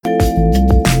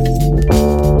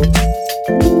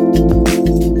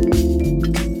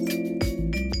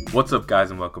What's up, guys,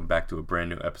 and welcome back to a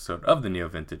brand new episode of the Neo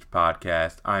Vintage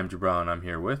Podcast. I'm Jabril, and I'm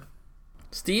here with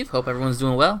Steve. Hope everyone's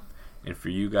doing well. And for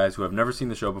you guys who have never seen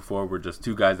the show before, we're just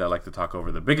two guys that like to talk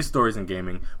over the biggest stories in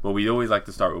gaming, but we always like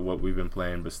to start with what we've been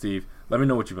playing. But Steve, let me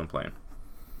know what you've been playing.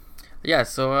 Yeah,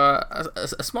 so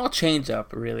a small change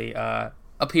up, really.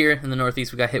 Up here in the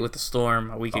Northeast, we got hit with a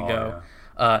storm a week ago.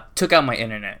 Yeah. Took out my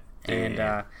internet,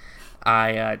 and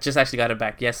I just actually got it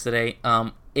back yesterday.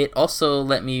 It also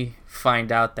let me find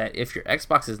out that if your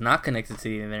Xbox is not connected to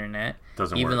the internet,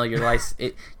 even though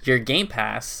your Game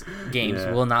Pass games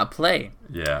will not play.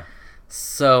 Yeah.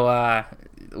 So,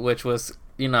 which was,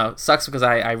 sucks because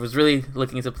I was really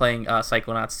looking into playing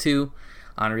Psychonauts 2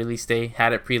 on release day.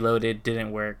 Had it preloaded,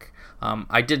 didn't work.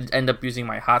 I did end up using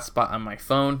my hotspot on my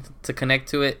phone to connect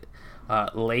to it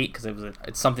late because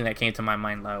it's something that came to my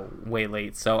mind way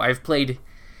late. So I've played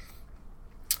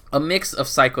a mix of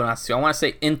Psychonauts 2. I want to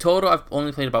say in total I've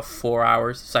only played about 4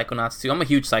 hours of Psychonauts 2. I'm a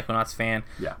huge Psychonauts fan.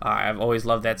 Yeah. I've always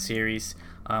loved that series.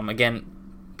 Again,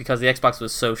 because the Xbox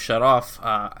was so shut off,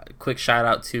 quick shout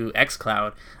out to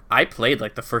xCloud. I played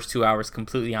like the first 2 hours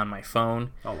completely on my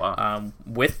phone. Oh, wow.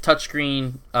 With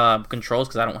touchscreen controls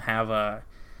because I don't have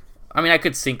I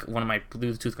could sync one of my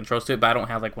Bluetooth controls to it, but I don't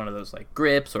have like one of those like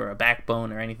grips or a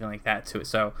backbone or anything like that to it.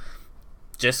 So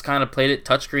just kind of played it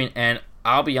touchscreen, and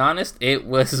I'll be honest, it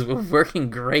was working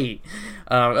great.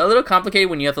 A little complicated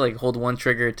when you have to like hold one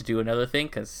trigger to do another thing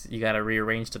because you got to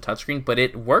rearrange the touchscreen, but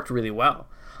it worked really well.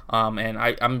 And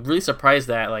I'm really surprised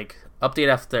that like update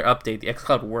after update, the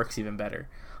xCloud works even better.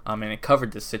 And it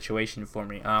covered this situation for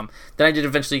me. Then I did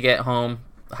eventually get home,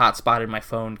 hotspotted my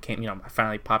phone. I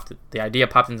finally the idea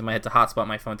popped into my head to hotspot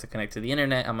my phone to connect to the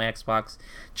internet on my Xbox,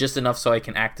 just enough so I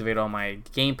can activate all my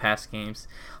Game Pass games.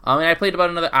 And I played about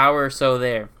another hour or so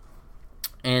there.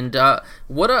 And I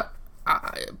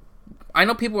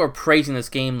know people are praising this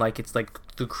game like it's like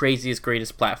the craziest,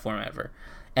 greatest platform ever,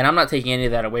 and I'm not taking any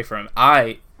of that away from it.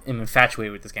 I am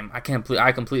infatuated with this game. I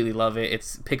completely love it.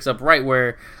 It picks up right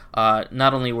where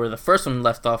not only where the first one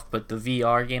left off, but the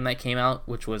VR game that came out,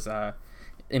 which was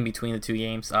in between the two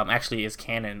games, actually is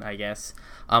canon, I guess.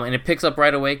 And it picks up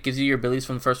right away, gives you your abilities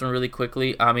from the first one really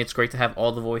quickly. It's great to have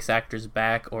all the voice actors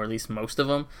back, or at least most of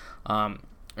them.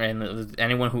 And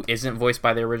anyone who isn't voiced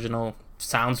by the original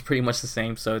sounds pretty much the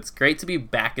same, so it's great to be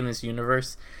back in this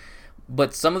universe.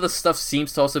 But some of the stuff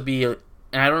seems to also be, and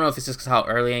I don't know if it's just how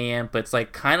early I am, but it's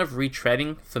like kind of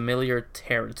retreading familiar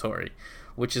territory,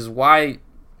 which is why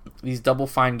these Double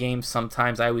Fine games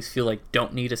sometimes I always feel like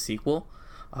don't need a sequel,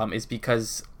 is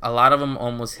because a lot of them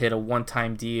almost hit a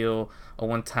one-time deal, I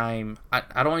don't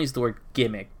want to use the word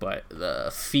gimmick, but the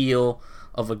feel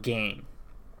of a game.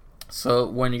 So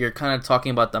when you're kind of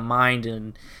talking about the mind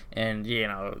and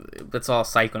that's all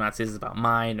Psychonauts is about,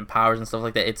 mind and powers and stuff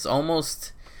like that, it's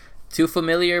almost too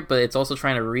familiar, but it's also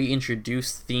trying to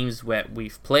reintroduce themes that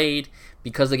we've played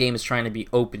because the game is trying to be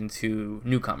open to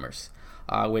newcomers,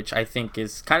 which I think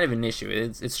is kind of an issue.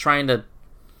 It's trying to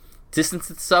distance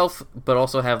itself, but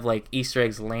also have like Easter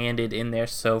eggs landed in there.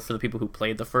 So for the people who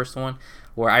played the first one,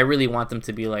 where I really want them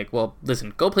to be like, well,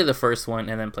 listen, go play the first one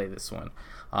and then play this one.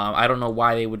 I don't know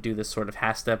why they would do this sort of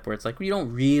half step where it's like, you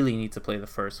don't really need to play the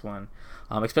first one,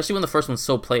 especially when the first one's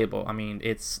so playable.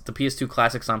 It's the PS2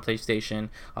 classics on PlayStation.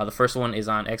 The first one is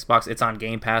on Xbox. It's on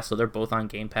Game Pass, so they're both on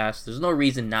Game Pass. There's no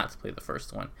reason not to play the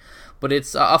first one. But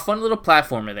it's a fun little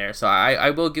platformer there, so I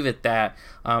will give it that.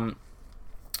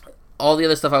 All the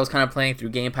other stuff I was kind of playing through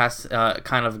Game Pass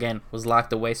was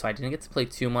locked away, so I didn't get to play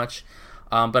too much.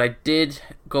 But I did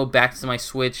go back to my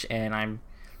Switch, and I'm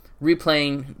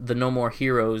replaying the No More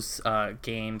Heroes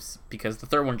games because the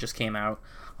third one just came out.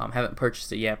 Haven't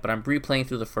purchased it yet, but I'm replaying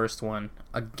through the first one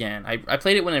again. I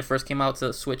played it when it first came out to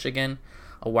the Switch again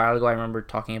a while ago. I remember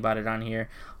talking about it on here.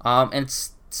 And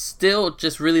still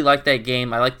just really like that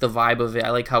game. I like the vibe of it. I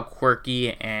like how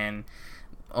quirky and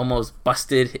almost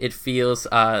busted it feels.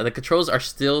 The controls are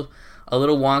still a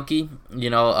little wonky.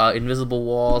 Invisible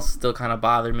walls still kind of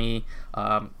bother me.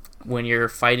 When you're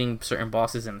fighting certain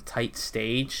bosses in a tight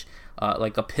stage,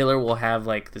 like a pillar will have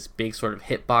like this big sort of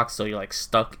hitbox, so you're like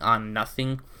stuck on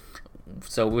nothing.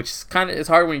 So which is it's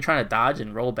hard when you're trying to dodge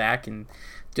and roll back and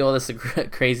do all this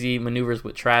crazy maneuvers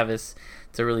with Travis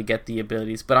to really get the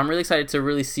abilities. But I'm really excited to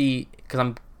really see, because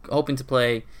I'm hoping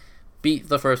to beat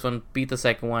the first one, beat the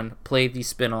second one, play the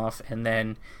spin-off, and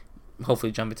then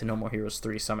hopefully jump into No More Heroes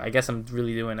 3. So I guess I'm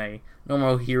really doing a No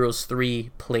More Heroes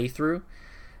 3 playthrough.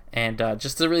 And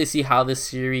just to really see how this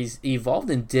series evolved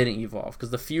and didn't evolve.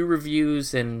 Because the few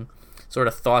reviews and sort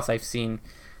of thoughts I've seen,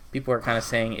 people are kind of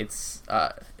saying it's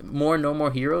more No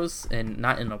More Heroes, and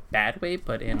not in a bad way,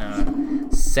 but in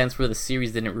a sense where the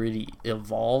series didn't really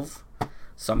evolve.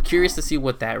 So I'm curious to see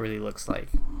what that really looks like.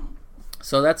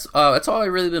 So that's all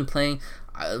I've really been playing.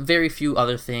 Very few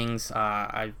other things.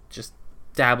 I just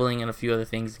dabbling in a few other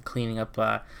things, cleaning up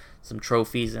some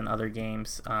trophies and other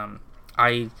games.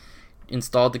 I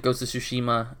installed the Ghost of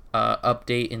Tsushima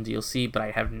update and DLC, but I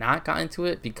have not gotten to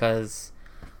it because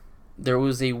there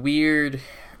was a weird...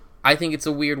 I think it's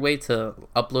a weird way to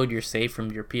upload your save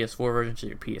from your PS4 version to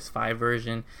your PS5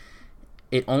 version.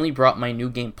 It only brought my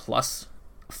New Game Plus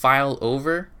file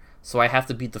over, so I have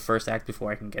to beat the first act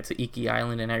before I can get to Iki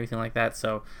Island and everything like that.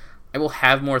 So I will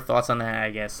have more thoughts on that, I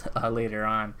guess, later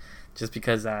on, just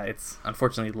because it's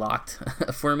unfortunately locked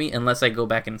for me unless I go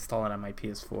back and install it on my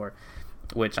PS4,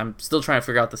 which I'm still trying to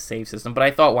figure out the save system. But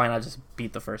I thought, why not just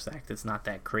beat the first act? It's not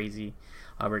that crazy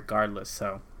regardless.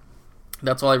 So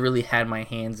that's all I really had my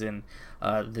hands in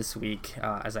this week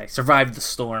as I survived the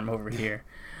storm over here.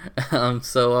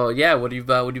 Yeah, what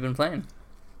have you been playing?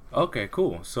 Okay,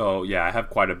 cool. So yeah, I have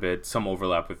quite a bit, some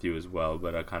overlap with you as well,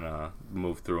 but I kind of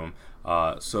moved through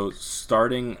them. So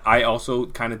starting, I also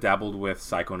kind of dabbled with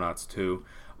Psychonauts 2.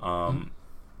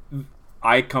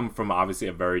 I come from obviously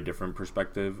a very different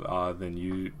perspective than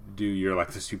you do. You're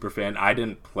like the super fan. I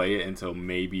didn't play it until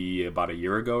maybe about a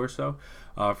year ago or so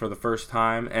for the first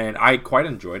time, and I quite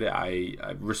enjoyed it. I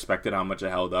respected how much it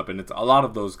held up, and it's a lot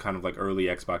of those kind of like early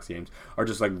Xbox games are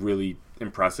just like really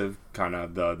impressive, kind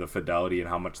of the fidelity and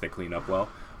how much they clean up well.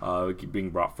 Being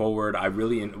brought forward, I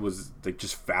really was like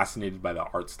just fascinated by the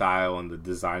art style and the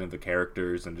design of the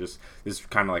characters, and just this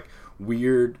kind of like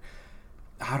weird,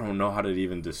 I don't know how to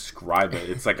even describe it.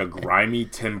 It's like a grimy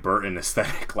Tim Burton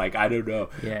aesthetic. Like, I don't know.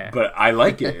 Yeah. But I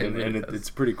like it, and it's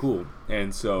pretty cool.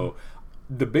 And so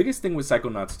the biggest thing with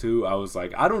Psychonauts 2, I was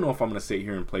like, I don't know if I'm going to sit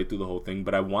here and play through the whole thing,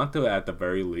 but I want to, at the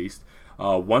very least,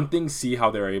 one thing, see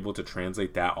how they're able to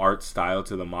translate that art style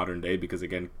to the modern day, because,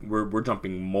 again, we're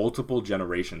jumping multiple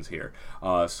generations here.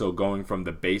 So going from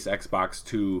the base Xbox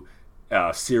to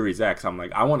Series X, I'm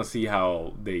like, I want to see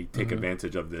how they take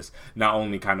advantage of this, not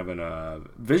only kind of in a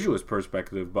visualist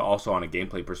perspective, but also on a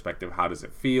gameplay perspective. How does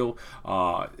it feel?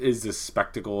 Is this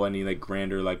spectacle any like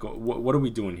grander? Like, what are we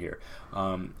doing here?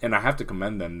 And I have to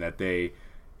commend them that they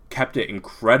kept it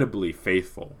incredibly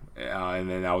faithful, and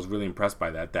then I was really impressed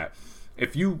by that. That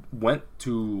if you went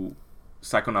to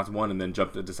Psychonauts 1 and then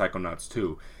jumped into Psychonauts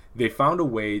 2, they found a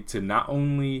way to not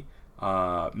only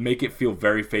make it feel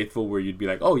very faithful, where you'd be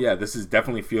like, oh yeah, this is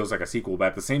definitely feels like a sequel, but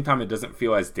at the same time it doesn't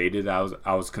feel as dated as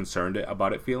I was concerned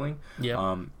about it feeling.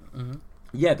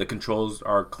 Yeah, the controls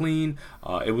are clean.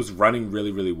 It was running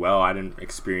really, really well. I didn't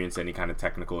experience any kind of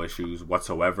technical issues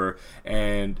whatsoever,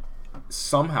 and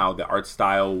somehow the art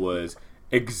style was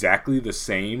exactly the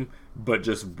same but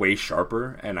just way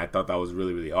sharper, and I thought that was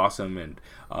really, really awesome.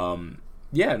 And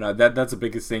yeah, no, that's the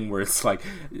biggest thing, where it's like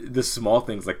the small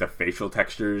things, like the facial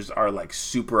textures are like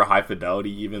super high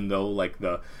fidelity, even though like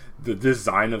the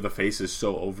design of the face is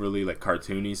so overly like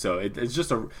cartoony. So it's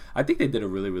just I think they did a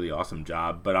really, really awesome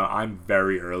job. But I'm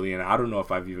very early, and I don't know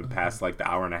if I've even passed like the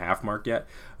hour and a half mark yet.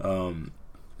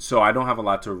 So I don't have a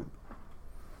lot to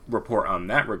report on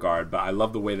that regard, but I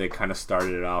love the way they kind of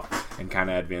started it off and kind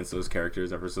of advanced those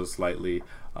characters ever so slightly,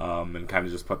 and kind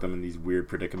of just put them in these weird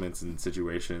predicaments and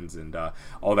situations, and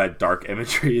all that dark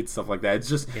imagery and stuff like that. It's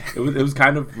just it was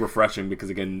kind of refreshing, because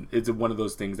again, it's one of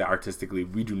those things that artistically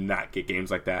we do not get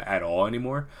games like that at all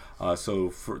anymore.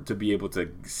 So to be able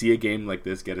to see a game like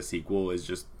this get a sequel is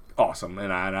just awesome,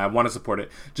 and I want to support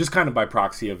it just kind of by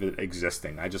proxy of it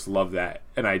existing. I just love that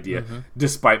an idea,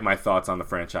 despite my thoughts on the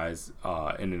franchise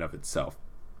in and of itself.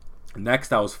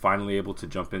 Next, I was finally able to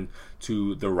jump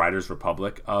into the Riders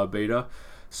Republic beta.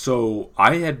 So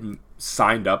I had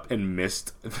signed up and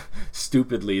missed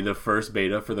stupidly the first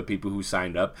beta for the people who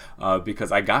signed up,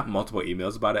 because I got multiple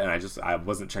emails about it, and I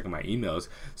wasn't checking my emails.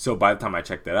 So by the time I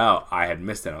checked it out, I had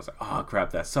missed it. I was like, oh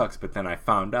crap, that sucks. But then I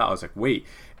found out, I was like, wait,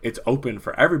 it's open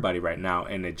for everybody right now,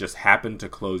 and it just happened to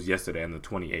close yesterday on the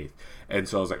 28th. And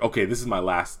so I was like, okay, this is my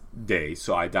last day.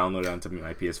 So I downloaded it onto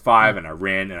my PS5, and I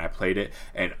ran and I played it,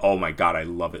 and oh my god, I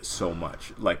love it so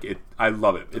much. Like, I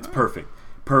love it. It's perfect,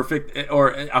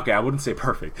 or okay, I wouldn't say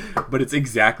perfect, but it's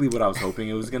exactly what I was hoping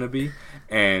it was going to be.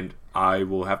 And I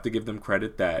will have to give them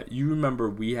credit that, you remember,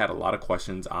 we had a lot of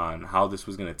questions on how this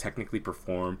was going to technically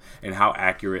perform and how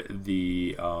accurate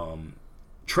the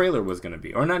trailer was going to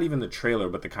be, or not even the trailer,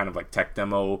 but the kind of like tech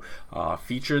demo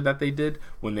feature that they did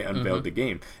when they unveiled the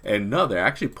game. And no, they're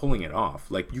actually pulling it off.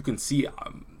 Like, you can see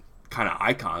kind of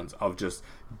icons of just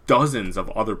dozens of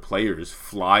other players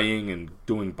flying and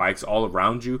doing bikes all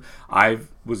around you. I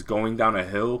was going down a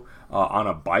hill on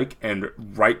a bike, and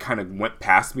right kind of went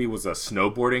past me was a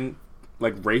snowboarding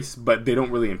like race, but they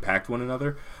don't really impact one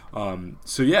another.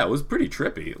 So yeah, it was pretty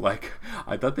trippy. Like,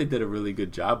 I thought they did a really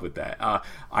good job with that.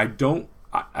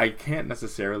 I can't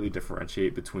necessarily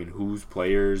differentiate between who's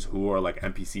players, who are like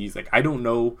NPCs. Like, I don't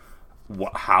know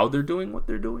how they're doing what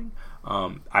they're doing.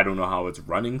 I don't know how it's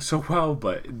running so well,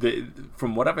 but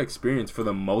from what I've experienced, for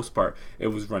the most part, it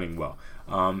was running well.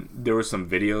 There were some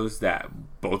videos that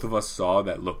both of us saw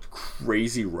that looked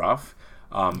crazy rough.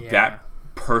 That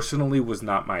personally was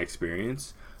not my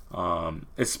experience.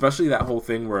 Especially that whole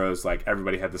thing where it was like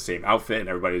everybody had the same outfit and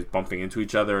everybody was bumping into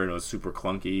each other and it was super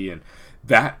clunky, and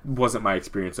that wasn't my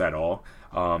experience at all.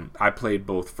 I played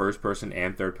both first person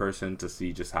and third person to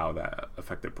see just how that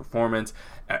affected performance.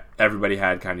 Everybody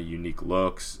had kind of unique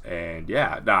looks, and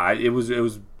it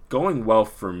was going well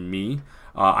for me.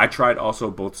 I tried also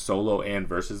both solo and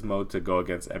versus mode to go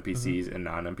against NPCs and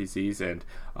non-NPCs, and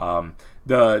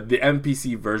the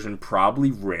NPC version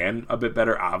probably ran a bit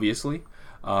better, obviously.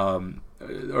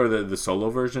 Or the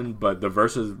solo version, but the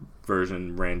versus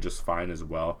version ran just fine as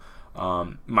well.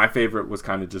 My favorite was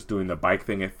kind of just doing the bike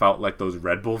thing. It felt like those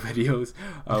Red Bull videos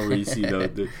where you see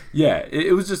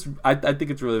it was just, I think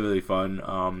it's really, really fun,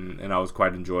 and I was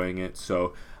quite enjoying it.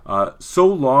 So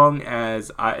long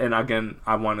as and again,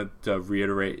 I wanted to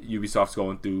reiterate, Ubisoft's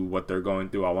going through what they're going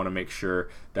through. I want to make sure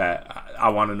that I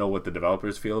want to know what the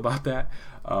developers feel about that.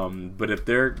 But if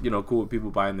they're cool with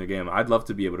people buying their game, I'd love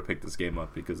to be able to pick this game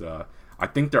up, because I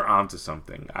think they're onto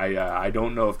something. I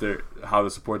don't know how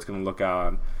the support's going to look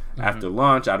out after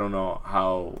launch. I don't know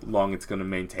how long it's going to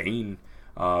maintain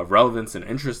relevance and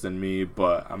interest in me,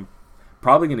 but I'm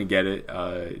probably going to get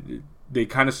it. They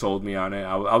kind of sold me on it.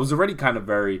 I was already kind of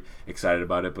very excited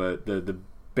about it, but the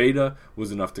beta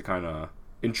was enough to kind of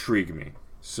intrigue me.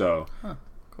 So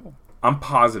cool. I'm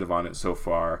positive on it so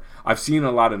far. I've seen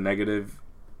a lot of negative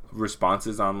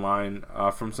responses online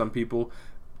from some people.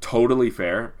 Totally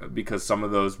fair, because some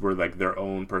of those were like their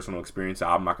own personal experience.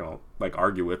 I'm not gonna like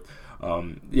argue with.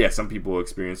 Some people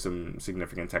experience some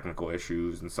significant technical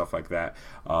issues and stuff like that.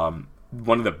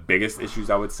 One of the biggest issues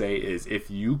I would say is if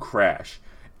you crash,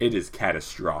 it is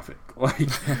catastrophic. Like,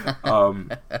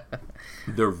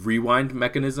 the rewind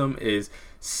mechanism is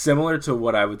similar to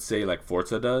what I would say like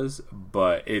Forza does,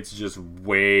 but it's just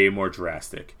way more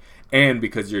drastic. And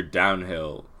because you're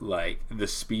downhill, like the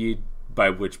speed by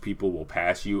which people will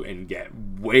pass you and get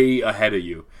way ahead of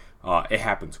you, it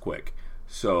happens quick.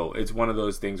 So it's one of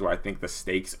those things where I think the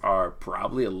stakes are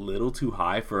probably a little too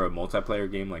high for a multiplayer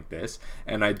game like this,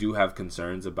 and I do have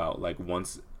concerns about like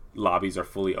once lobbies are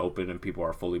fully open and people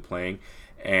are fully playing,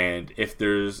 and if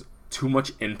there's too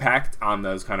much impact on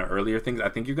those kind of earlier things, I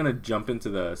think you're going to jump into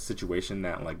the situation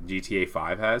that like GTA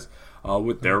 5 has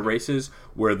with their races,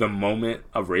 where the moment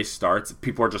a race starts,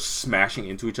 people are just smashing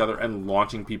into each other and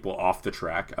launching people off the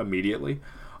track immediately.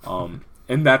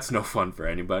 And that's no fun for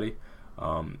anybody.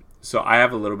 So I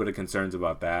have a little bit of concerns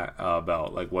about that,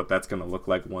 about like what that's going to look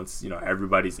like once,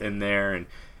 everybody's in there, and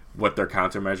what their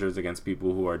countermeasures against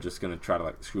people who are just going to try to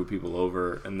like screw people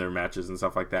over in their matches and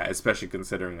stuff like that, especially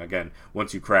considering, again,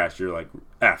 once you crash, you're like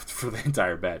effed for the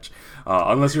entire batch.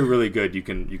 Unless you're really good, you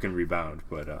can rebound.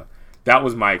 But that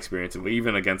was my experience.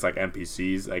 Even against like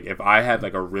NPCs, like if I had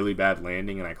like a really bad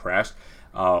landing and I crashed,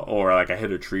 or like I hit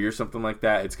a tree or something like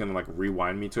that, it's going to like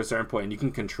rewind me to a certain point, and you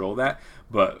can control that,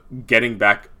 but getting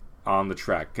back on the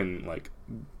track can like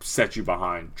set you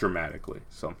behind dramatically.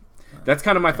 So that's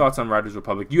kind of my thoughts on Riders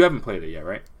Republic. You haven't played it yet,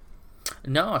 right?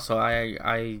 No, so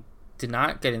I did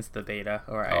not get into the beta,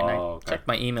 I checked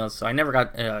my emails, so I never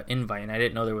got an invite, and I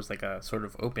didn't know there was like a sort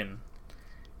of open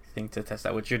thing to test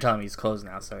out, which you're telling me is closed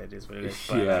now, so it is what it is.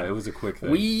 But, yeah, it was a quick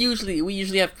thing. We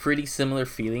usually have pretty similar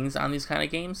feelings on these kind of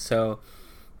games, so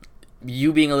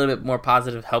you being a little bit more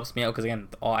positive helps me out, because again,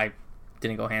 I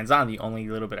didn't go hands-on. The only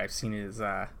little bit I've seen is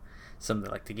some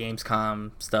of the Gamescom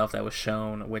stuff that was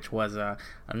shown, which was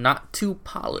not too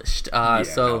polished.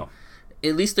 So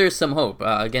at least there's some hope.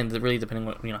 Again, really depending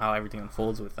on how everything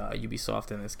unfolds with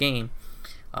Ubisoft in this game,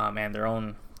 and their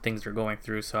own things they're going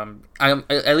through. So I'm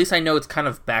at least I know it's kind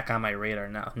of back on my radar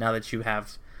now. Now that you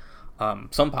have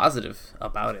some positive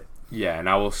about it. Yeah, and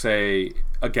I will say,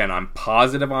 again, I'm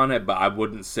positive on it, but I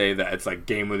wouldn't say that it's like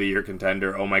Game of the Year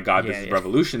contender. Oh my God, this is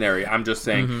revolutionary. I'm just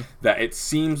saying that it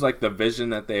seems like the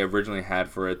vision that they originally had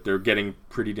for it, they're getting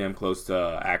pretty damn close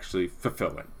to actually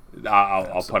fulfilling.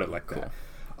 I'll put it like that.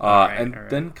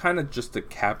 Then kind of just to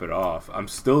cap it off, I'm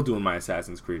still doing my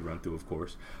Assassin's Creed run through, of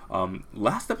course.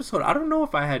 Last episode, I don't know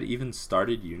if I had even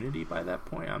started Unity by that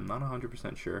point. I'm not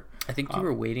 100% sure. I think you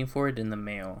were waiting for it in the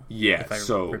mail. Yeah, if I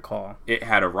recall. It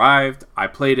had arrived. I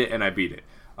played it and I beat it.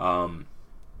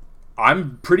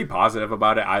 I'm pretty positive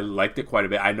about it. I liked it quite a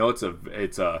bit. I know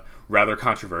it's a rather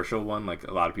controversial one. Like,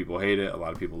 a lot of people hate it, a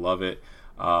lot of people love it.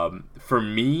 For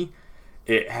me,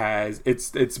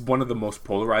 it's one of the most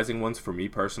polarizing ones for me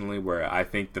personally, where I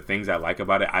think the things I like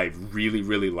about it I really,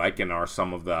 really like and are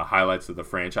some of the highlights of the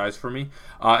franchise for me,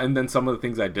 and then some of the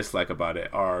things I dislike about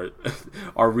it are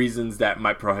are reasons that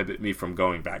might prohibit me from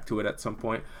going back to it at some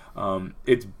point.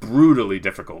 It's brutally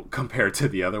difficult compared to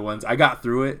the other ones. I got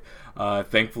through it,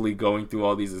 thankfully, going through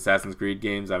all these Assassin's Creed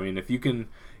games. I mean, if you can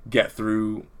get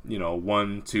through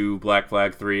 1, 2, Black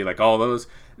Flag 3, like all those,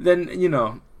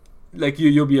 then like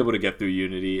you'll be able to get through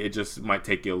Unity. It just might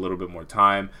take you a little bit more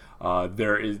time.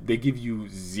 They give you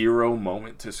zero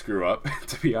moment to screw up.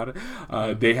 To be honest,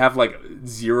 they have like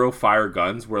zero fire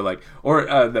guns where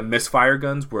the misfire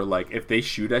guns where like if they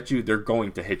shoot at you, they're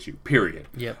going to hit you. Period.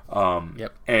 Yep.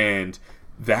 Yep. And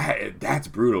that's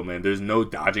brutal, man. There's no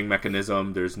dodging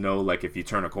mechanism. There's no like if you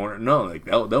turn a corner, no, like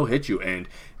they'll hit you, and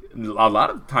a lot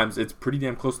of times it's pretty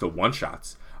damn close to one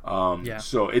shots.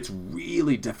 So it's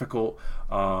really difficult,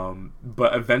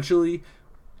 but eventually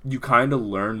you kind of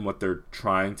learn what they're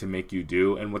trying to make you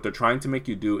do, and what they're trying to make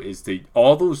you do is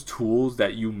all those tools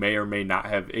that you may or may not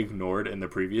have ignored in the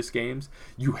previous games,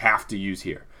 you have to use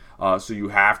here. So you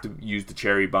have to use the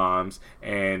cherry bombs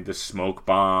and the smoke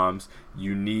bombs.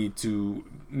 You need to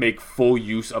make full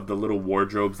use of the little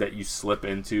wardrobes that you slip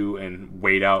into and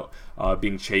wait out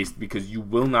being chased, because you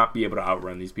will not be able to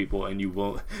outrun these people, and you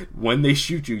will, when they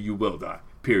shoot you, you will die.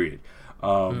 Period.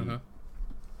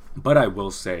 But I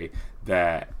will say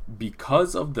that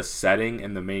because of the setting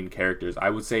and the main characters, I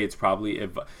would say it's probably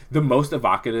the most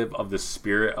evocative of the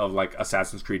spirit of like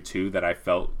Assassin's Creed 2 that I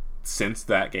felt since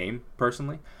that game,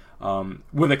 personally.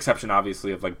 With exception,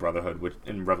 obviously, of like Brotherhood, which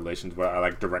in Revelations, where I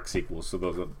like direct sequels, so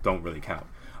those don't really count.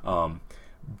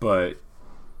 But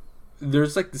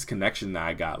there's like this connection that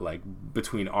I got like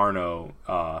between Arno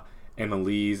and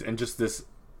Elise, and just this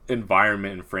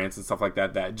environment in France and stuff like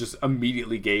that just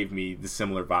immediately gave me the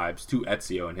similar vibes to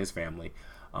Ezio and his family.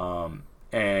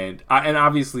 And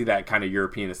obviously that kind of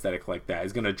European aesthetic like that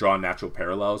is going to draw natural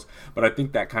parallels, but I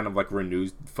think that kind of like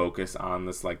renewed focus on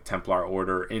this like Templar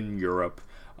order in Europe,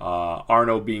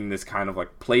 Arno being this kind of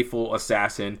like playful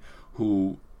assassin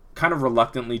who kind of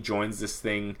reluctantly joins this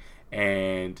thing,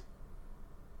 and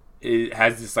it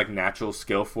has this like natural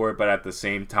skill for it, but at the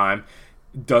same time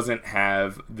doesn't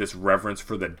have this reverence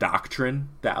for the doctrine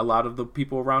that a lot of the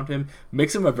people around him,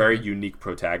 makes him a very unique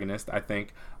protagonist, I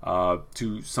think,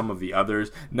 to some of the others.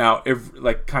 Now, if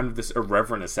like kind of this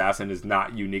irreverent assassin is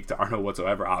not unique to Arno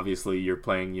whatsoever. Obviously, you're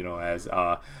playing, as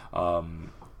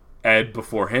Ed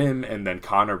before him, and then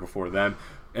Connor before them,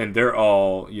 and they're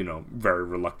all, very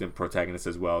reluctant protagonists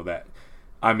as well. That,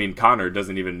 I mean, Connor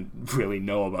doesn't even really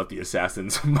know about the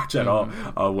assassins much at all.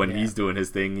 When he's doing his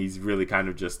thing, he's really kind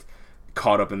of just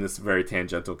caught up in this very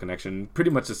tangential connection. Pretty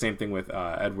much the same thing with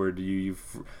Edward.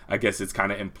 I guess it's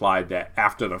kind of implied that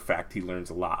after the fact he learns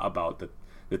a lot about the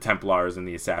Templars and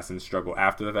the assassins struggle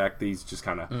after the fact. He's just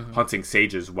kind of hunting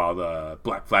sages while the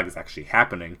Black Flag is actually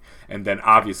happening. And then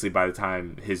obviously by the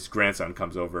time his grandson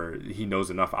comes over, he knows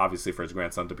enough obviously for his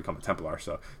grandson to become a Templar.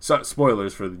 So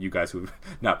spoilers for you guys who've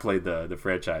not played the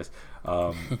franchise.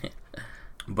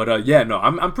 But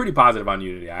I'm pretty positive on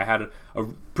Unity. I had a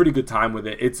pretty good time with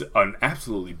it. It's an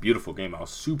absolutely beautiful game. I was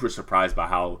super surprised by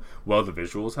how well the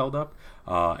visuals held up.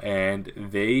 And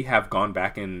they have gone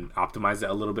back and optimized it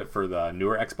a little bit for the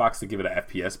newer Xbox to give it an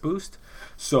FPS boost.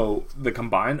 So the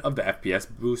combine of the FPS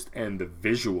boost and the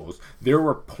visuals, there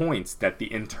were points that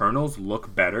the internals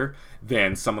look better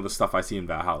than some of the stuff I see in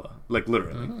Valhalla. Like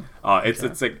literally.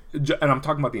 It's like, and I'm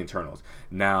talking about the internals.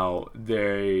 Now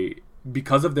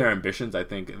because of their ambitions, I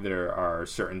think there are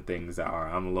certain things that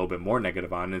I'm a little bit more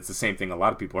negative on. And it's the same thing a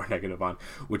lot of people are negative on,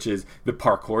 which is the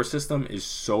parkour system is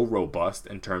so robust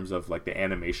in terms of like the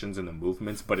animations and the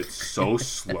movements, but it's so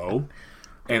slow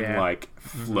and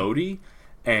floaty,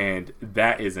 and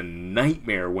that is a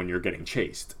nightmare when you're getting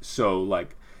chased. So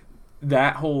like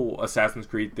that whole Assassin's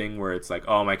Creed thing where it's like,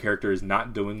 oh, my character is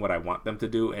not doing what I want them to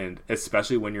do, and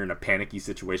especially when you're in a panicky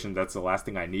situation, that's the last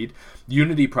thing I need.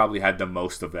 Unity probably had the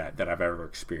most of that I've ever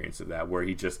experienced, of that, where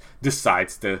he just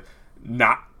decides to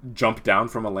not jump down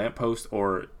from a lamppost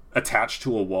or attach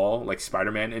to a wall like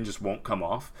Spider-Man and just won't come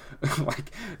off. Like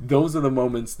those are the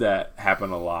moments that happen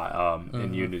a lot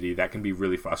in Unity that can be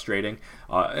really frustrating.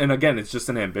 And again, it's just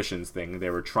an ambitions thing.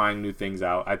 They were trying new things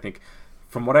out. I think,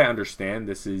 from what I understand,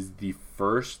 this is the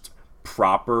first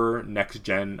proper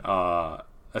next-gen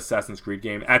Assassin's Creed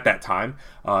game at that time,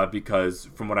 because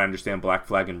from what I understand, Black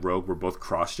Flag and Rogue were both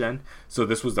cross-gen. So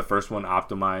this was the first one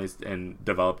optimized and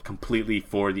developed completely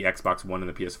for the Xbox One and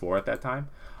the PS4 at that time.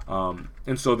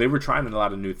 And so they were trying a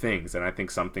lot of new things, and I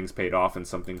think some things paid off and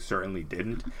some things certainly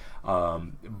didn't.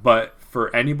 But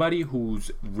for anybody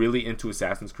who's really into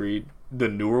Assassin's Creed, the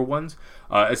newer ones,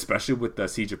 especially with the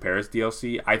Siege of Paris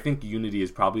DLC, I think Unity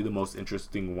is probably the most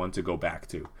interesting one to go back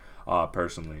to,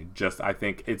 personally. I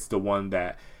think it's the one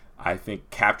that I think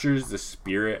captures the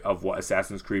spirit of what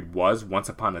Assassin's Creed was once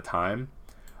upon a time,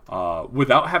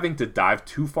 without having to dive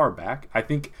too far back. I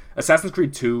think Assassin's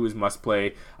Creed 2 is must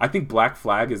play. I think Black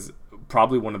Flag is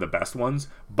probably one of the best ones,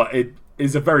 but it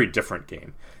is a very different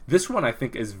game. This one I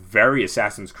think is very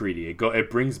Assassin's Creedy. It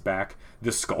brings back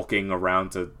the skulking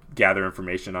around to gather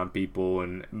information on people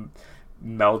and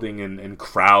melding in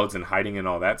crowds and hiding and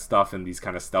all that stuff, and these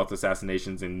kind of stealth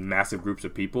assassinations in massive groups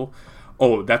of people.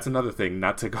 Oh, that's another thing,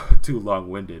 not to go too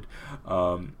long-winded.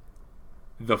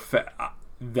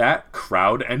 That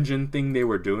crowd engine thing they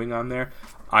were doing on there,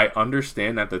 I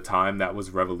understand at the time that was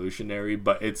revolutionary,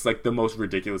 but it's like the most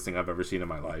ridiculous thing I've ever seen in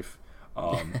my life.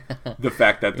 The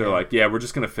fact that they're like, yeah, we're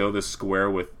just going to fill this square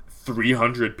with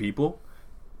 300 people.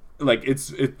 Like,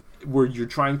 it's where you're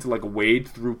trying to like wade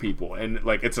through people, and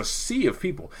like it's a sea of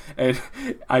people. And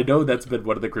I know that's been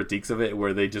one of the critiques of it,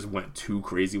 where they just went too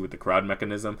crazy with the crowd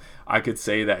mechanism. I could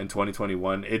say that in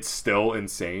 2021 it's still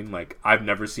insane. Like, I've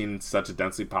never seen such a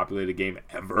densely populated game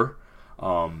ever,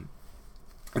 and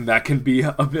that can be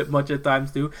a bit much at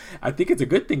times too. I think it's a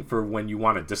good thing for when you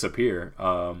want to disappear,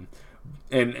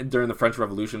 and during the French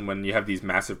Revolution, when you have these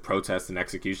massive protests and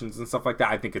executions and stuff like that,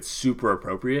 I think it's super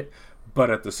appropriate. But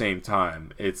at the same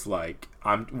time, it's like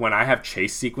when I have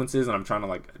chase sequences and I'm trying to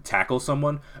like tackle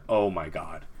someone, oh my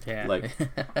god, yeah, like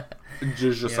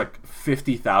there's just like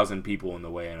 50,000 people in the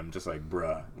way, and I'm just like,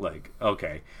 bruh, like,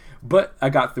 okay. But I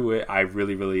got through it. I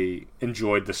really, really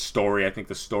enjoyed the story. I think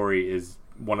the story is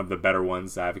one of the better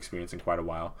ones that I've experienced in quite a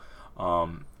while.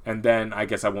 And then I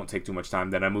guess I won't take too much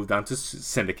time. Then I moved on to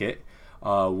Syndicate,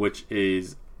 which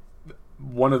is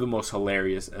one of the most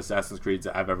hilarious Assassin's Creeds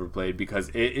I've ever played, because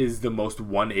it is the most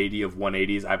 180 of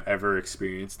 180s I've ever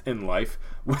experienced in life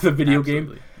with a video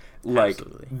game. Like,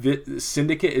 the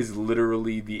Syndicate is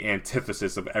literally the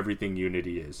antithesis of everything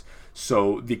Unity is.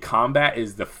 So the combat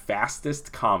is the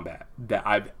fastest combat that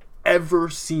I've ever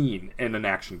seen in an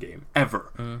action game,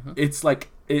 ever. It's like,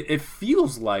 it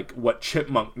feels like what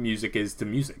chipmunk music is to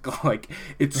music. Like,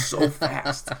 it's so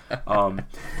fast.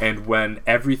 And when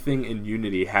everything in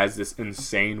Unity has this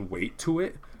insane weight to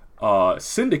it,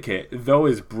 Syndicate, though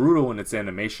is brutal in its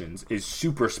animations, is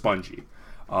super spongy.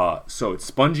 So it's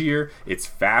spongier, it's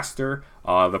faster,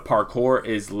 the parkour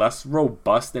is less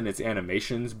robust in its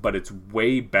animations, but it's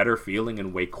way better feeling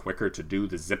and way quicker to do.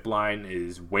 The zipline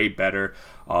is way better.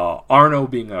 Arno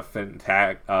being a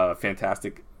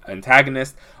fantastic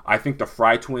antagonist. I think the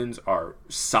Fry twins are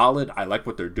solid. I like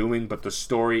what they're doing, but the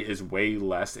story is way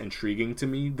less intriguing to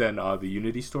me than the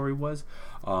Unity story was.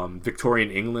 Victorian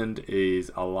England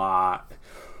is a lot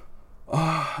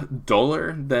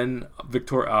duller than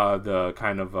the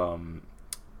kind of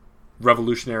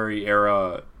revolutionary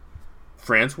era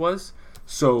France was.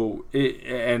 So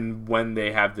and when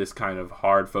they have this kind of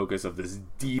hard focus of this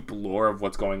deep lore of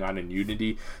what's going on in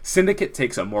Unity, Syndicate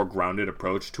takes a more grounded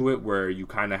approach to it, where you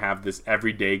kind of have this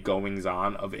everyday goings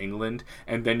on of England,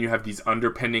 and then you have these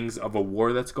underpinnings of a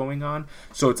war that's going on.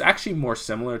 So it's actually more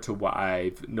similar to what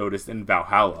I've noticed in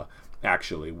Valhalla,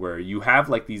 actually, where you have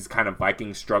like these kind of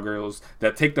Viking struggles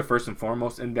that take the first and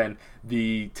foremost, and then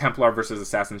the Templar versus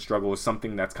Assassin struggle is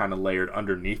something that's kind of layered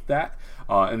underneath that.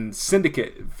 And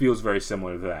Syndicate feels very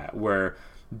similar to that, where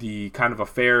the kind of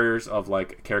affairs of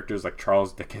like characters like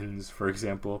Charles Dickens, for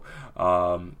example,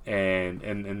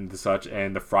 and the such,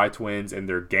 and the Fry twins and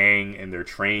their gang and their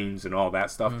trains and all that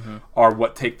stuff are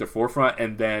what take the forefront,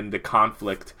 and then the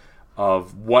conflict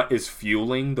of what is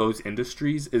fueling those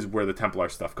industries is where the Templar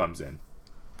stuff comes in.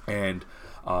 And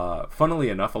funnily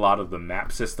enough, a lot of the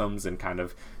map systems and kind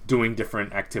of doing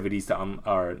different activities to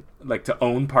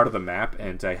own part of the map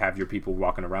and to have your people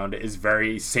walking around it is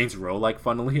very Saints Row like,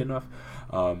 funnily enough.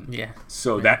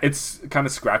 That it's kind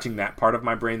of scratching that part of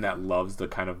my brain that loves the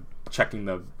kind of checking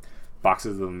the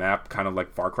boxes of the map, kind of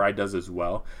like Far Cry does as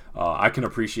well. I can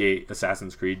appreciate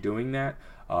Assassin's Creed doing that.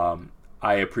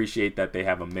 I appreciate that they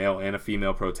have a male and a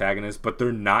female protagonist, but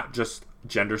they're not just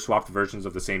gender-swapped versions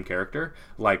of the same character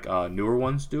like newer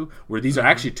ones do, where these are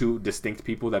actually two distinct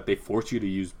people that they force you to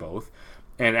use both.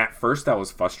 And at first that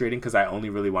was frustrating, because I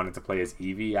only really wanted to play as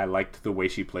Evie. I liked the way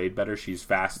she played better. She's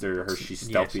faster, she's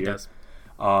stealthier. Yeah, she does.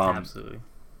 Absolutely.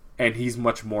 And he's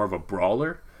much more of a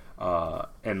brawler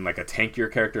and like a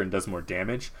tankier character and does more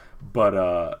damage.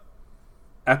 But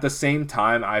at the same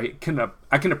time, I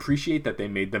can appreciate that they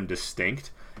made them distinct,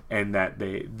 and that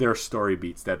their story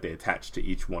beats that they attach to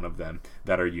each one of them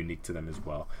that are unique to them as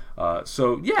well.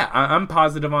 So yeah, I'm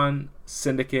positive on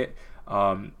Syndicate.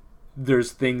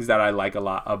 There's things that I like a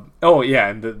lot of. Oh yeah,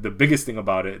 and the biggest thing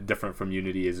about it, different from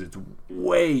Unity, is it's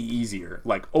way easier,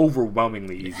 like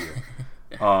overwhelmingly easier.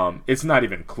 It's not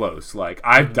even close. Like,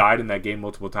 I've died in that game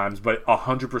multiple times, but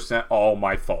 100% all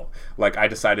my fault. Like, I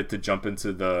decided to jump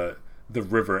into the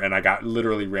river and I got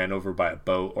literally ran over by a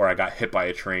boat, or I got hit by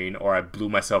a train, or I blew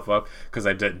myself up because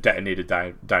I detonated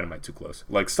dynamite too close.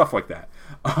 Like, stuff like that.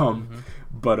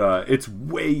 But it's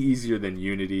way easier than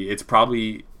Unity. It's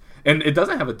probably... And it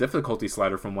doesn't have a difficulty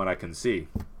slider from what I can see,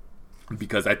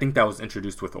 because I think that was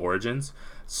introduced with Origins.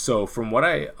 So from what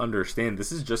I understand,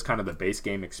 this is just kind of the base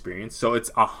game experience. So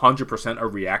it's 100% a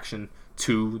reaction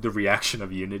to the reaction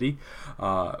of Unity,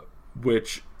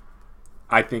 which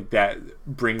I think that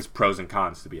brings pros and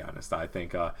cons, to be honest. I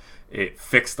think it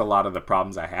fixed a lot of the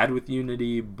problems I had with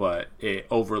Unity, but it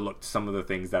overlooked some of the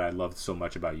things that I loved so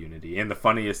much about Unity. And the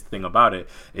funniest thing about it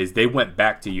is they went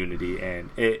back to Unity, and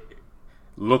it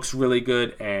looks really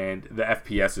good, and the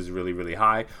FPS is really, really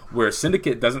high, where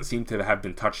Syndicate doesn't seem to have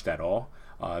been touched at all.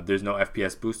 There's no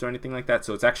FPS boost or anything like that,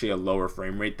 so it's actually a lower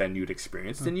frame rate than you'd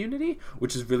experienced in Unity,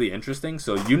 which is really interesting.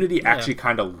 So Unity actually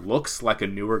kind of looks like a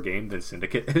newer game than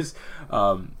Syndicate is,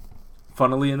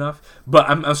 funnily enough. But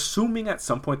I'm assuming at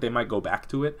some point they might go back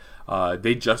to it.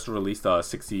 They just released a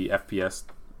 60 FPS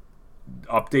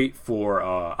update for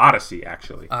Odyssey,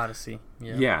 actually. Odyssey,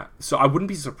 yeah. Yeah, so I wouldn't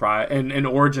be surprised. And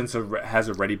Origins has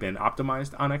already been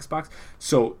optimized on Xbox.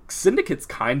 So Syndicate's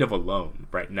kind of alone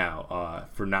right now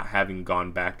for not having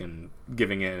gone back and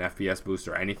giving it an FPS boost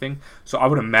or anything. So I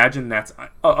would imagine that's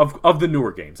of the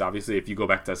newer games. Obviously, if you go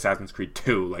back to Assassin's Creed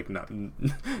 2, like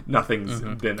nothing's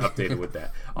been updated with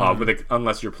that,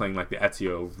 unless you're playing like the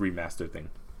Ezio remaster thing.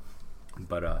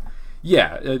 But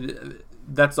yeah.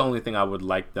 That's the only thing I would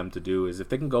like them to do, is if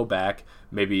they can go back,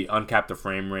 maybe uncap the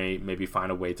frame rate, maybe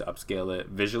find a way to upscale it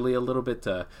visually a little bit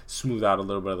to smooth out a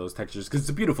little bit of those textures, because it's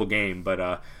a beautiful game. But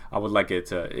I would like it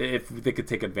to, if they could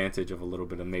take advantage of a little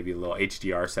bit of maybe a little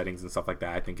HDR settings and stuff like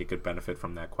that, I think it could benefit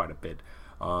from that quite a bit.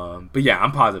 But yeah,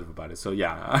 I'm positive about it. So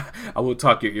yeah, I will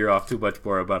talk your ear off too much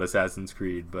more about Assassin's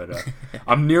Creed, but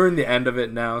I'm nearing the end of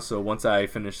it now. So once I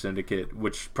finish Syndicate,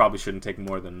 which probably shouldn't take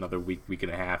more than another week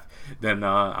and a half, then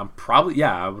I'm probably,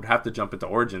 I would have to jump into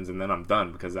Origins, and then I'm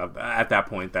done, because at that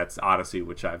point that's Odyssey,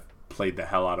 which I've played the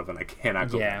hell out of and I cannot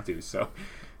go back to. So,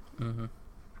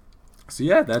 so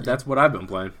yeah, that's what I've been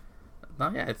playing.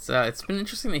 No, yeah, it's been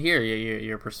interesting to hear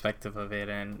your perspective of it,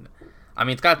 and I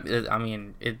mean, it's got me to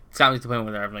the point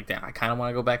where I'm like, damn, I kind of want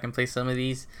to go back and play some of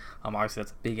these. Obviously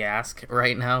that's a big ask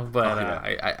right now, but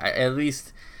I at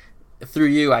least through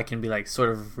you, I can be like sort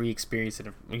of re-experience it.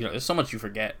 You know, there's so much you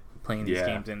forget playing these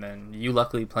games, and then you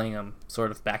luckily playing them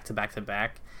sort of back to back to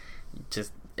back.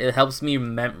 Just it helps me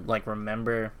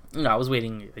remember. You know, I was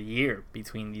waiting a year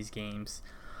between these games,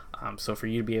 so for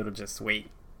you to be able to just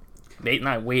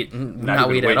not wait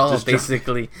at all,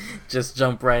 basically, just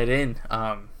jump right in.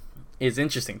 It's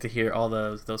interesting to hear all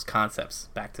those concepts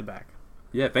back to back.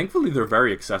 Yeah, thankfully they're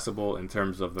very accessible in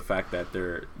terms of the fact that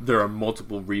there are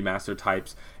multiple remaster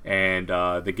types, and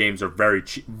the games are very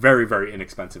cheap, very, very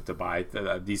inexpensive to buy.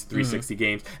 These 360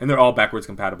 games, and they're all backwards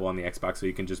compatible on the Xbox, so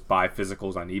you can just buy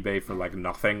physicals on eBay for like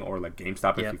nothing, or like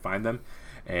GameStop if you find them.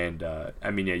 And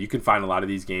I mean, yeah, you can find a lot of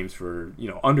these games for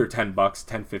under $10,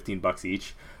 $10-15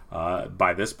 each.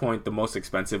 By this point, the most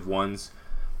expensive ones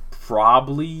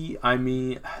probably,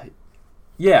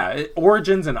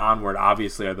 Origins and Onward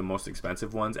obviously are the most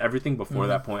expensive ones. Everything before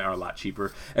that point are a lot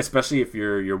cheaper, especially if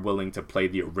you're willing to play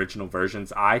the original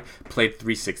versions. I played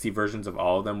 360 versions of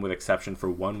all of them, with exception for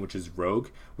one, which is Rogue,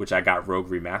 which I got Rogue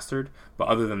remastered. But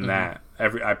other than that,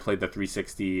 I played the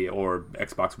 360 or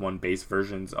Xbox One base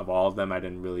versions of all of them. I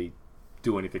didn't really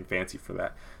do anything fancy for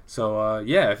that. So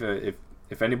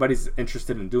if anybody's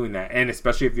interested in doing that, and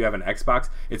especially if you have an Xbox,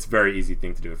 it's a very easy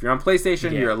thing to do. If you're on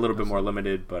PlayStation, you're a little bit more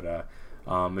limited, but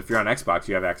if you're on Xbox,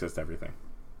 you have access to everything.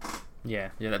 Yeah,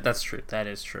 that's true. That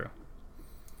is true.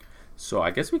 So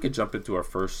I guess we could jump into our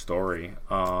first story.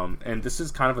 And this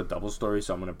is kind of a double story,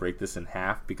 so I'm going to break this in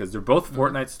half, because they're both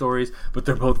Fortnite stories, but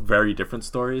they're both very different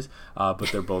stories,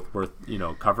 but they're both worth,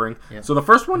 covering. Yeah. So the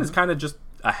first one is kind of just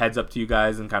a heads up to you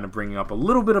guys and kind of bringing up a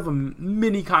little bit of a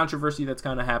mini controversy that's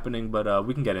kind of happening, but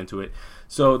we can get into it.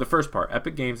 So the first part,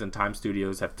 Epic Games and Time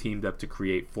Studios have teamed up to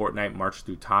create Fortnite March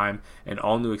Through Time, an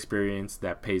all-new experience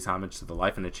that pays homage to the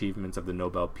life and achievements of the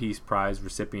Nobel Peace Prize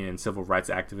recipient and civil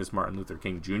rights activist Martin Luther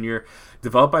King Jr.,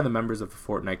 developed by the members of the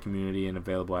Fortnite community and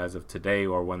available as of today,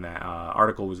 or when that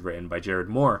article was written, by Jared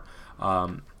Moore.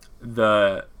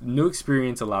 The new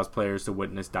experience allows players to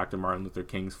witness Dr. Martin Luther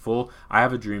King's full "I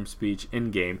Have a Dream" speech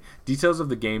in-game. Details of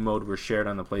the game mode were shared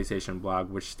on the PlayStation blog,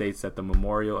 which states that the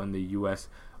memorial in the U.S.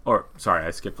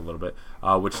 I skipped a little bit,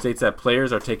 which states that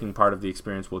players are taking part of the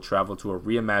experience will travel to a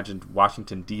reimagined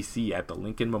Washington, D.C. at the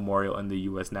Lincoln Memorial in the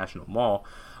U.S. National Mall,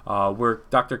 where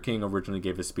Dr. King originally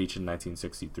gave his speech in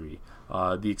 1963.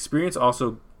 The experience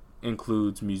also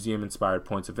includes museum-inspired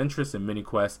points of interest and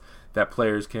mini-quests that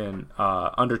players can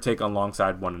undertake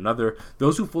alongside one another.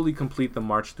 Those who fully complete the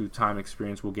March Through Time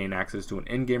experience will gain access to an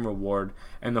in-game reward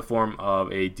in the form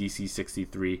of a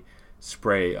DC-63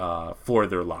 spray for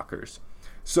their lockers.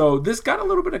 So this got a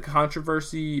little bit of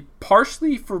controversy,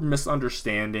 partially for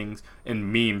misunderstandings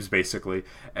and memes, basically,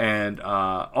 and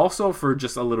also for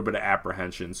just a little bit of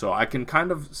apprehension. So I can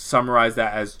kind of summarize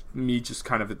that as me just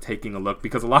kind of taking a look,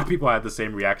 because a lot of people had the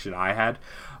same reaction I had.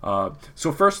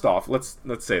 So first off, let's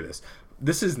say this.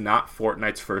 This is not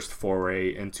Fortnite's first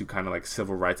foray into kind of like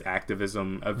civil rights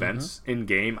activism events in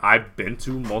game. I've been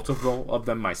to multiple of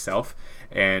them myself,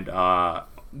 and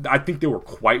I think they were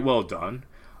quite well done.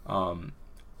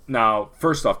 Now,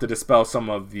 first off, to dispel some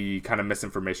of the kind of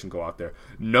misinformation go out there,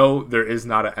 no, there is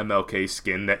not an MLK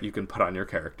skin that you can put on your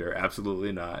character.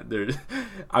 Absolutely not.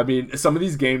 I mean, some of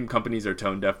these game companies are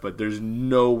tone deaf, but there's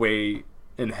no way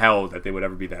in hell that they would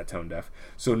ever be that tone deaf.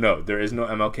 So no, there is no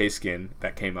MLK skin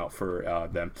that came out for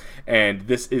them. And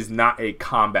this is not a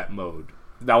combat mode.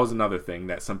 That was another thing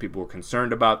that some people were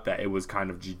concerned about, that it was kind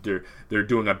of they're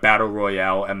doing a battle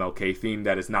royale MLK theme.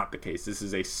 That is not the case. This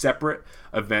is a separate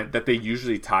event that they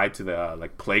usually tie to the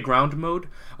like playground mode,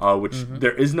 which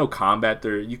there is no combat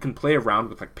there. You can play around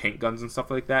with like paint guns and stuff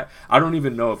like that. I don't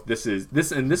even know if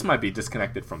this might be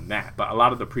disconnected from that, but a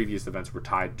lot of the previous events were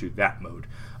tied to that mode.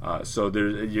 So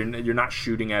you're not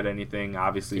shooting at anything,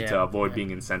 obviously, to avoid being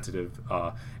insensitive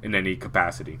in any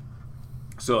capacity.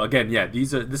 So again,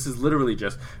 this is literally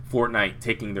just Fortnite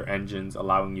taking their engines,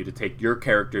 allowing you to take your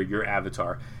character, your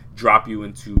avatar, drop you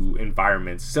into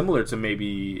environments similar to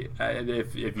maybe,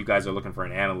 if you guys are looking for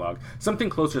an analog, something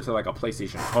closer to like a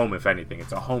PlayStation Home, if anything.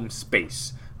 It's a home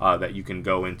space that you can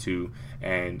go into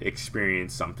and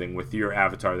experience something with your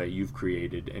avatar that you've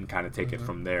created and kind of take it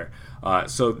from there.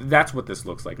 So that's what this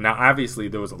looks like. Now, obviously,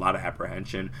 there was a lot of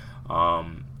apprehension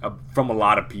from a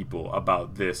lot of people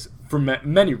about this for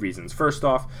many reasons. First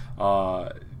off,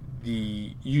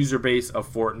 the user base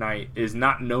of Fortnite is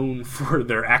not known for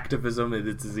their activism. It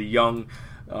is a young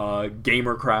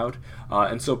gamer crowd,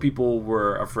 and so people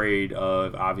were afraid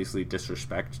of obviously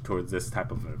disrespect towards this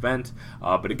type of an event.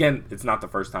 But again, it's not the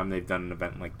first time they've done an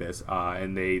event like this,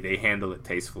 and they handle it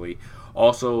tastefully.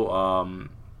 Also,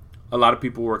 a lot of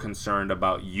people were concerned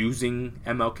about using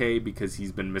MLK because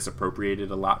he's been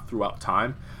misappropriated a lot throughout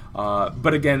time.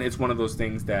 But again, it's one of those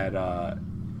things that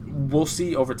we'll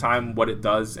see over time what it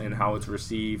does and how it's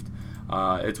received.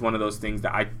 It's one of those things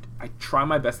that I try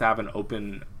my best to have an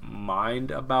open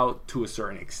mind about to a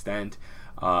certain extent.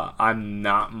 I'm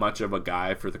not much of a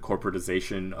guy for the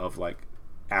corporatization of like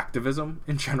activism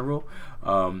in general,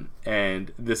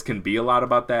 and this can be a lot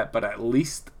about that, but at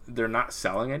least they're not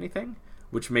selling anything,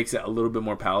 which makes it a little bit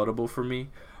more palatable for me.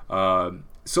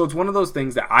 So it's one of those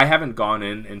things that I haven't gone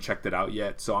in and checked it out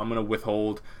yet, so I'm going to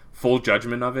withhold full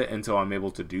judgment of it until I'm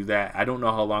able to do that. I don't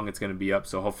know how long it's going to be up,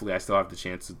 so hopefully I still have the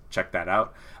chance to check that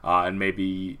out. And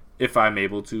maybe if I'm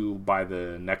able to, by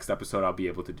the next episode, I'll be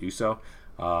able to do so.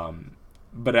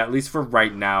 But at least for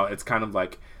right now, it's kind of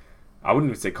like, I wouldn't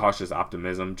even say cautious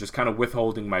optimism, just kind of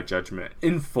withholding my judgment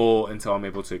in full until I'm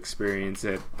able to experience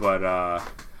it. But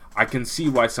I can see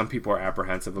why some people are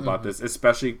apprehensive about this,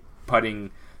 especially putting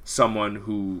someone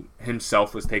who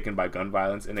himself was taken by gun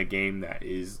violence in a game that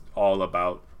is all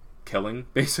about killing,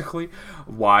 basically.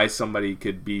 Why somebody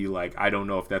could be like, I don't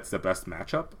know if that's the best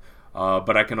matchup.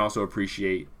 But I can also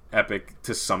appreciate Epic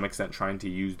to some extent trying to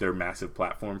use their massive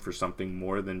platform for something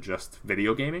more than just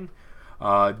video gaming.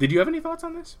 Did you have any thoughts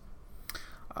on this?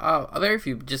 Very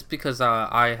few, just because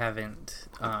I haven't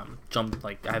I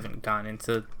haven't gone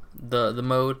into the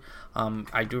mode.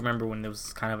 I do remember when it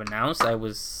was kind of announced, I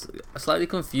was slightly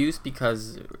confused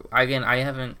because, again, I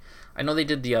know they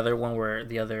did the other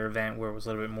event where it was a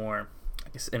little bit more, I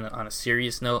guess, on a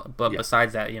serious note, but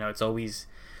besides that, it's always,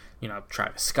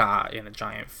 Travis Scott in a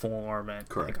giant form, and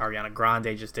like Ariana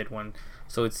Grande just did one,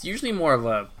 so it's usually more of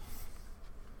a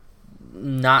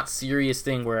not serious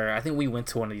thing where I think we went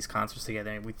to one of these concerts together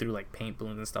and we threw like paint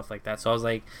balloons and stuff like that. So I was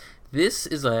like, this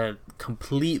is a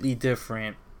completely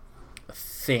different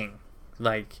thing.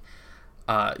 Like,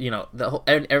 the whole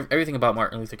everything about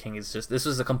Martin Luther King is just, this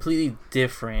was a completely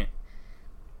different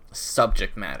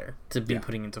subject matter to be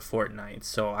putting into Fortnite.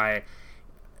 So I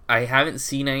I haven't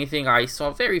seen anything. I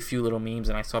saw very few little memes,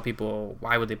 and I saw people,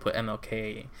 why would they put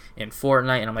MLK in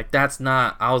Fortnite? And I'm like, that's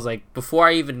not. I was like, before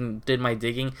I even did my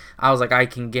digging, I was like, I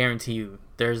can guarantee you,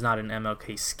 there's not an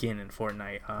MLK skin in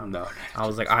Fortnite. No. I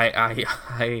was like,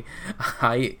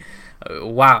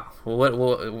 wow. What?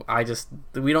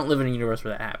 We don't live in a universe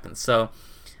where that happens. So,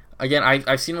 again,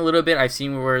 I've seen a little bit. I've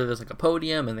seen where there's like a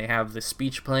podium and they have the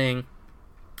speech playing.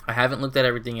 I haven't looked at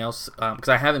everything else because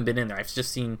I haven't been in there. I've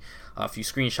just seen a few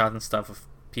screenshots and stuff of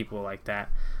people like that,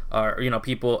 or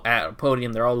people at a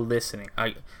podium. They're all listening.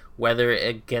 Whether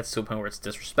it gets to a point where it's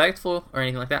disrespectful or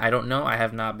anything like that, I don't know. I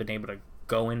have not been able to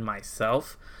go in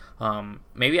myself.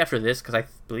 Maybe after this, because I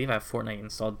believe I have Fortnite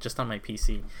installed just on my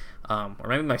PC, or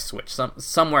maybe my Switch.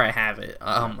 Somewhere I have it,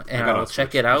 and I'll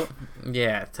check it out.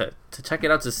 Yeah, to check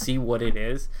it out to see what it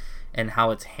is and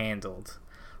how it's handled.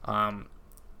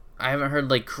 I haven't heard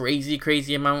like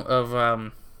crazy amount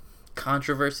of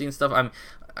controversy and stuff.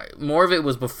 More of it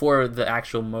was before the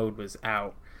actual mode was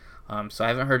out, so I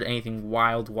haven't heard anything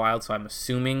wild. So I'm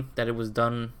assuming that it was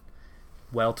done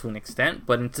well to an extent.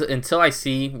 But until I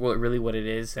see what it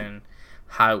is and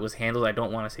how it was handled, I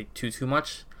don't want to say too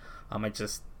much. I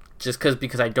just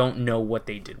because I don't know what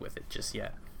they did with it just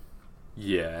yet.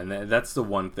 Yeah, and that's the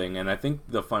one thing, and I think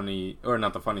the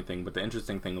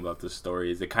interesting thing about this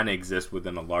story is it kind of exists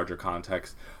within a larger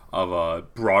context of a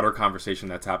broader conversation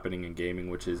that's happening in gaming,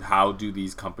 which is how do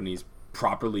these companies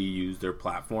properly use their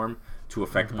platform to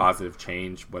affect positive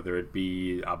change, whether it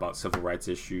be about civil rights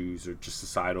issues or just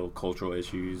societal, cultural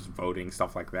issues, voting,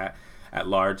 stuff like that at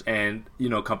large. And,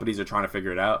 companies are trying to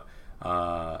figure it out.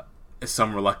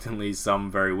 Some reluctantly, some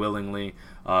very willingly,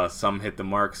 some hit the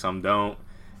mark, some don't.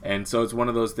 And so it's one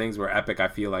of those things where Epic, I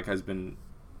feel like, has been,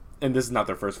 and this is not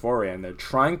their first foray, and they're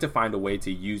trying to find a way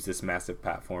to use this massive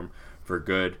platform for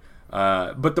good.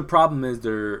 But the problem is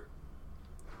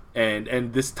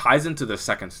and this ties into the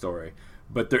second story,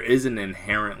 but there is an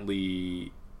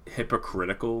inherently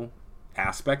hypocritical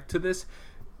aspect to this,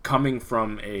 coming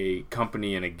from a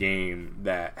company in a game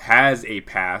that has a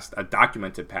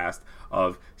documented past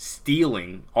of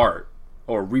stealing art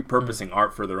or repurposing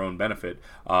art for their own benefit,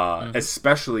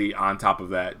 especially on top of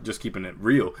that, just keeping it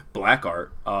real, black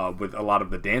art, with a lot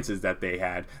of the dances that they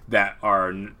had that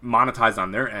are monetized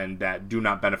on their end that do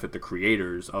not benefit the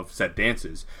creators of said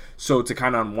dances. So to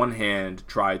kind of, on one hand,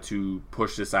 try to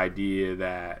push this idea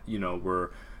that, we're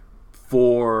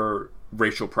for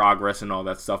racial progress and all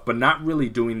that stuff, but not really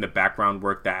doing the background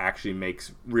work that actually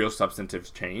makes real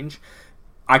substantive change.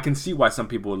 I can see why some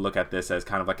people would look at this as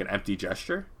kind of like an empty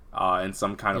gesture, and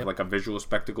some kind of like a visual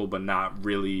spectacle, but not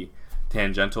really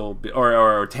tangential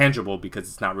or tangible, because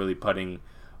it's not really putting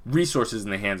resources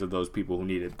in the hands of those people who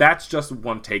need it. That's just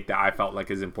one take that I felt like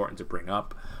is important to bring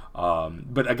up.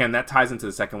 But again, that ties into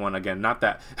the second one. Again, not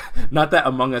that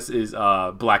Among Us is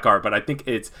black art, but I think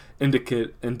it's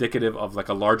indicative of like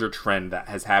a larger trend that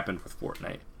has happened with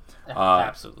Fortnite.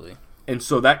 Absolutely. And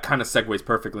so that kind of segues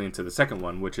perfectly into the second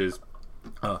one, which is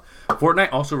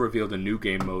Fortnite also revealed a new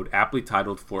game mode aptly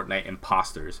titled Fortnite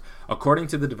Imposters. According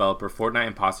to the developer, Fortnite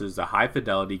Imposters is a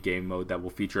high-fidelity game mode that will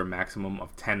feature a maximum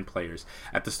of 10 players.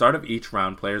 At the start of each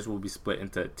round, players will be split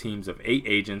into teams of 8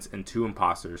 agents and 2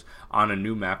 imposters on a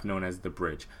new map known as The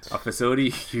Bridge, a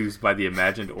facility used by the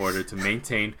Imagined Order to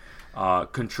maintain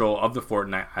control of the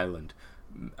Fortnite island.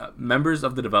 Members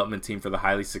of the development team for the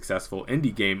highly successful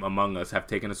indie game Among Us have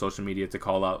taken to social media to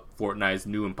call out Fortnite's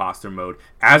new imposter mode,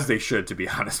 as they should, to be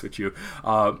honest with you,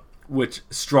 which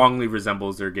strongly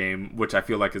resembles their game, which I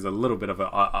feel like is a little bit of an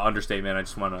understatement. I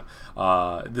just want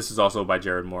to... this is also by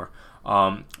Jared Moore.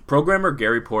 Programmer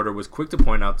Gary Porter was quick to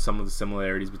point out some of the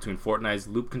similarities between Fortnite's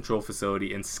loop control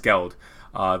facility and Skeld,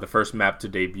 the first map to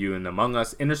debut in Among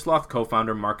Us. Innersloth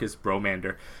co-founder Marcus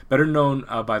Bromander, better known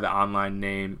by the online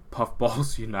name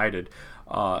Puffballs United,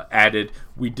 added,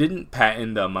 "We didn't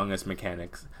patent the Among Us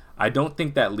mechanics. I don't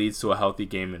think that leads to a healthy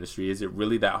game industry. Is it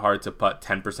really that hard to put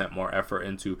 10% more effort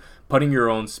into putting your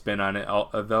own spin on it,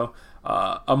 though?"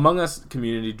 Among Us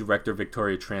community director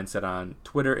Victoria Tran said on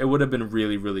Twitter, "It would have been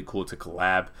really, really cool to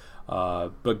collab."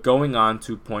 But going on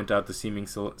to point out the seeming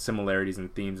similarities in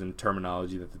themes and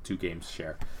terminology that the two games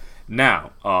share.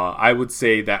 Now, I would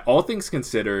say that all things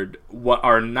considered, what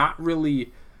are not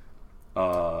really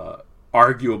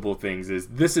arguable things is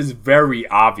this is very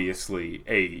obviously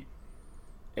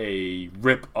a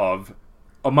rip of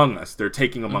Among Us. They're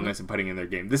taking Among Us and putting in their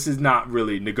game. This is not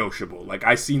really negotiable. Like,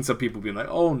 I've seen some people being like,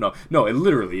 oh, no, it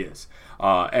literally is.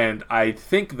 And I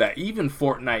think that even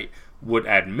Fortnite would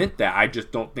admit that. I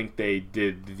just don't think they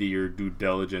did their due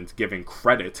diligence giving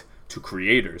credit to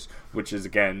creators, which is,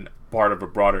 again, part of a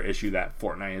broader issue that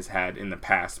Fortnite has had in the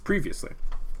past previously.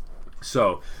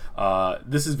 So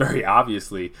this is very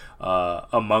obviously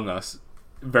Among Us.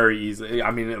 Very easily. I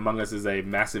mean, Among Us is a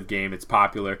massive game. It's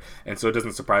popular, and so it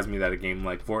doesn't surprise me that a game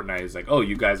like Fortnite is like, oh,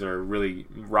 you guys are really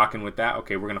rocking with that.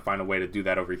 Okay, we're gonna find a way to do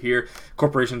that over here.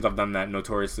 Corporations have done that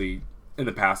notoriously in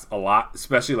the past a lot,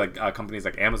 especially like companies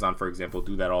like Amazon, for example,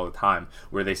 do that all the time,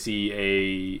 where they see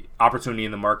a opportunity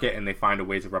in the market and they find a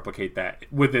way to replicate that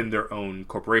within their own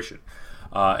corporation.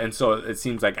 And so it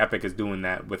seems like Epic is doing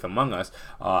that with Among Us.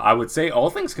 I would say, all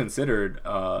things considered,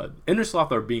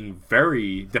 Innersloth are being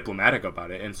very diplomatic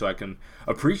about it, and so I can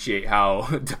appreciate how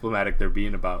diplomatic they're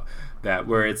being about that.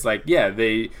 Where it's like, yeah,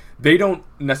 they don't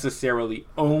necessarily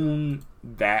own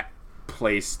that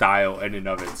play style in and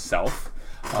of itself,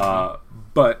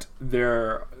 but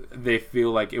they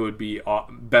feel like it would be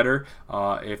better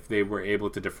if they were able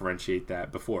to differentiate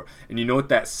that before. And you know what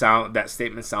that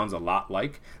statement sounds a lot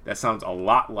like? That sounds a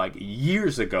lot like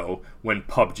years ago when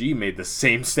PUBG made the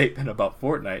same statement about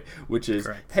Fortnite, which is,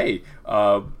 correct. Hey,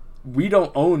 we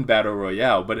don't own Battle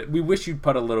Royale, but we wish you'd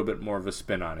put a little bit more of a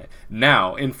spin on it.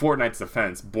 Now, in Fortnite's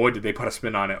defense, boy, did they put a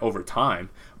spin on it over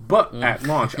time. But at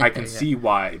launch, I can see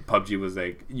why PUBG was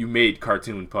like, you made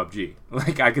cartoon PUBG.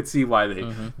 Like, I could see why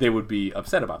they would be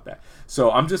upset about that.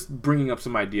 So I'm just bringing up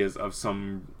some ideas of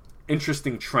some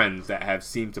interesting trends that have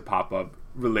seemed to pop up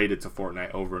related to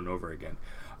Fortnite over and over again.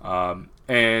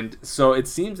 And so it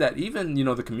seems that even,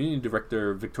 the community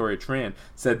director, Victoria Tran,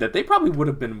 said that they probably would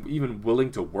have been even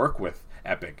willing to work with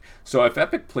Epic. So if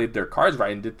Epic played their cards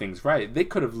right and did things right, they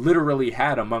could have literally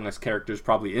had Among Us characters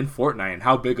probably in Fortnite, and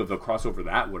how big of a crossover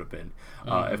that would have been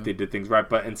if they did things right.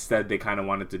 But instead, they kind of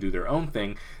wanted to do their own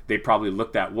thing. They probably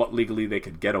looked at what legally they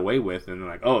could get away with, and they're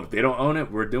like, oh, if they don't own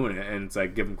it, we're doing it. And it's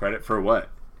like, give them credit for what?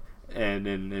 And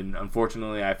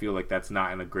unfortunately, I feel like that's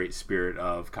not in a great spirit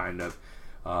of kind of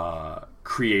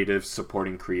creatives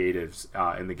supporting creatives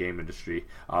in the game industry.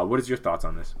 What is your thoughts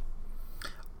on this?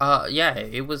 Yeah,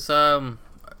 it was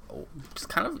just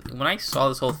kind of, when I saw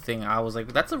this whole thing, I was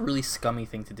like, that's a really scummy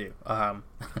thing to do.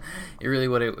 It really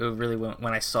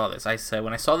when I saw this, I said,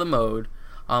 when I saw the mode,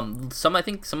 I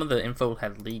think some of the info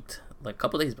had leaked like a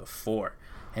couple days before,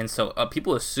 and so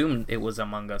people assumed it was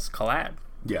Among Us collab.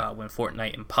 Yeah. When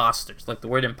Fortnite imposters, like the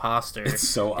word imposter, it's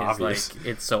so obvious. Like,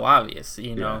 it's so obvious,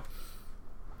 you know.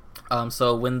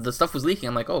 So when the stuff was leaking,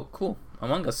 I'm like, oh, cool,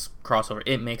 Among Us crossover.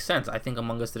 It makes sense. I think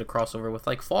Among Us did a crossover with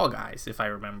like Fall Guys, if I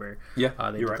remember. Yeah,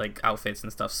 they did right. Like outfits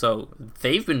and stuff. So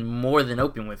they've been more than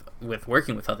open with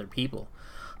working with other people,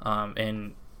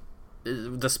 and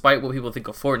despite what people think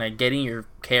of Fortnite, getting your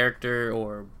character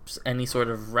or any sort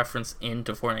of reference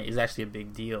into Fortnite is actually a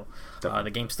big deal.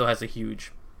 The game still has a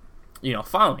huge,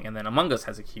 following, and then Among Us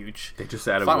has a huge. They just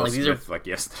added Will Smith like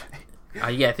yesterday.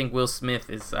 Yeah, I think Will Smith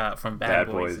is from Bad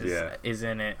Boys is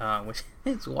in it, which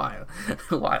is wild.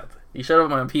 Wild. He showed up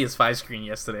on my PS5 screen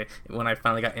yesterday when I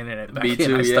finally got internet back. Me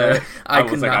too, I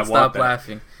could not stop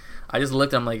laughing. I just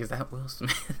looked, I'm like, is that Will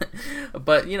Smith?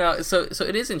 But, so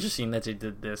it is interesting that they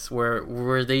did this,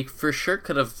 where they for sure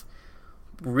could have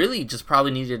really just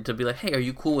probably needed to be like, hey, are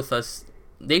you cool with us?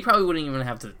 They probably wouldn't even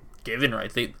have to give in,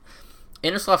 right?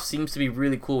 Innersloth seems to be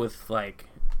really cool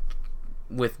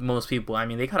with most people. I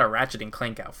mean, they got a Ratchet and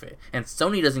Clank outfit, and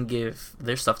Sony doesn't give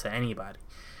their stuff to anybody.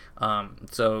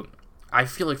 So I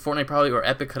feel like Fortnite probably, or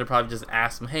Epic, could have probably just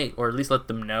asked them, hey, or at least let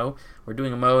them know, we're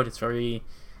doing a mode, it's very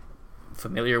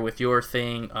familiar with your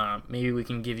thing. Maybe we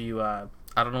can give you, I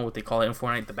don't know what they call it in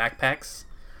Fortnite, the backpacks.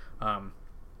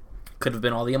 Could have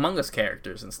been all the Among Us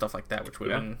characters and stuff like that, which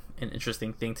would have been an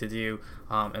interesting thing to do,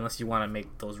 unless you want to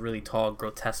make those really tall,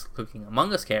 grotesque-looking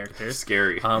Among Us characters.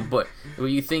 Scary. But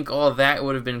you think all that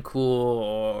would have been cool,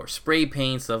 or spray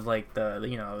paints of like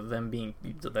them being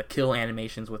the kill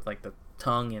animations with like the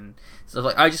tongue and stuff.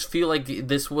 Like, I just feel like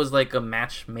this was like a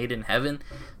match made in heaven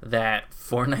that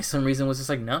Fortnite, some reason, was just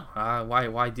like, no,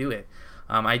 why do it?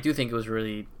 I do think it was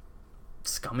really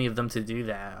scummy of them to do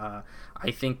that.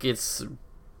 I think it's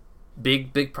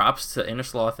big props to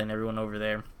Innersloth and everyone over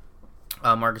there,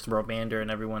 Marcus Brobander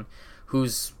and everyone,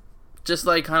 who's just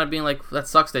like kind of being like, that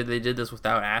sucks that they did this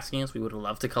without asking us. We would have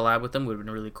loved to collab with them, would have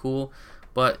been really cool,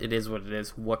 but it is what it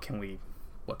is. What can we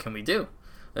do?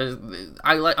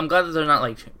 I'm glad that they're not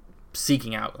like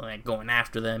seeking out, like going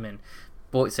after them and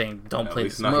saying don't play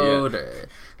this mode.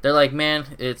 They're like, man,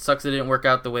 it sucks it didn't work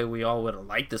out the way we all would have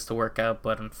liked this to work out,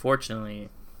 but unfortunately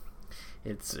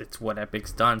it's what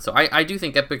Epic's done. So I do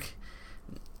think Epic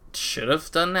should have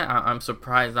done that. I'm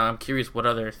surprised. I'm curious what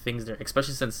other things there,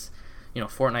 especially since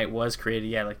Fortnite was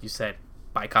created, like you said,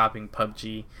 by copying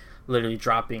PUBG, literally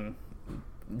dropping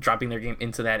their game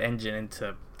into that engine,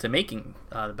 into making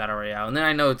the Battle Royale. And then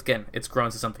I know it's grown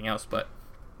to something else, but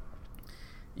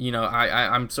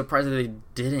I'm surprised that they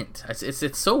didn't.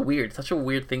 It's so weird. It's such a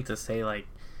weird thing to say. Like,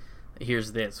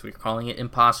 here's this. We're calling it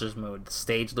imposters mode. The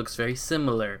stage looks very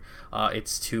similar.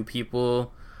 It's two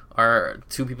people out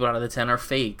of the 10 are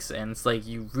fakes, and it's like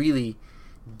you really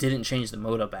didn't change the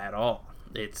mode up at all.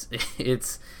 It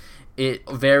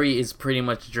is pretty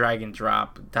much drag and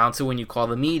drop down to when you call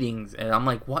the meetings, and I'm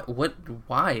like,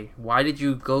 why did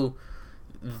you go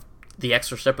the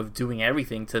extra step of doing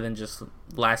everything to then just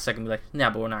last second be like, nah,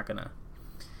 but we're not gonna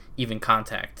even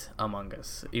contact Among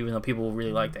Us, even though people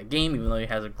really like that game, even though it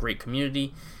has a great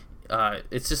community.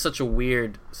 It's just such a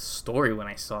weird story when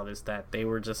I saw this, that they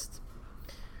were just,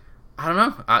 I don't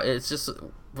know, it's just,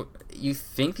 you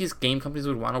think these game companies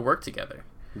would want to work together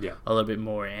a little bit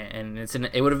more, and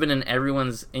it would have been in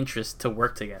everyone's interest to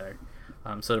work together.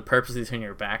 So to purposely turn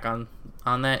your back on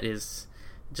that is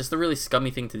just a really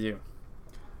scummy thing to do.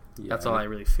 That's all I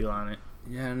really feel on it.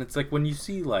 Yeah, and it's like when you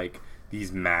see like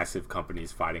these massive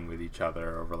companies fighting with each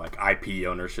other over like IP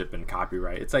ownership and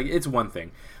copyright, it's like, it's one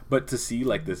thing, but to see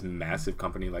like this massive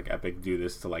company like Epic do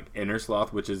this to like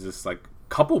Innersloth, which is this like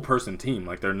couple person team,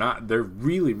 like they're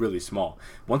really, really small.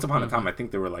 Once upon a time, I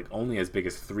think they were like only as big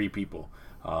as 3 people.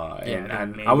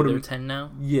 And I would have 10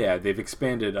 now. Yeah, they've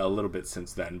expanded a little bit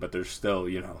since then, but they're still,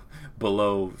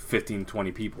 below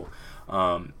 15-20 people.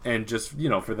 And just,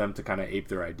 for them to kind of ape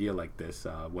their idea like this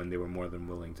when they were more than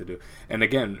willing to do. And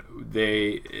again,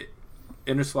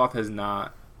 Innersloth has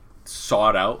not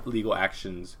sought out legal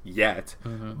actions yet,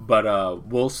 but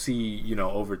we'll see,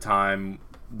 over time,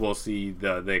 we'll see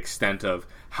the extent of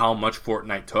how much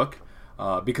Fortnite took.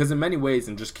 Because in many ways,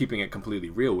 and just keeping it completely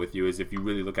real with you, is if you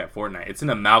really look at Fortnite, it's an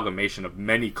amalgamation of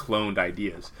many cloned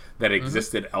ideas that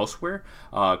existed elsewhere.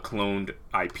 Cloned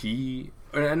IP,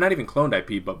 or not even cloned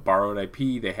IP, but borrowed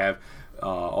IP. They have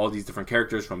all these different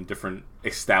characters from different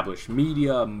established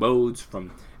media, modes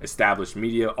from established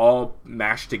media, all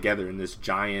mashed together in this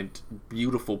giant,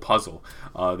 beautiful puzzle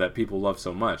that people love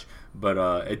so much. But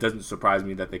it doesn't surprise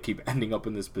me that they keep ending up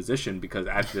in this position, because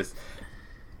at this...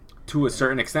 to a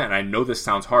certain extent, and I know this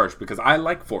sounds harsh because I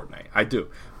like Fortnite, I do,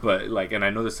 but like, and I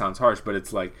know this sounds harsh, but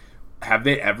it's like, have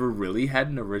they ever really had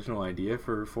an original idea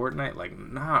for Fortnite? Like,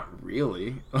 not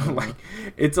really. Like,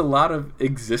 it's a lot of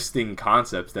existing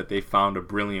concepts that they found a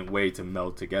brilliant way to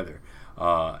meld together,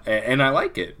 and I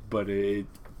like it, but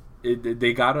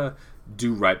they gotta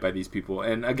do right by these people.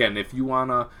 And again, if you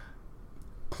wanna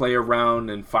play around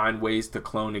and find ways to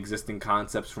clone existing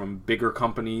concepts from bigger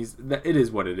companies, that it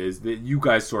is what it is. That you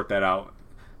guys sort that out,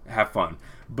 have fun,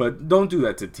 but don't do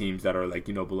that to teams that are like,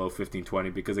 below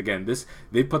 15-20, because again,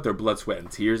 they put their blood, sweat,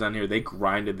 and tears on here. They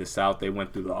grinded this out. They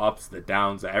went through the ups, the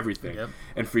downs, everything.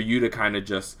 And for you to kind of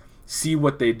just see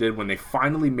what they did when they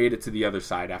finally made it to the other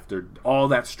side after all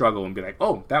that struggle, and be like,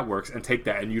 oh, that works, and take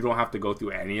that, and you don't have to go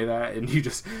through any of that, and you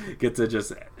just get to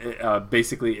just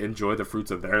basically enjoy the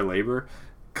fruits of their labor.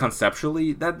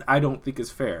 Conceptually, that I don't think is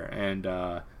fair. And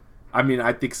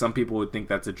I think some people would think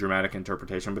that's a dramatic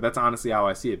interpretation, but that's honestly how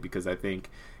I see it, because I think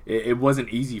it wasn't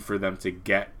easy for them to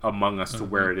get Among Us to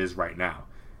where it is right now,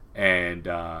 and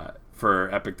for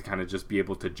Epic to kind of just be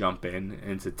able to jump in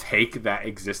and to take that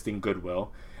existing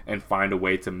goodwill and find a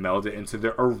way to meld it into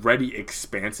their already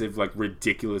expansive, like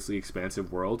ridiculously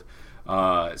expansive world,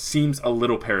 seems a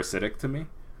little parasitic to me.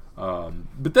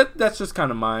 But that's just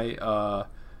kind of my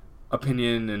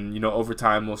opinion, and over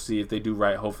time we'll see if they do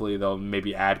right. Hopefully they'll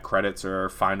maybe add credits or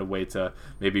find a way to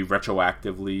maybe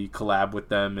retroactively collab with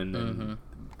them and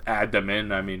add them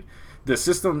in. The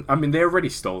system, they already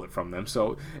stole it from them,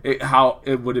 so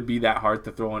would it be that hard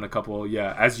to throw in a couple,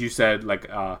 as you said, like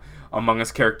Among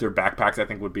Us character backpacks? I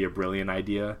think would be a brilliant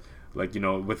idea, like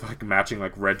with like matching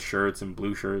like red shirts and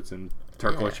blue shirts and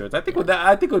turquoise shirts. I think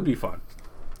it would be fun.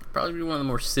 Probably be one of the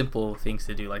more simple things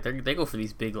to do. Like, they go for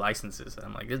these big licenses, and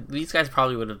I'm like, these guys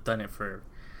probably would have done it for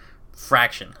a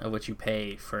fraction of what you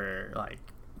pay for like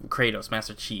Kratos,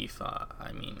 Master Chief.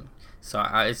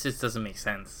 It just doesn't make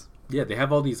sense. Yeah, they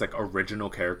have all these like original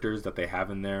characters that they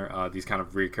have in there. These kind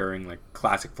of recurring like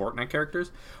classic Fortnite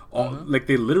characters. Like,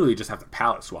 they literally just have to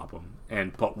palette swap them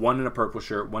and put one in a purple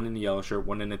shirt, one in a yellow shirt,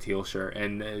 one in a teal shirt,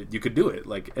 and you could do it.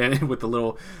 Like, and with the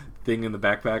little thing in the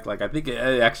backpack. Like, I think it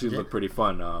actually looked pretty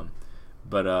fun.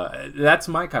 But that's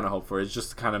my kind of hope for it, is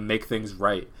just to kind of make things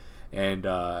right. And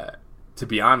to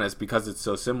be honest, because it's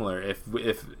so similar, if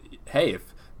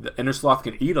the Innersloth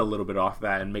can eat a little bit off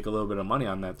that and make a little bit of money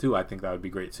on that too, I think that would be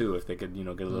great too, if they could, get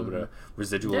a little bit of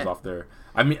residuals off their,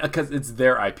 because it's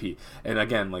their IP. And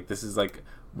again, like, this is like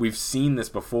we've seen this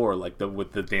before, like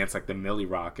with the dance like the Millie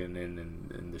Rock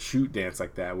and the shoot dance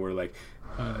like that, where like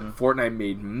Fortnite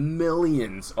made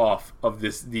millions off of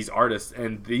these artists,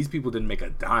 and these people didn't make a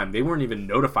dime. They weren't even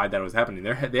notified that it was happening.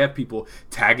 They have people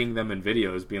tagging them in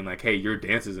videos being like, hey, your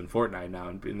dance is in Fortnite now,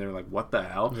 and they're like, what the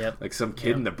hell? Yep. Like some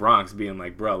kid in the Bronx being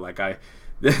like, bro, like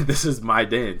this is my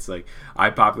dance. Like, I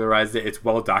popularized it. It's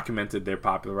well documented. They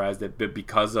popularized it, but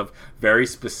because of very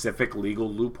specific legal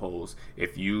loopholes,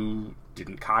 if you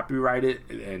didn't copyright it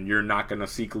and you're not going to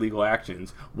seek legal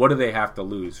actions, what do they have to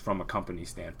lose from a company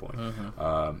standpoint?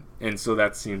 And so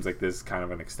that seems like this is kind of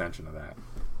an extension of that.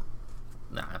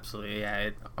 No, absolutely.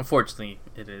 Yeah, unfortunately,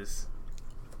 it is.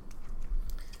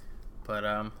 But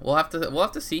we'll have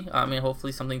to see. I mean,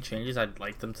 hopefully something changes. I'd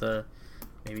like them to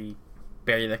maybe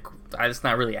bury the. It's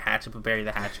not really a hatchet, but bury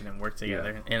the hatchet and work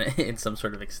together in some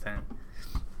sort of extent.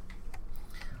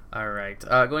 All right.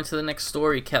 Going to the next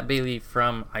story, Kat Bailey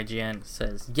from IGN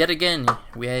says, yet again,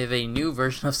 we have a new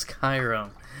version of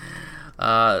Skyrim.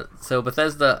 So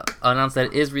Bethesda announced that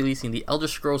it is releasing the Elder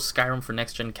Scrolls Skyrim for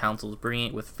next-gen consoles, bringing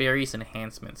it with various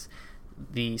enhancements.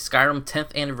 The Skyrim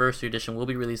 10th Anniversary Edition will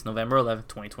be released November 11th,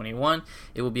 2021.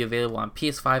 It will be available on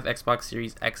PS5, Xbox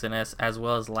Series X and S, as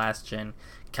well as last-gen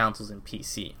consoles and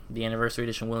PC. The Anniversary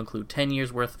Edition will include 10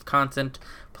 years worth of content,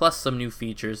 plus some new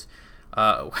features.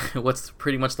 What's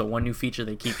pretty much the one new feature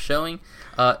they keep showing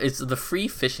is the free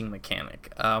fishing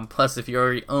mechanic. Plus, if you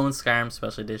already own Skyrim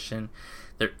Special Edition,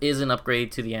 there is an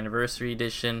upgrade to the Anniversary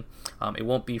Edition. It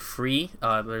won't be free.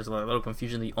 There's a little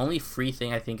confusion. The only free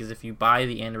thing I think is if you buy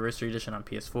the Anniversary Edition on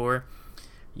PS4,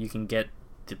 you can get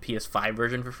the PS5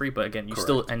 version for free, but again, you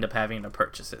still end up having to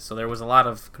purchase it. So there was a lot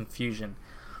of confusion,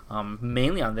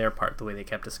 mainly on their part, the way they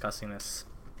kept discussing this.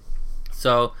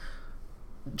 So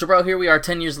Jabral, here we are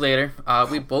 10 years later.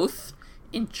 We both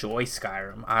enjoy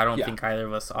Skyrim. I don't think either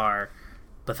of us are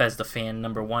Bethesda fan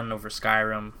number one over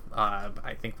Skyrim.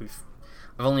 I think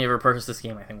I've only ever purchased this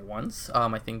game, I think, once.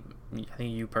 I think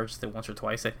you purchased it once or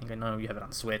twice. I know you have it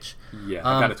on Switch. Yeah,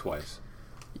 I got it twice.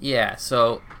 Yeah,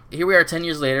 so here we are 10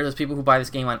 years later. There's people who buy this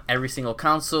game on every single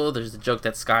console. There's the joke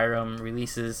that Skyrim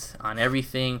releases on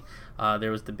everything.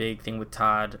 There was the big thing with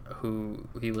Todd, who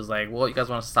he was like, well, you guys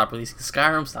want to stop releasing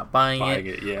Skyrim, stop buying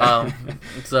it. Yeah.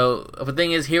 So the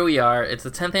thing is, here we are. It's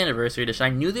the 10th Anniversary Edition. I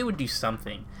knew they would do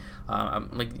something.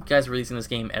 Like, you guys are releasing this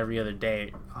game every other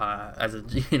day,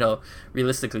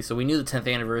 realistically. So we knew the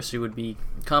 10th Anniversary would be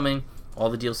coming. All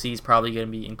the DLC is probably going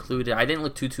to be included. I didn't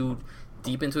look too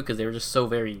deep into it because they were just so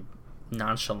very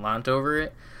nonchalant over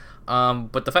it.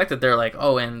 But the fact that they're like,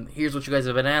 oh, and here's what you guys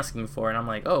have been asking for, and I'm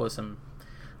like, oh,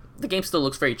 the game still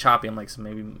looks very choppy. I'm like, so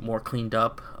maybe more cleaned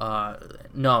up.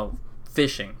 No,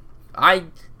 fishing.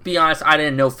 Be honest, I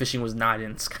didn't know fishing was not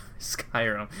in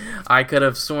Skyrim. I could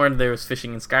have sworn there was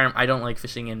fishing in Skyrim. I don't like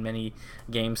fishing in many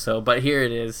games, but here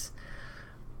it is.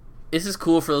 This is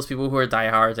cool for those people who are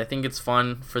diehards. I think it's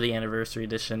fun for the Anniversary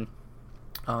Edition.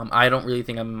 I don't really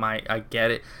think I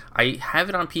get it. I have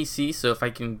it on PC, so if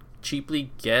I can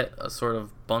cheaply get a sort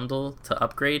of bundle to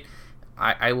upgrade,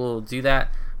 I will do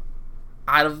that.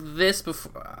 Out of this,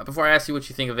 before I ask you what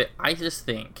you think of it, I just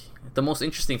think the most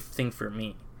interesting thing for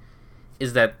me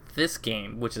is that this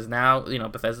game, which is now,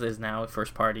 Bethesda is now a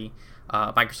first party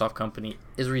Microsoft company,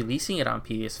 is releasing it on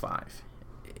PS5.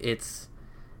 It's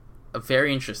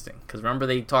very interesting, because remember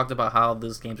they talked about how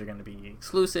those games are going to be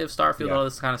exclusive, Starfield, all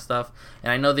this kind of stuff,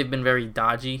 and I know they've been very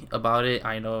dodgy about it.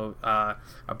 I know our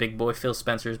big boy Phil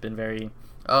Spencer has been very,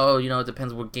 it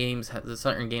depends what games,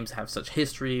 certain games have such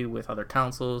history with other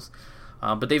consoles.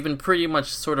 But they've been pretty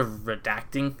much sort of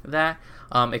redacting that,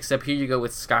 except here you go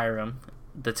with Skyrim,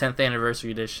 the 10th Anniversary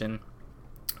Edition,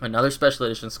 another special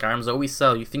edition. Skyrim's always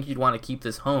sell. You think you'd want to keep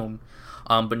this home,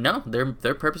 but no,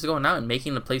 their purpose is going out and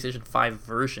making the PlayStation 5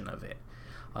 version of it,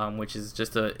 which is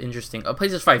just a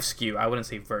PlayStation 5 SKU. I wouldn't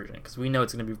say version, because we know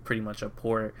it's going to be pretty much a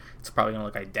port. It's probably going to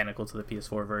look identical to the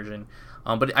PS4 version,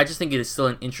 but I just think it is still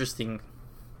an interesting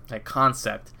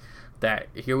concept that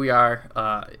here we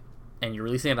are. And you're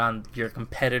releasing it on your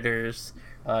competitor's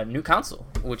new console,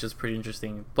 which is pretty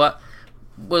interesting. But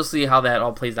we'll see how that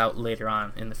all plays out later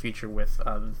on in the future with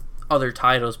other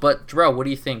titles. But, Jarrell, what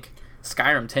do you think?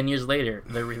 Skyrim, 10 years later,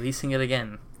 they're releasing it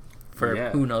again for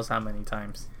who knows how many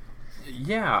times.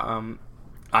 Yeah,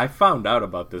 I found out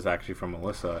about this actually from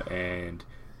Melissa, and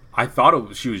I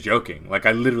thought she was joking. Like,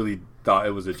 I literally thought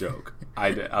it was a joke. I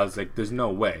was like, there's no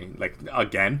way. Like,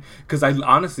 again? Because I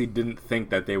honestly didn't think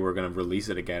that they were going to release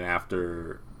it again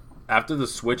after after the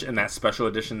Switch and that special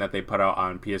edition that they put out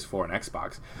on PS4 and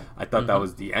Xbox, I thought that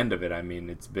was the end of it. I mean,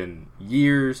 it's been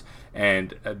years,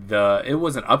 and it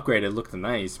wasn't upgraded. It looked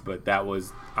nice, but that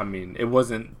was, I mean, it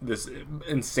wasn't this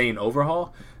insane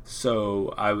overhaul.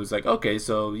 So I was like, okay,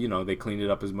 so they cleaned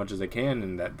it up as much as they can,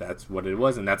 and that's what it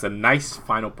was, and that's a nice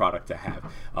final product to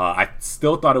have. I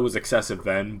still thought it was excessive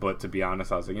then, but to be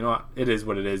honest, I was like, you know what, it is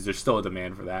what it is. There's still a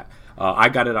demand for that. I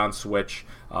got it on Switch.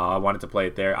 I wanted to play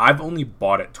it there. I've only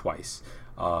bought it twice.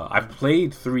 I've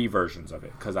played 3 versions of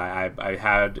it because I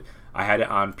had it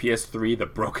on PS3, the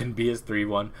broken PS3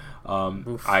 one.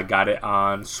 I got it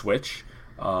on Switch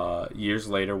years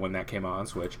later when that came out on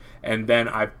Switch, and then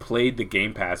I've played the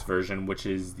Game Pass version, which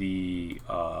is the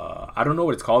I don't know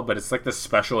what it's called, but it's like the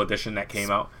special edition that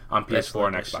came out on PS4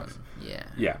 and Xbox.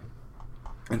 Yeah.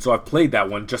 And so I've played that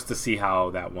one just to see how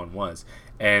that one was,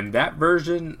 and that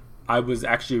version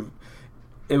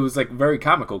it was like very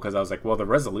comical because I was like, well, the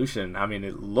resolution, I mean,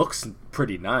 it looks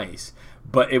pretty nice,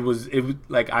 but it was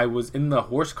like I was in the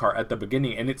horse cart at the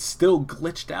beginning and it still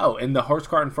glitched out and the horse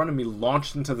cart in front of me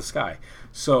launched into the sky.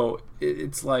 So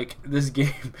it's like this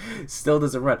game still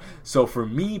doesn't run. So for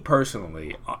me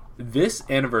personally, this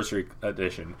anniversary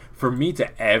edition, for me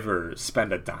to ever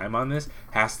spend a dime on this,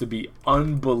 has to be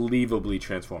unbelievably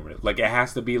transformative. Like, it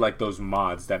has to be like those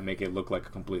mods that make it look like a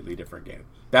completely different game.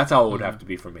 That's how it would have to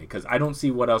be for me, because I don't see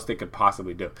what else they could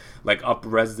possibly do. Like,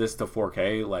 up-res this to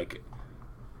 4K, like,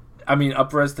 I mean,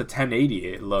 up-res to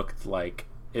 1080, it looked like,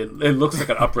 it looks like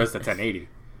an up-res to 1080.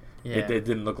 Yeah. It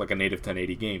didn't look like a native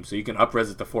 1080 game. So you can up-res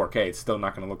it to 4K. It's still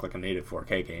not going to look like a native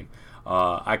 4K game.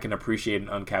 I can appreciate an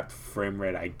uncapped frame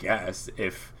rate, I guess,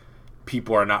 if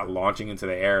people are not launching into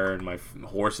the air and my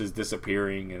horse is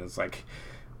disappearing. And it's like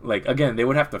again, they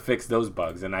would have to fix those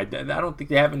bugs. And I don't think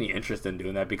they have any interest in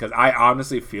doing that, because I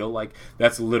honestly feel like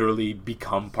that's literally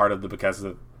become part of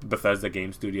the Bethesda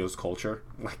Game Studios culture.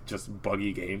 Like, just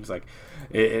buggy games. Like,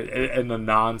 in a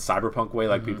non-cyberpunk way,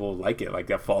 like, people like it. Like,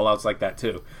 that Fallout's like that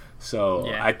too. So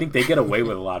yeah. I think they get away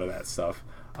with a lot of that stuff.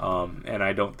 And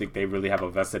I don't think they really have a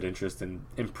vested interest in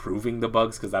improving the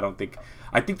bugs, because I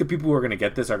think the people who are going to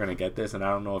get this are going to get this, and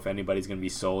I don't know if anybody's going to be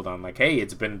sold on, like, hey,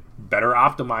 it's been better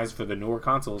optimized for the newer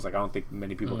consoles. Like, I don't think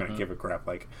many people are going to give a crap.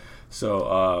 Like,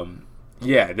 so,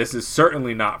 yeah, this is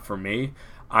certainly not for me.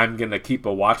 I'm going to keep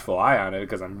a watchful eye on it,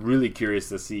 because I'm really curious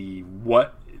to see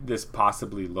what this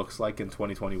possibly looks like in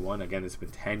 2021. Again, it's been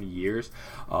 10 years.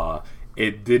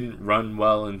 It didn't run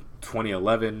well in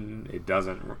 2011. It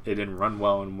didn't run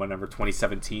well in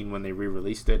 2017 when they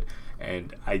re-released it,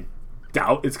 and I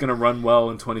doubt it's gonna run well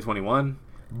in 2021.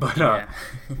 But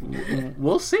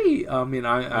we'll see. I mean,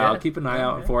 I'll keep an eye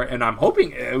out for it, and I'm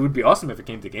hoping it would be awesome if it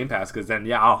came to Game Pass, because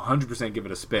then I'll 100% give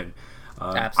it a spin.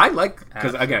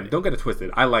 Because again, don't get it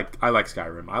twisted. I like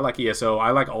Skyrim. I like ESO.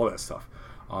 I like all that stuff.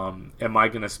 Am I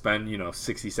going to spend,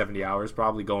 60, 70 hours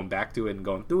probably going back to it and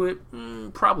going through it?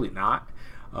 Probably not.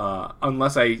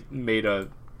 Unless I made a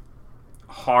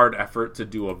hard effort to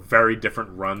do a very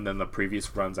different run than the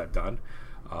previous runs I've done.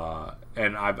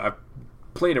 And I've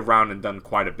played around and done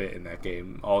quite a bit in that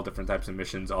game. All different types of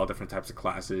missions, all different types of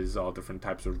classes, all different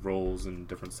types of roles and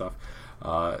different stuff.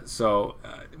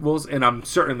 And I'm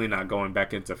certainly not going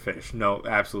back into Fish. No,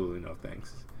 absolutely no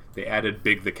thanks. They added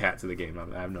Big the Cat to the game.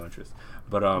 I have no interest.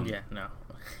 But no.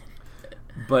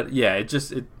 But yeah, it's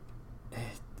just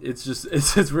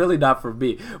really not for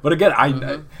me. But again,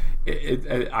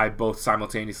 I both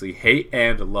simultaneously hate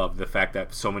and love the fact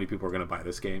that so many people are going to buy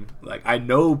this game. Like, I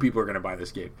know people are going to buy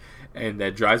this game, and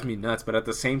that drives me nuts. But at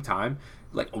the same time,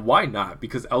 like, why not?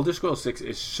 Because Elder Scrolls 6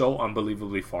 is so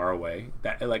unbelievably far away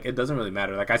that, like, it doesn't really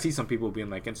matter. Like, I see some people being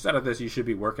like, instead of this, you should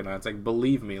be working on it. It's like,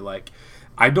 believe me, like,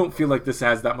 I don't feel like this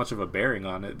has that much of a bearing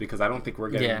on it, because I don't think we're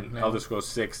getting Elder Scrolls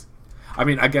 6. I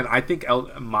mean, again, I think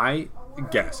my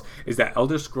guess is that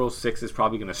Elder Scrolls 6 is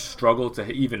probably going to struggle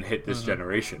to even hit this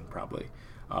generation, probably.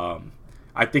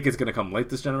 I think it's going to come late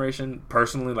this generation.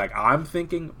 Personally, like, I'm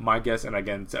thinking, my guess, and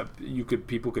again,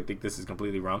 people could think this is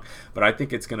completely wrong, but I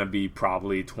think it's going to be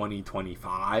probably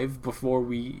 2025 before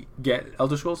we get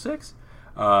Elder Scrolls 6.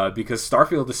 Because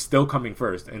Starfield is still coming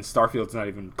first, and Starfield's not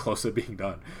even close to being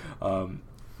done.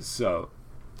 So,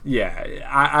 yeah,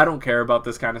 I don't care about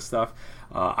this kind of stuff.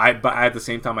 But at the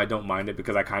same time, I don't mind it,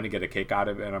 because I kind of get a kick out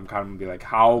of it, and I'm kind of be like,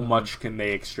 how much can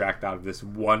they extract out of this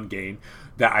one game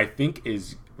that I think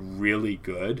is really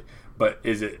good, but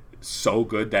is it so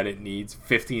good that it needs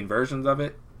 15 versions of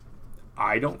it?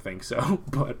 I don't think so.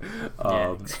 But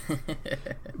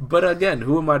but again,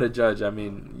 who am I to judge? I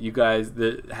mean, you guys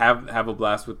that have a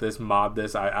blast with this, mod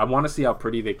this. I want to see how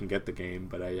pretty they can get the game,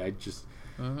 but I just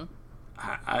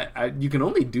you can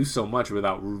only do so much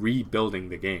without rebuilding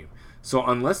the game. So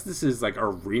unless this is like a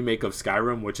remake of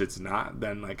Skyrim, which it's not,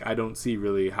 then like I don't see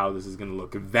really how this is going to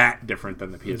look that different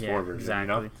than the PS4 version.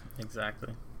 Exactly. You know?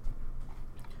 Exactly.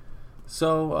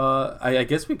 So I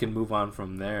guess we can move on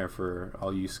from there for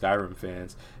all you Skyrim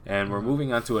fans, and we're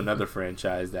moving on to another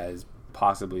franchise that is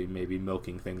possibly maybe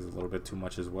milking things a little bit too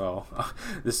much as well.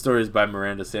 This story is by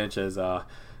Miranda Sanchez.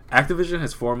 Activision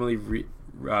has formally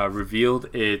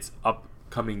revealed its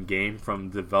upcoming game from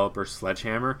developer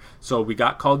Sledgehammer. So we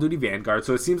got Call of Duty Vanguard.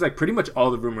 So it seems like pretty much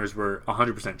all the rumors were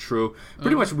 100% true.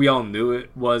 Pretty much we all knew it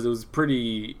was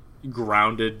pretty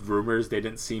grounded rumors. They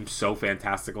didn't seem so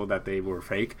fantastical that they were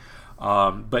fake.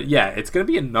 But yeah, it's going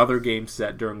to be another game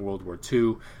set during World War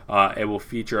II. It will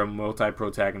feature a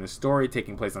multi-protagonist story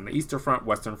taking place on the Eastern Front,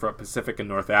 Western Front, Pacific, and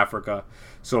North Africa.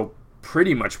 So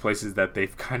pretty much places that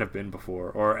they've kind of been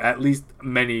before, or at least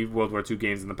many World War II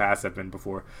games in the past have been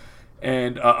before.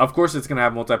 And of course, it's going to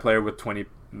have multiplayer with 20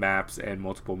 maps and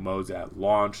multiple modes at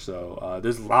launch. So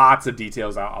there's lots of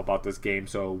details out about this game.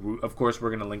 So of course,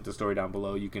 we're going to link the story down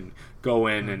below. You can go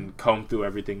in and comb through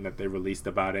everything that they released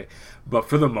about it. But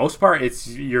for the most part, it's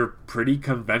your pretty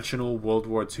conventional World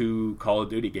War II Call of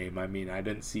Duty game. I mean, I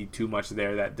didn't see too much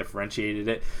there that differentiated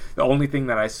it. The only thing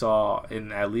that I saw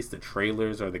in at least the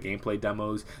trailers or the gameplay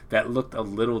demos that looked a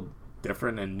little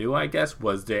different and new, I guess,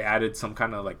 was they added some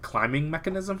kind of like climbing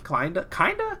mechanism, kinda,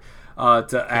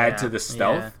 to add to the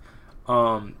stealth.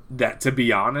 That, to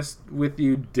be honest with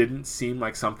you, didn't seem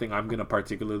like something I'm gonna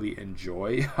particularly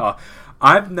enjoy.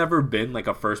 I've never been like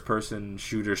a first-person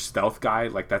shooter stealth guy.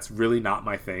 Like, that's really not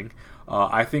my thing.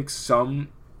 I think some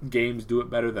games do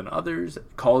it better than others.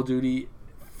 Call of Duty,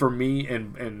 for me,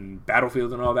 and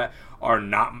Battlefield and all that are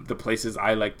not the places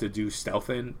I like to do stealth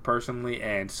in personally,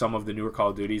 and some of the newer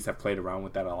Call of Duties have played around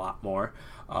with that a lot more.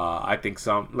 I think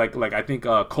I think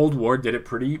Cold War did it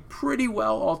pretty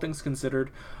well, all things considered.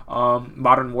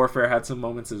 Modern Warfare had some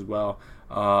moments as well,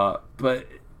 but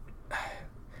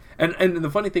and the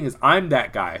funny thing is, I'm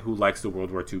that guy who likes the World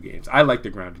War II games. I like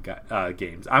the grounded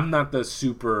games. I'm not the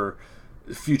super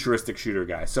futuristic shooter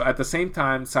guy. So at the same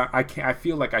time, I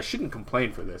feel like I shouldn't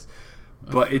complain for this,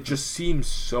 but it just seems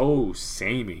so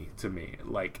samey to me.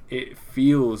 Like, it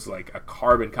feels like a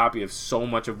carbon copy of so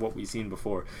much of what we've seen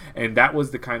before, and that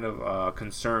was the kind of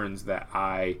concerns that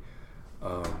I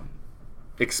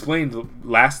explained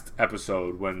last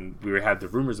episode when we had the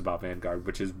rumors about Vanguard,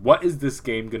 which is, what is this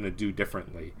game going to do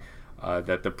differently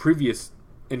that the previous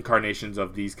incarnations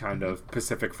of these kind of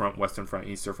Pacific Front, Western Front,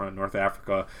 Eastern Front, North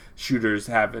Africa shooters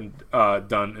haven't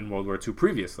done in World War II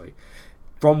previously?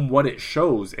 From what it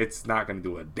shows, it's not going to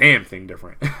do a damn thing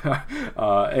different.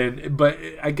 But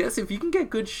I guess if you can get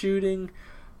good shooting,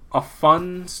 a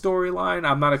fun storyline,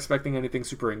 I'm not expecting anything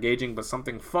super engaging, but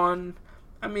something fun,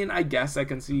 I mean, I guess I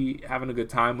can see having a good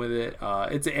time with it.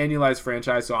 It's an annualized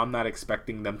franchise, so I'm not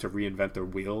expecting them to reinvent their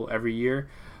wheel every year.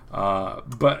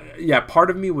 But yeah, part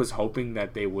of me was hoping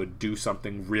that they would do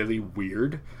something really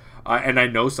weird. And I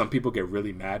know some people get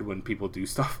really mad when people do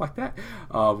stuff like that,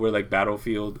 where like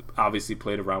Battlefield obviously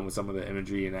played around with some of the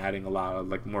imagery and adding a lot of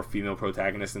like more female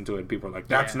protagonists into it, and people are like,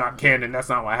 that's not canon, that's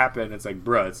not what happened. It's like,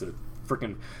 bruh, it's a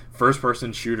freaking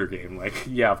first-person shooter game. Like,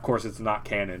 yeah, of course it's not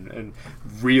canon and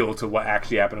real to what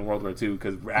actually happened in World War II,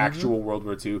 because actual World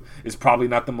War II is probably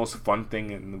not the most fun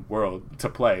thing in the world to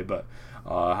play, but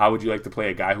how would you like to play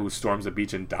a guy who storms a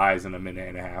beach and dies in a minute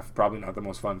and a half? Probably not the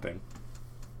most fun thing.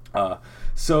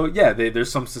 So yeah,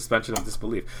 there's some suspension of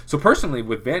disbelief. So personally,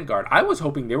 with Vanguard, I was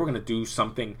hoping they were going to do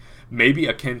something maybe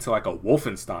akin to like a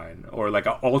Wolfenstein or like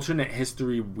an alternate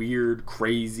history, weird,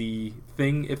 crazy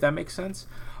thing, if that makes sense.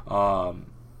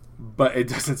 But it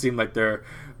doesn't seem like they're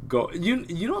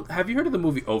You don't have you heard of the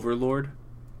movie Overlord?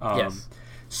 Yes.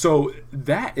 So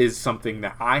that is something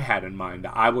that I had in mind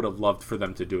that I would have loved for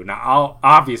them to do. Now,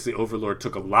 obviously, Overlord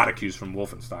took a lot of cues from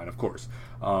Wolfenstein, of course.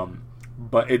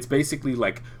 But it's basically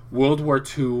like World War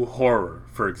II horror,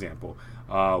 for example,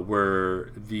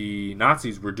 where the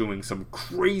Nazis were doing some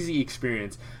crazy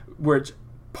experience, which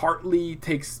partly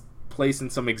takes place in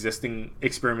some existing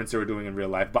experiments they were doing in real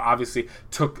life, but obviously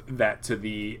took that to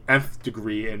the nth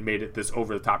degree and made it this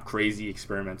over-the-top crazy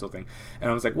experimental thing.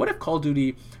 And I was like, what if Call of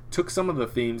Duty took some of the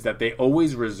themes that they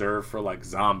always reserve for like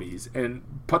zombies and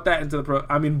put that into the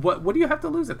I mean, what do you have to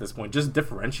lose at this point? Just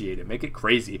differentiate it, make it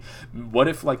crazy. What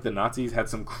if like the Nazis had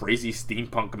some crazy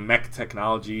steampunk mech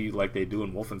technology like they do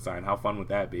in Wolfenstein? How fun would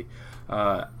that be?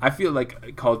 I feel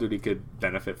like Call of Duty could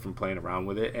benefit from playing around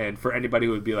with it, and for anybody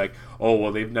who would be like, oh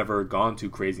well, they've never gone too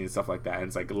crazy and stuff like that, and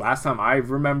it's like last time I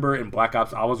remember in Black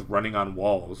Ops I was running on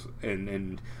walls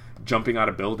and jumping out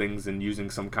of buildings and using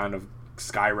some kind of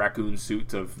Sky Raccoon suit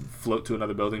to float to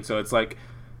another building. So it's like,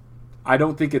 I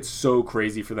don't think it's so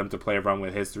crazy for them to play around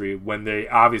with history when they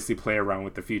obviously play around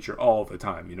with the future all the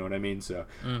time. You know what I mean? So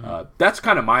that's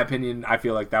kind of my opinion. I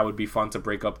feel like that would be fun to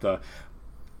break up the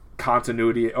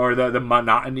continuity or the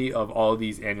monotony of all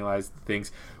these annualized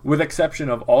things, with exception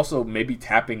of also maybe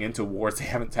tapping into wars they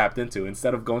haven't tapped into.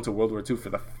 Instead of going to World War II for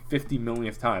the 50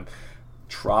 millionth time,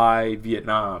 try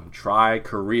Vietnam, try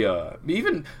Korea,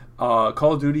 even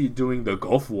Call of Duty doing the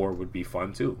Gulf War would be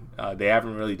fun too. They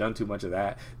haven't really done too much of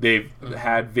that. They've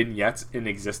had vignettes in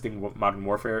existing Modern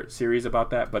Warfare series about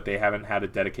that, but they haven't had a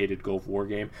dedicated Gulf War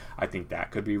game. I think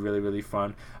that could be really, really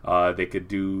fun. They could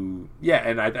do,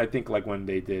 and I think like when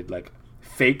they did like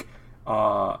fake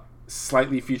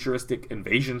slightly futuristic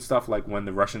invasion stuff, like when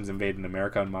the Russians invaded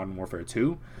America in Modern Warfare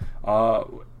 2,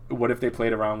 what if they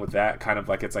played around with that, kind of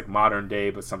like it's like modern day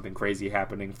but something crazy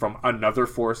happening from another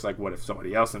force? Like what if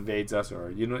somebody else invades us,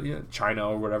 or China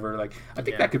or whatever? Like I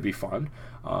think that could be fun.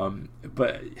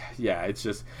 But yeah, it's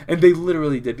just, and they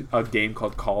literally did a game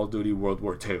called Call of Duty World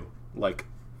War II like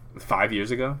 5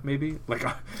 years ago, maybe. Like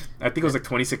I think it was like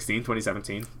 2016,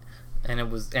 2017. And it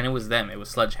was them. It was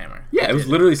Sledgehammer. Yeah, it was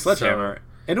literally Sledgehammer,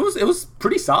 and it was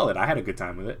pretty solid. I had a good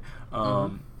time with it.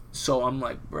 So I'm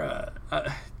like, bruh.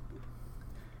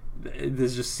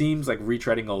 This just seems like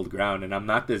retreading old ground, and I'm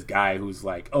not this guy who's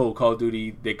like, oh, Call of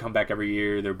Duty, they come back every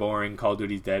year, they're boring, Call of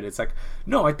Duty's dead. It's like,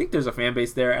 no, I think there's a fan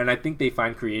base there, and I think they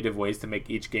find creative ways to make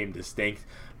each game distinct,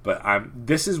 but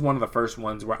this is one of the first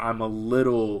ones where I'm a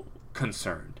little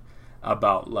concerned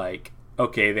about, like,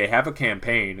 okay, they have a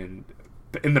campaign, and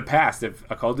in the past, if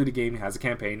a Call of Duty game has a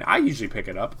campaign, I usually pick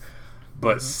it up,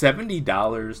 but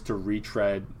 $70 to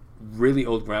retread really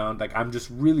old ground, like, I'm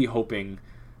just really hoping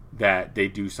that they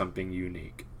do something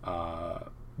unique,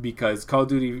 because Call of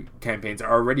Duty campaigns are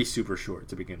already super short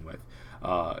to begin with,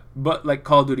 but like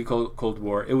Call of Duty Cold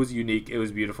War, it was unique, it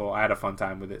was beautiful, I had a fun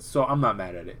time with it, so I'm not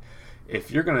mad at it.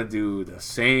 If you're gonna do the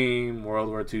same World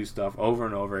War II stuff over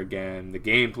and over again, the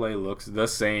gameplay looks the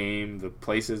same, the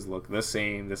places look the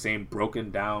same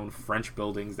broken down French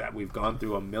buildings that we've gone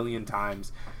through a million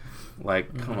times,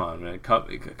 like, come on, man,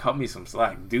 cut me some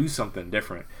slack, do something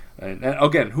different. And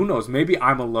again, who knows? Maybe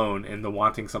I'm alone in the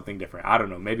wanting something different. I don't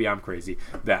know. Maybe I'm crazy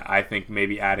that I think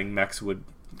maybe adding mechs would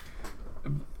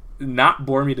not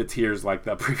bore me to tears like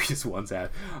the previous ones had.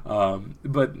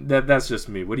 But that's just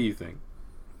me. What do you think?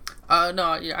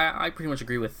 No, yeah, I pretty much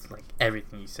agree with like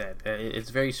everything you said.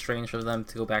 It's very strange for them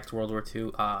to go back to World War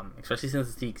II, especially since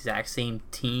it's the exact same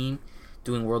team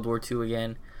doing World War II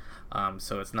again.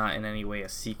 So it's not in any way a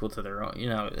sequel to their own.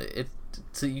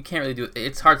 So you can't really do it.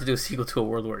 It's hard to do a sequel to a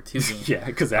World War II game. Yeah,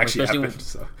 because it actually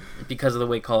happened. Because of the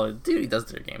way Call of Duty does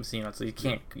their games. So you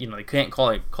can't. They can't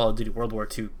call it Call of Duty World War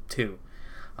II 2.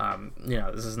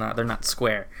 This is not. They're not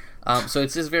Square. So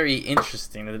it's just very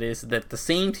interesting that the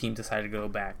same team decided to go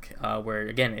back. Where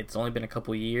again, it's only been a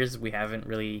couple years. We haven't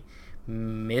really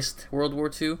missed World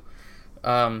War II.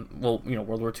 World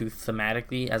War II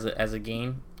thematically as a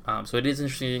game. So it is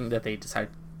interesting that they decided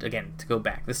again to go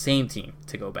back. The same team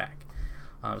to go back.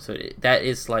 That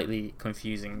is slightly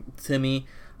confusing to me.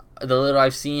 The little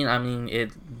I've seen, I mean,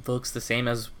 it looks the same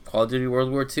as Call of Duty World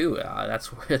War II.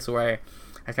 That's where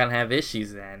I kind of have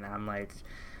issues. Then I'm like,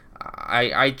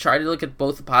 I try to look at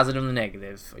both the positive and the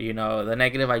negative. The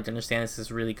negative, I understand this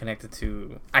is really connected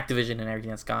to Activision and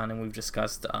everything that's gone, and we've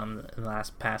discussed in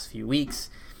the past few weeks.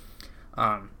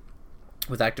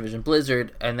 With Activision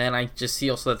Blizzard, and then I just see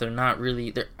also that they're not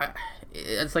really there.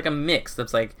 It's like a mix.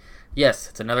 That's like, yes,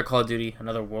 it's another Call of Duty,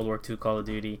 another World War II Call of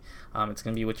Duty. It's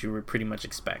gonna be what you would pretty much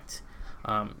expect.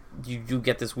 You do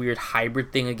get this weird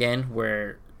hybrid thing again,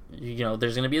 where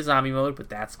there's gonna be a zombie mode, but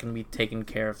that's gonna be taken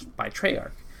care of by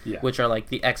Treyarch, which are like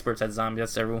the experts at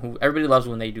zombies. That's everybody loves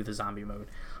when they do the zombie mode.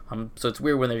 So it's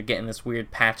weird when they're getting this weird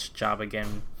patch job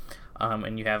again.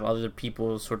 And you have other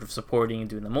people sort of supporting and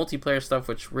doing the multiplayer stuff,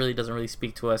 which really doesn't really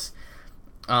speak to us.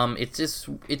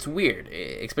 It's weird,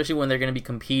 especially when they're going to be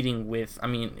competing with. I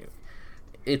mean,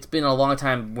 it's been a long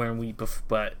time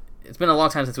but it's been a long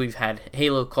time since we've had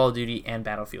Halo, Call of Duty, and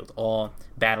Battlefield all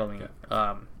battling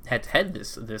head to head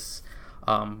this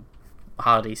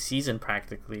holiday season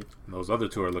practically. Those other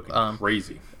two are looking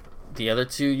crazy. The other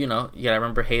two, you gotta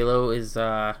remember Halo is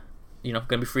going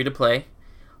to be free to play.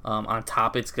 On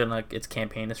top, its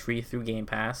campaign is free through Game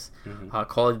Pass.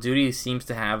 Call of Duty seems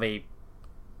to have a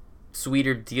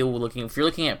sweeter deal. If you're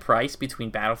looking at price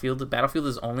between Battlefield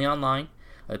is only online.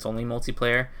 It's only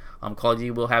multiplayer. Call of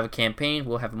Duty will have a campaign.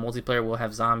 We'll have a multiplayer. We'll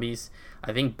have zombies.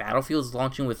 I think Battlefield is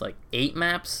launching with like 8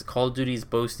 maps. Call of Duty is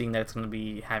boasting that it's going to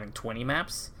be having 20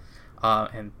 maps.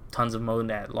 and tons of mode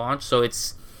at launch. So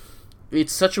it's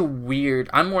such a weird.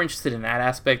 I'm more interested in that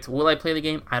aspect. Will I play the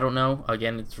game? I don't know.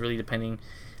 Again, it's really depending.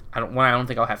 I don't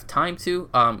think I'll have time to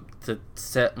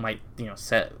set my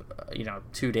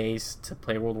 2 days to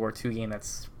play a World War II game.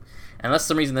 That's unless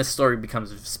some reason this story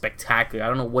becomes spectacular. I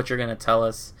don't know what you're gonna tell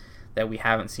us that we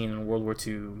haven't seen in World War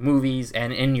II movies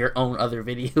and in your own other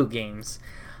video games.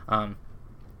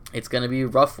 It's gonna be a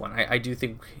rough one. I do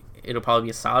think it'll probably be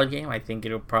a solid game. I think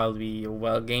it'll probably be a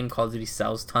well game. Call of Duty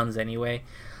sells tons anyway.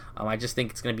 I just think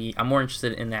it's going to be... I'm more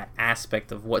interested in that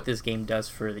aspect of what this game does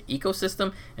for the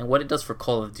ecosystem and what it does for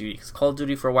Call of Duty. Because Call of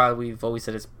Duty, for a while, we've always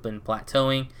said it's been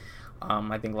plateauing.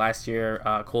 I think last year,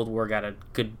 Cold War got a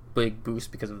good big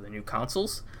boost because of the new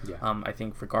consoles. Yeah. I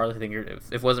think regardless,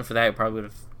 if it wasn't for that, it probably would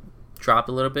have dropped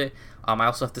a little bit. I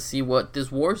also have to see what this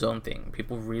Warzone thing...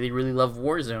 People really, really love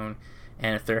Warzone.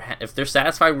 And if they're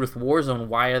satisfied with Warzone,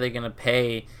 why are they going to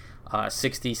pay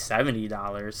 $60,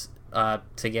 $70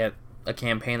 to get a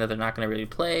campaign that they're not going to really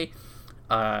play?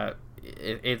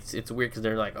 It's weird because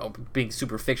they're like, oh, being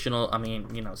super fictional. I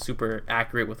mean, super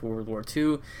accurate with World War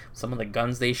II. Some of the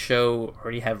guns they show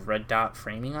already have red dot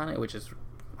framing on it, which is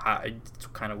it's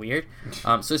kind of weird.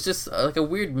 So it's just like a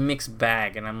weird mixed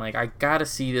bag, and I'm like, I gotta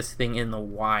see this thing in the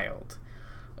wild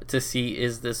to see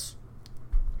is this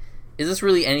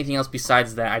really anything else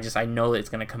besides that? I know that it's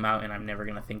gonna come out and I'm never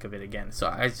gonna think of it again. So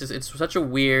it's such a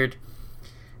weird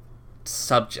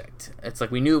subject. It's like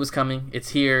we knew it was coming, it's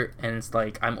here, and it's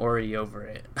like I'm already over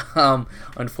it.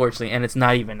 Unfortunately, and it's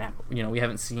not even out. We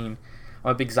haven't seen.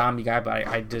 I'm a big zombie guy, but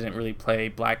I didn't really play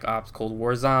Black Ops Cold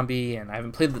War Zombie, and I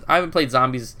haven't played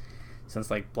zombies since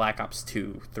like Black Ops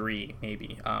 2, 3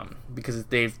 maybe, because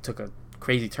they've took a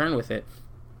crazy turn with it.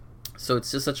 So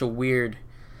it's just such a weird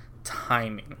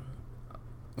timing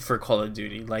for Call of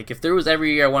Duty. Like if there was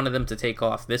every year I wanted them to take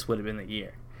off, this would have been the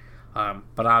year.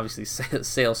 But obviously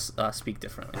sales speak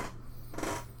differently.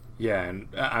 Yeah, and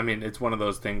I mean it's one of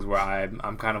those things where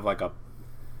I'm kind of like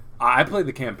I play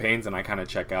the campaigns and I kind of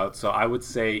check out. So I would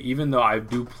say even though I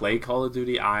do play Call of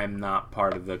Duty, I'm not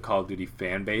part of the Call of Duty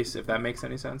fan base, if that makes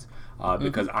any sense.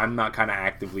 Because I'm not kind of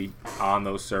actively on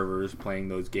those servers playing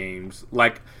those games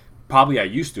like probably I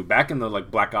used to back in the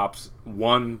like Black Ops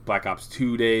 1, Black Ops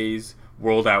 2 days,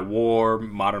 World at War,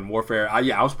 Modern Warfare. I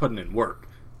was putting in work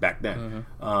back then.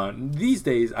 These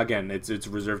days, again, it's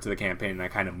reserved to the campaign, and I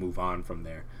kind of move on from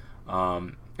there.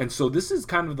 And so this is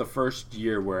kind of the first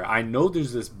year where I know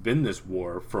there's been this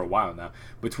war for a while now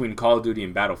between Call of Duty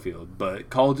and Battlefield, but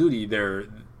Call of Duty,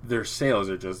 their sales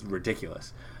are just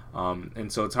ridiculous.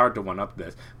 And so it's hard to one up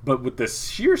this. But with the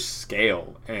sheer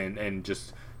scale and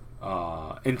just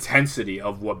intensity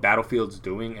of what Battlefield's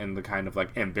doing and the kind of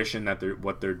like ambition that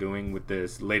they're doing with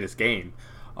this latest game,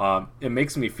 it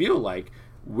makes me feel like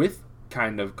with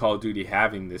kind of Call of Duty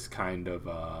having this kind of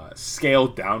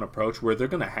scaled down approach where they're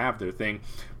going to have their thing,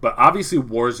 but obviously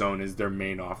Warzone is their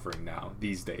main offering now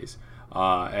these days,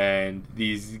 and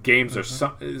these games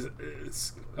are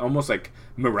it's almost like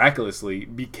miraculously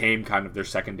became kind of their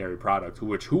secondary product,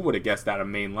 which who would have guessed that a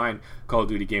mainline Call of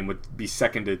Duty game would be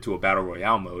seconded to a Battle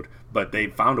Royale mode, but they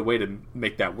found a way to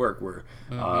make that work where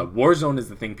Warzone is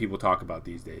the thing people talk about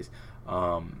these days.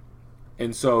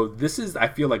 And so this is, I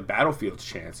feel like, Battlefield's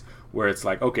chance, where it's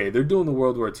like, okay, they're doing the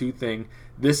World War II thing.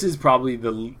 This is probably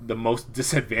the most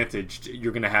disadvantaged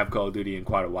you're going to have Call of Duty in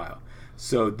quite a while.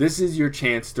 So this is your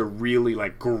chance to really,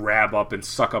 like, grab up and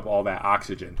suck up all that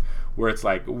oxygen, where it's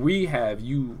like, we have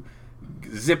you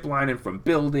ziplining from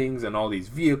buildings and all these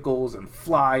vehicles and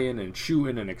flying and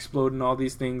shooting and exploding all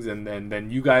these things, and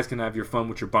then you guys can have your fun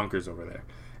with your bunkers over there.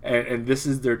 And this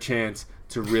is their chance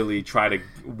to really try to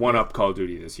one-up Call of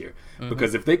Duty this year.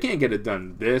 Because if they can't get it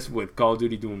done with Call of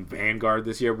Duty doing Vanguard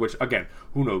this year, which, again,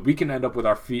 who knows? We can end up with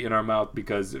our feet in our mouth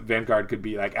because Vanguard could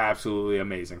be, like, absolutely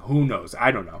amazing. Who knows? I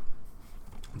don't know.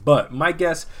 But my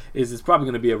guess is it's probably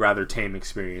going to be a rather tame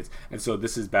experience. And so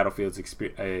this is Battlefield's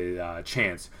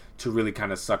chance to really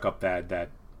kind of suck up that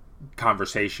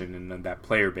conversation and that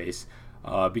player base.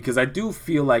 Because I do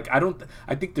feel like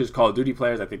I think there's Call of Duty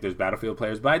players, I think there's Battlefield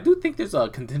players, but I do think there's a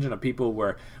contingent of people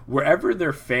where wherever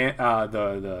their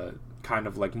the kind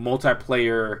of like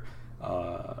multiplayer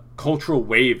cultural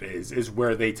wave is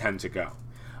where they tend to go.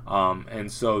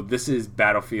 And so this is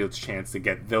Battlefield's chance to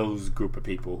get those group of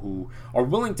people who are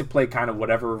willing to play kind of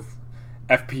whatever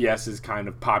FPS is kind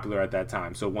of popular at that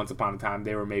time. So once upon a time,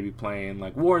 they were maybe playing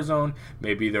like Warzone,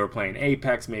 maybe they were playing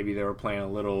Apex, maybe they were playing a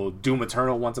little Doom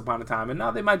Eternal once upon a time, and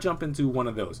now they might jump into one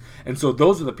of those. And so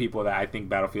those are the people that I think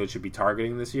Battlefield should be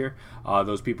targeting this year,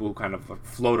 those people who kind of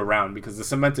float around, because the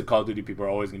cemented Call of Duty people are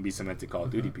always going to be cemented Call of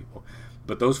Duty people.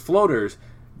 But those floaters,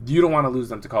 you don't want to lose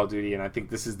them to Call of Duty, and I think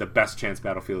this is the best chance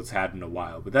Battlefield's had in a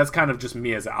while. But that's kind of just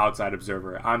me as an outside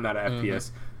observer. I'm not an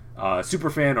FPS super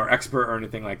fan or expert or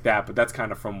anything like that, but that's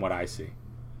kind of from what I see.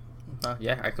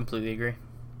 Yeah, I completely agree.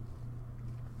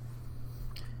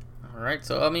 Alright,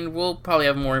 so, I mean, we'll probably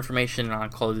have more information on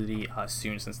Call of Duty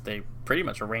soon, since they pretty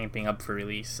much are ramping up for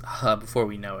release before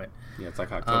we know it. Yeah, it's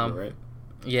like October, right?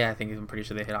 Yeah, I'm pretty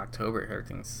sure they hit October.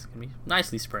 Everything's going to be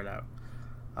nicely spread out.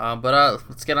 But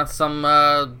let's get on to some,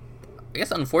 I guess,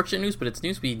 unfortunate news, but it's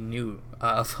news we knew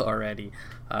of already.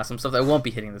 Some stuff that won't be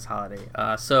hitting this holiday.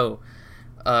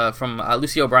 From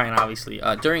Lucy O'Brien, obviously.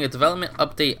 During a development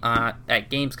update at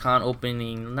Gamescom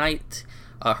opening night,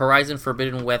 Horizon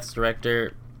Forbidden West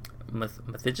director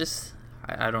Mathijs,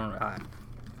 I don't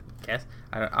guess.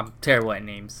 I'm terrible at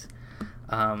names.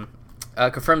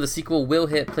 Confirmed the sequel will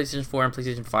hit PlayStation 4 and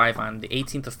PlayStation 5 on the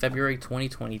 18th of February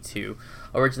 2022.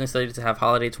 Originally slated to have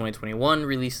holiday 2021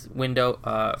 release window,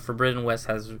 Forbidden West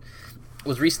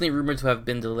was recently rumored to have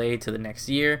been delayed to the next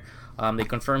year. They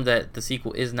confirmed that the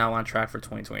sequel is now on track for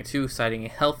 2022, citing a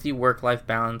healthy work-life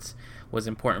balance was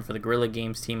important for the Guerrilla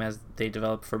Games team as they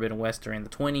developed Forbidden West during the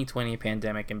 2020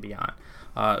 pandemic and beyond.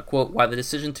 Quote, while the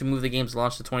decision to move the game's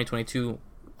launch to 2022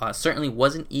 certainly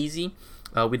wasn't easy,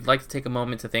 we'd like to take a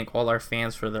moment to thank all our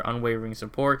fans for their unwavering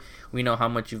support. We know how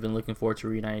much you've been looking forward to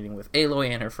reuniting with Aloy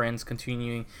and her friends,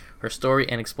 continuing her story,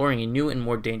 and exploring a new and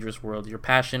more dangerous world. Your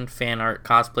passion, fan art,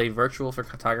 cosplay, virtual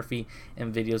photography,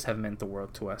 and videos have meant the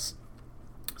world to us.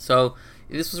 So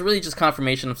this was really just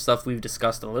confirmation of stuff we've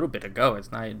discussed a little bit ago.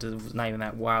 It was not even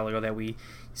that while ago that we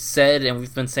said, and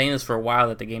we've been saying this for a while,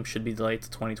 that the game should be delayed to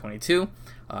 2022,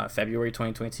 February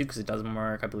 2022, because it does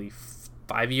mark, I believe,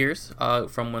 5 years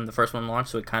from when the first one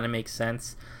launched, so it kind of makes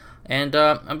sense. And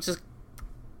I'm just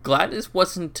glad this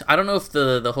wasn't, I don't know if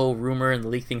the whole rumor and the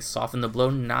leak thing softened the blow.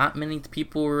 Not many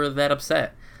people were that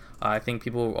upset. I think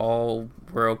people all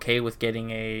were okay with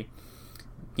getting a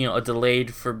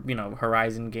delayed for,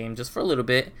 Horizon game just for a little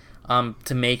bit,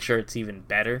 to make sure it's even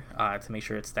better, to make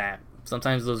sure it's that.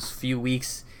 Sometimes those few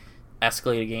weeks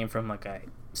escalate a game from like a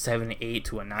 7, 8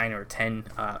 to a 9 or 10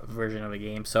 version of a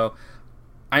game. So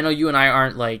I know you and I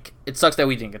aren't like, it sucks that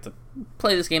we didn't get to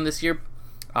play this game this year.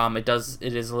 It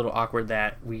is a little awkward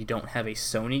that we don't have a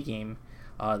Sony game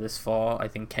this fall. I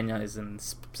think Kenya is in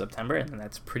September, and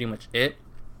that's pretty much it.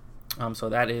 So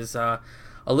that is a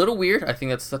little weird. I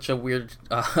think that's such a weird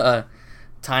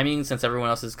timing, since everyone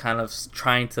else is kind of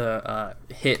trying to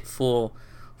hit full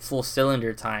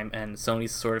cylinder time, and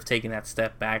Sony's sort of taking that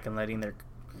step back and letting their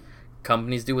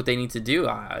companies do what they need to do.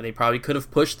 They probably could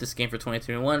have pushed this game for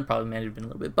 2021, probably might have been a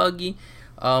little bit buggy,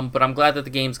 but I'm glad that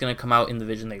the game's going to come out in the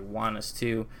vision they want us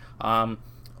to.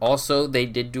 Also, they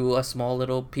did do a small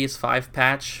little PS5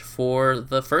 patch for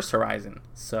the first Horizon,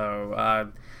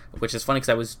 so which is funny because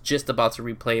I was just about to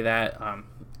replay that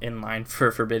in line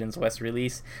for Forbidden West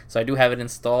release, so I do have it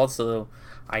installed, so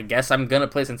I guess I'm going to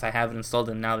play since I have it installed,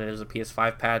 and now that there's a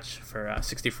PS5 patch for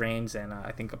 60 frames and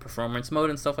I think a performance mode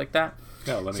and stuff like that.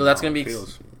 Yeah, so that's going to be...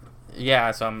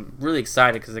 Yeah, so I'm really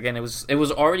excited because, again, it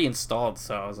was already installed,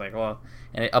 so I was like, well,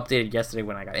 and it updated yesterday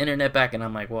when I got internet back, and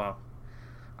I'm like, well,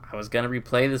 I was going to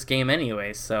replay this game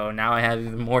anyway, so now I have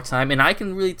even more time, and I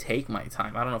can really take my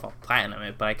time. I don't know if I'll platinum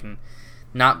it, but I can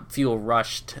not feel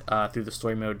rushed through the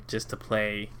story mode just to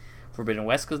play Forbidden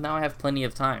West, because now I have plenty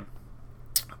of time.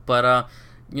 But,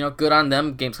 good on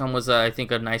them. Gamescom was, I think,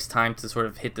 a nice time to sort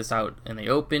of hit this out in the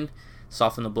open,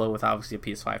 soften the blow with obviously a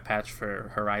PS5 patch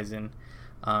for Horizon.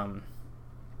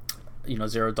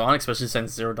 Zero Dawn, especially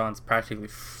since Zero Dawn's practically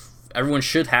everyone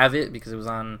should have it because it was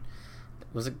on,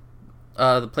 was it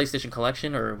the PlayStation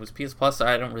Collection or it was PS Plus?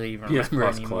 I don't really even remember PS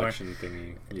Plus anymore. Collection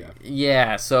thingy, yeah.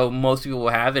 Yeah, so most people will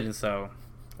have it, and so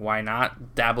why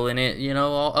not dabble in it,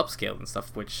 all upscaled and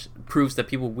stuff, which proves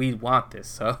that we want this.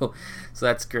 So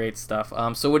that's great stuff.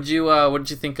 So what did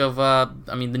you think of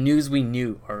the news we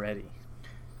knew already?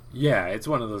 Yeah, it's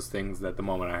one of those things that the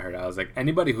moment I heard it, I was like,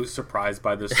 anybody who's surprised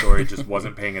by this story just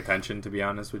wasn't paying attention, to be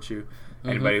honest with you.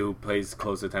 Anybody who pays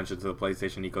close attention to the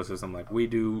PlayStation ecosystem like we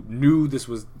do knew this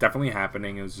was definitely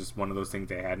happening. It was just one of those things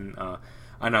they hadn't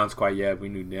announced quite yet. We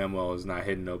knew damn well it was not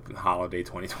hitting open holiday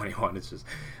 2021. It's just,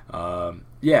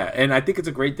 and I think it's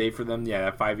a great day for them. Yeah,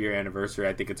 that 5-year anniversary,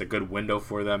 I think it's a good window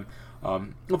for them.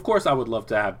 Of course, I would love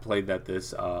to have played that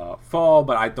this fall,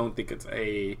 but I don't think it's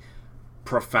a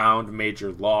profound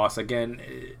major loss. Again,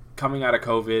 coming out of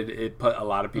COVID, it put a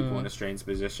lot of people in a strange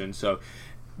position. So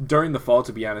during the fall,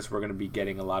 to be honest, we're going to be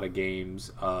getting a lot of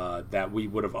games that we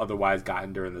would have otherwise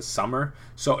gotten during the summer.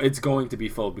 So it's going to be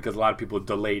full because a lot of people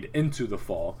delayed into the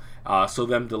fall. So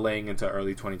them delaying into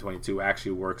early 2022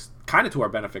 actually works kind of to our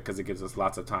benefit because it gives us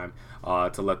lots of time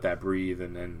to let that breathe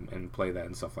and play that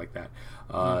and stuff like that.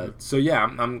 So yeah,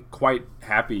 I'm quite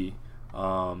happy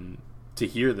to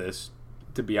hear this,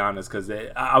 to be honest, because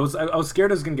I was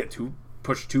scared it was going to get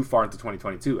pushed too far into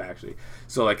 2022 actually.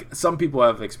 So like some people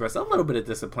have expressed a little bit of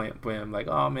disappointment. I'm like,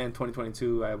 oh man,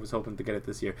 2022, I was hoping to get it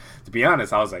this year. To be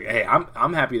honest, I was like, hey,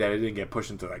 I'm happy that it didn't get pushed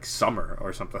into like summer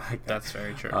or something like that. That's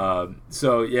very true.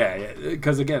 So yeah,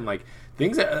 because again, like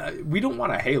things we don't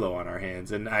want a Halo on our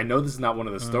hands, and I know this is not one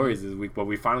of the stories this week, but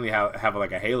we finally have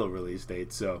like a Halo release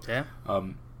date. So yeah.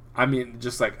 I mean,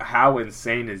 just like how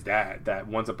insane is that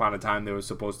once upon a time they were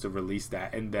supposed to release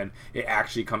that, and then it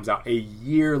actually comes out a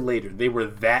year later. They were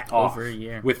that off over a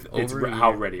year with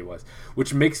how ready it was,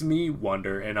 which makes me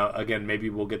wonder. And again, maybe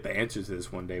we'll get the answer to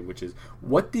this one day, which is,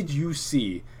 what did you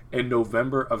see in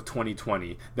November of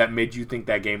 2020 that made you think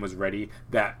that game was ready,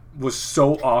 that was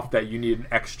so off that you need an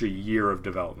extra year of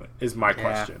development, is my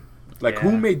question. Like,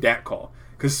 who made that call?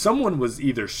 Because someone was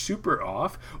either super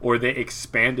off or they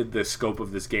expanded the scope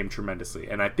of this game tremendously.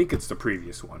 And I think it's the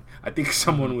previous one. I think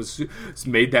someone was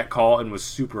made that call and was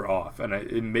super off. And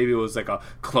maybe it was like a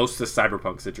close to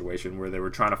Cyberpunk situation where they were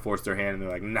trying to force their hand and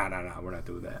they're like, nah, we're not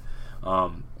doing that.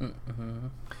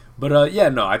 But yeah,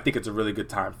 no, I think it's a really good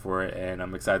time for it, and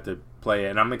I'm excited to play it.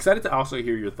 And I'm excited to also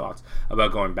hear your thoughts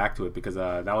about going back to it, because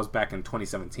that was back in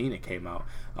 2017 it came out.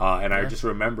 And I just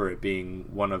remember it being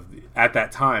one of, at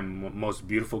that time, most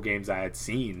beautiful games I had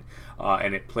seen.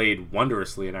 And it played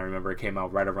wondrously, and I remember it came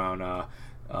out right around,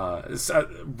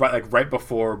 right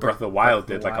before Breath of the Wild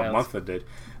did, like a month it did.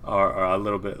 Or a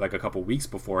little bit, like a couple weeks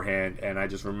beforehand, and I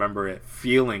just remember it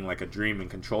feeling like a dream and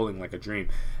controlling like a dream.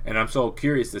 And I'm so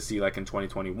curious to see, like in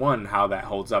 2021, how that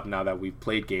holds up now that we've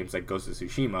played games like Ghost of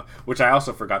Tsushima, which I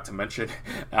also forgot to mention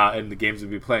in the games we'll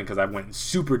be playing, because I went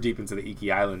super deep into the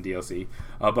Iki Island DLC.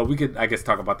 But we could, I guess,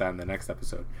 talk about that in the next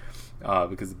episode,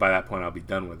 because by that point I'll be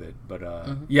done with it. But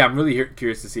yeah, I'm really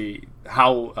curious to see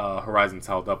how Horizon's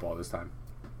held up all this time.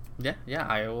 Yeah,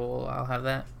 I'll have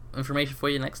that information for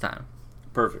you next time.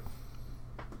 Perfect.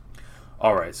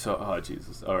 All right, so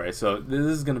Jesus. All right, so this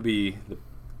is gonna be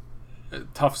a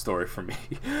tough story for me,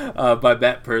 by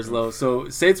Matt Perslow. So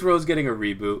Saints Row is getting a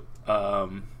reboot.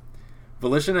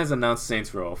 Volition has announced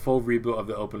Saints Row, a full reboot of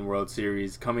the open world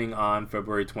series, coming on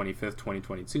February 25th,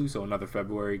 2022. So another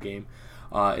February game.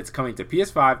 It's coming to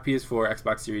PS5, PS4,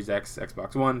 Xbox Series X,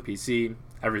 Xbox One, PC,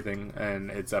 everything,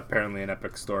 and it's apparently an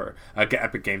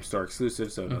Epic Game Store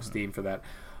exclusive, so no Steam for that.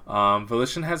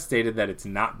 Volition has stated that it's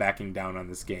not backing down on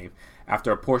this game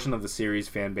after a portion of the series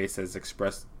fan base has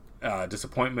expressed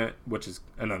disappointment, which is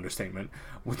an understatement,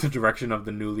 with the direction of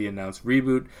the newly announced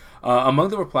reboot. Among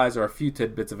the replies are a few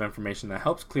tidbits of information that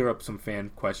helps clear up some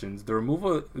fan questions. The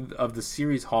removal of the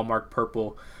series hallmark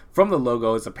purple from the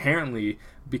logo is apparently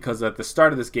because at the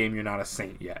start of this game you're not a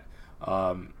saint yet,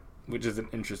 which is an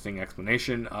interesting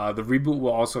explanation. The reboot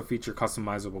will also feature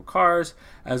customizable cars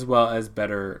as well as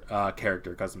better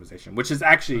character customization, which is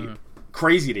actually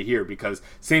crazy to hear, because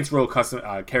Saints Row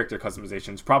character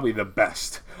customization is probably the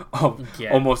best of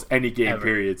almost any game ever.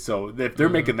 Period. So if they're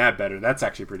making that better, that's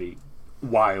actually pretty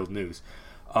wild news.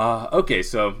 Okay,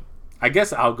 so I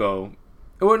guess I'll go.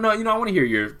 Well, no, I want to hear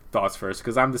your thoughts first,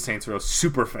 because I'm the Saints Row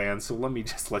super fan, so let me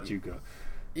just let you go.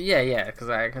 Yeah,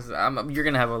 because you're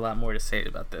gonna have a lot more to say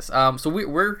about this. So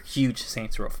we're huge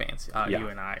Saints Row fans, you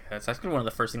and I. That's actually one of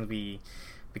the first things we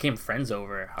became friends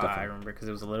over. I remember, because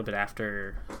it was a little bit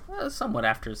after, somewhat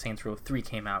after Saints Row 3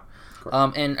 came out.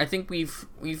 And I think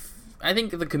I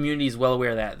think the community is well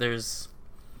aware that there's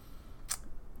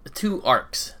two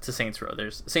arcs to Saints Row.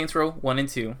 There's Saints Row 1 and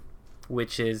 2,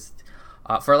 which is,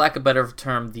 for lack of a better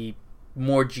term, the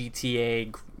more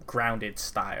GTA grounded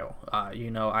style.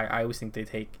 I always think I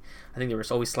think they were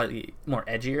always slightly more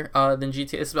edgier than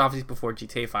GTA. This is obviously before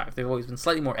GTA 5. They've always been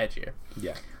slightly more edgier.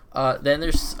 Yeah. Then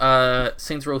there's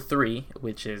Saints Row 3,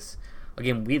 which is a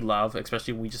game we love,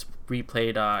 especially we just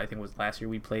replayed, I think it was last year,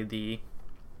 we played the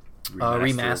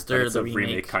remaster, the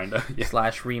remake kinda.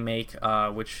 / remake,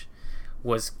 which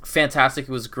was fantastic.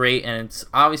 It was great, and it's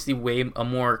obviously way a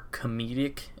more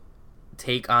comedic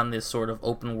take on this sort of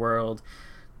open world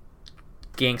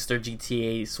gangster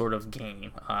GTA sort of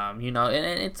game. And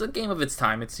it's a game of its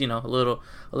time. It's a little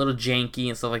janky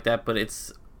and stuff like that, but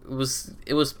it was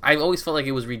I always felt like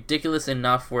it was ridiculous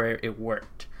enough where it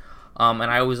worked. And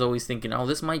I was always thinking,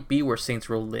 this might be where Saints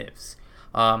Row lives.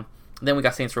 Then we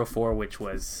got Saints Row 4, which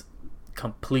was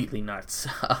completely nuts.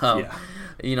 Yeah.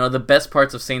 You know, the best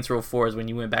parts of Saints Row 4 is when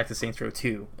you went back to Saints Row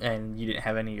 2 and you didn't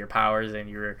have any of your powers and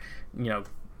you were, you know,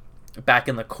 back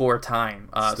in the core time.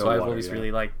 So I've always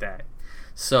really liked that.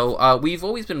 So we've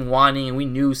always been wanting, and we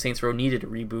knew Saints Row needed a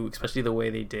reboot, especially the way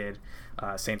they did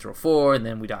Saints Row 4, and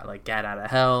then we got like Gat Out of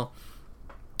Hell.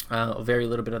 A very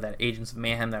little bit of that Agents of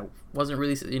Mayhem that wasn't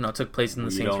really, you know, took place in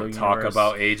the Saints Row universe. We don't talk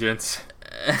about Agents.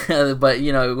 But,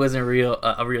 you know, it wasn't a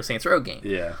real Saints Row game.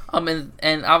 Yeah.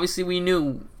 And obviously we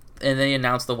knew, and they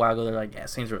announced a while ago, they're like, yeah,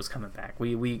 Saints Row is coming back.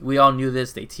 We all knew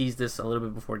this. They teased this a little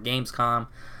bit before Gamescom.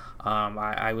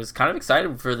 I was kind of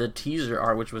excited for the teaser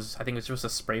art, which was, I think it was just a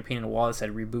spray painted wall that said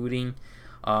rebooting.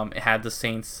 It had the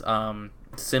Saints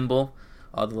symbol,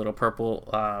 the little purple.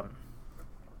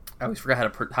 I always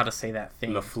forgot how to say that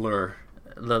thing. LaFleur.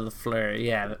 LaFleur,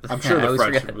 yeah. I'm sure the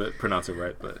French pronounce it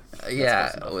right, but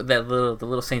yeah, the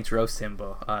little Saints Row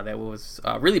symbol that was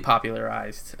really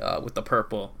popularized with the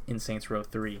purple in Saints Row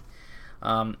 3.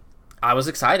 I was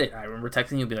excited. I remember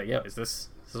texting you, be like, "Yo, is this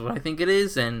what I think it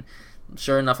is?" And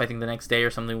sure enough, I think the next day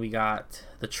or something, we got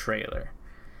the trailer.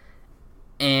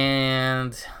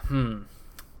 And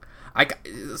I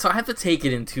have to take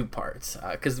it in two parts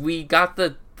because we got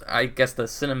the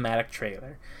cinematic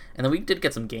trailer, and then we did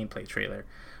get some gameplay trailer.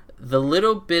 The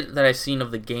little bit that I've seen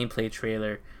of the gameplay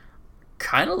trailer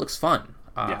kind of looks fun.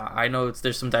 I know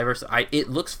there's some diverse. It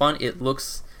looks fun. It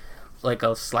looks like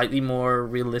a slightly more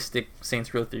realistic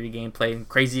Saints Row 3 gameplay.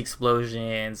 Crazy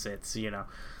explosions. It's, you know,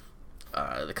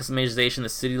 the customization. The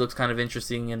city looks kind of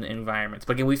interesting in environments.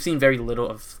 But again, we've seen very little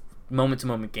of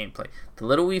moment-to-moment gameplay. The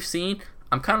little we've seen,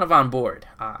 I'm kind of on board.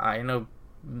 I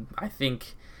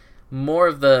think more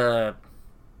of the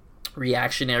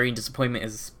reactionary and disappointment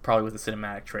is probably with the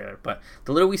cinematic trailer, but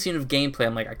the little we've seen of gameplay,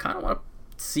 I'm like, I kind of want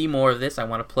to see more of this. I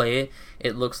want to play it.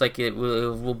 It looks like it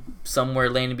will somewhere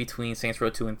land in between Saints Row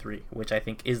 2 and 3, which I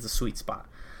think is the sweet spot.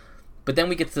 But then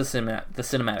we get to the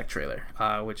cinematic trailer,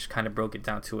 which kind of broke it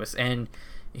down to us, and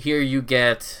here you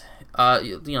get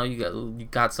you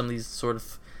got some of these sort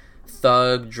of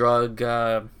thug drug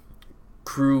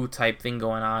crew type thing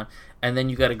going on. And then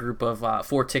you got a group of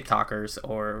 4 TikTokers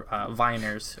or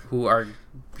Viners who are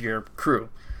your crew,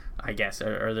 I guess,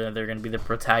 or they're going to be the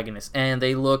protagonists. And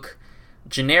they look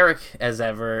generic as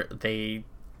ever. They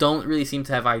don't really seem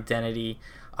to have identity.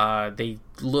 They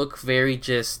look very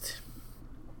just...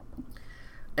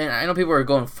 And I know people are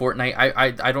going Fortnite.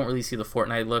 I don't really see the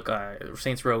Fortnite look.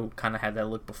 Saints Row kind of had that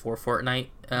look before Fortnite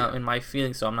in my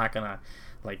feeling, so I'm not going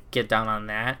to get down on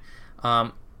that.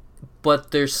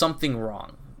 But there's something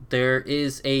wrong. There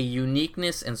is a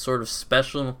uniqueness and sort of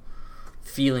special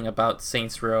feeling about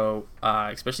Saints Row,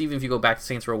 especially even if you go back to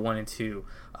Saints Row 1 and 2.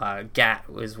 Gat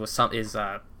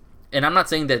and I'm not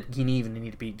saying that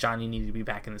Johnny needed to be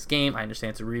back in this game. I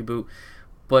understand it's a reboot,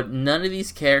 but none of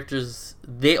these characters,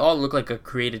 they all look like a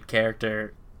created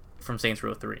character from Saints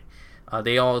Row 3.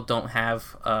 They all don't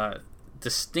have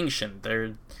distinction.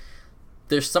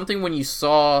 There's something when you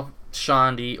saw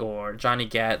Shaundi or Johnny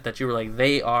Gat that you were like,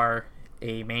 they are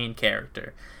a main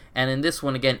character. And in this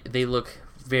one, again, they look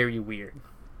very weird.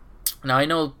 Now, I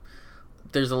know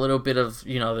there's a little bit of,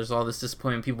 there's all this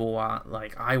disappointment. People want,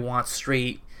 I want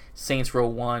straight Saints Row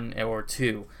 1 or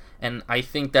 2. And I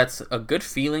think that's a good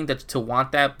feeling to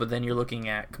want that, but then you're looking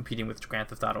at competing with Grand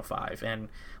Theft Auto 5 and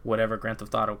whatever Grand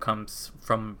Theft Auto comes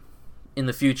from in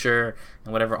the future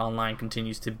and whatever online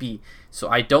continues to be. So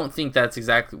I don't think that's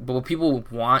exactly... But what people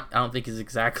want, I don't think is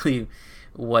exactly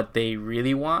what they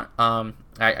really want.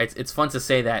 It's fun to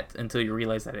say that until you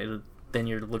realize that then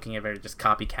you're looking at very just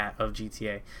copycat of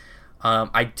GTA.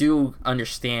 I do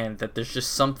understand that there's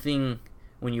just something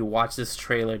when you watch this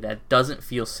trailer that doesn't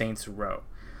feel Saints Row.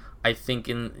 I think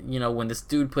when this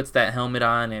dude puts that helmet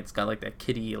on, and it's got that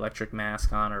kitty electric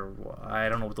mask on, or I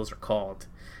don't know what those are called,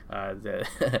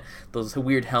 those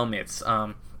weird helmets.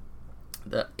 And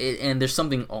there's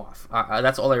something off.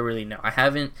 That's all I really know.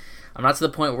 I'm not to the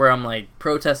point where I'm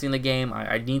protesting the game.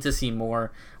 I need to see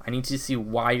more. I need to see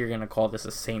why you're gonna call this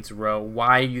a Saints Row.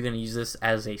 Why are you gonna use this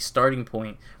as a starting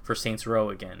point for Saints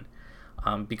Row again?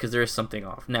 Because there is something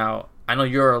off. Now, I know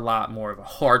you're a lot more of a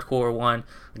hardcore one.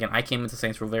 Again, I came into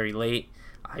Saints Row very late.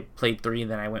 I played 3,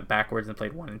 then I went backwards and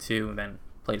played 1 and 2, and then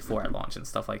played 4 at launch and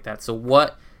stuff like that. So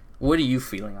what are you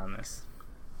feeling on this?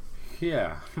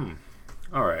 Yeah.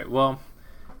 All right. Well,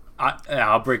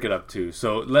 I'll break it up too.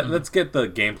 So let's get the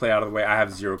gameplay out of the way. I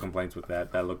have zero complaints with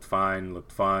that. That looked fine.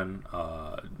 Looked fun.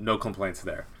 No complaints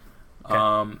there.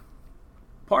 Okay.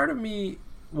 Part of me...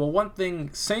 Well, one thing,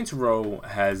 Saints Row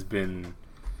has been,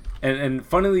 and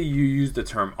funnily you used the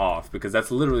term off, because that's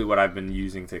literally what I've been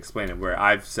using to explain it, where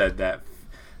I've said that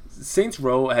Saints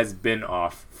Row has been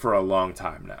off for a long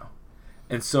time now,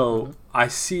 and so I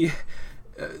see.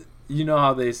 You know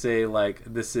how they say like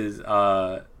this is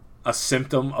a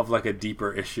symptom of like a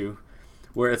deeper issue,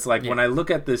 where it's like when I look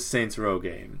at this Saints Row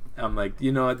game, I'm like,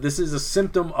 you know, this is a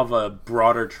symptom of a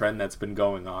broader trend that's been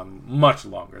going on much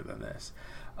longer than this.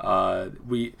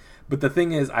 But the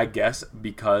thing is, I guess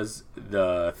because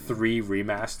the 3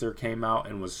 remaster came out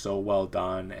and was so well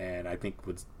done, and I think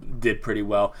did pretty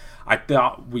well, I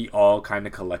thought we all kind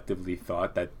of collectively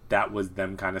thought that was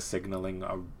them kind of signaling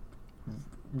a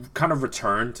kind of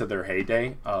return to their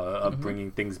heyday of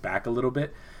bringing things back a little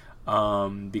bit,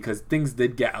 because things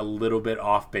did get a little bit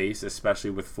off base,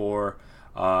 especially with 4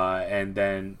 and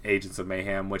then Agents of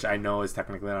Mayhem, which I know is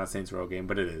technically not a Saints Row game,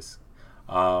 but it is.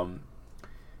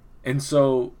 And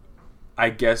so I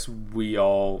guess we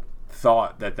all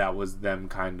thought that was them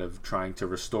kind of trying to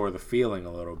restore the feeling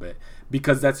a little bit,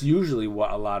 because that's usually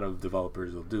what a lot of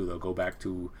developers will do. They'll go back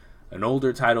to an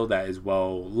older title that is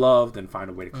well loved and find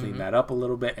a way to clean that up a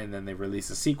little bit, and then they release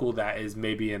a sequel that is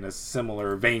maybe in a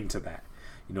similar vein to that.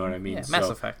 You know what I mean? Yeah, Mass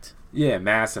Effect. Yeah,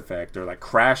 Mass Effect, or like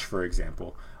Crash, for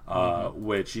example,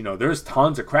 which, you know, there's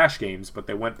tons of Crash games, but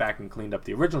they went back and cleaned up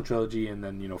the original trilogy, and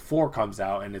then, you know, 4 comes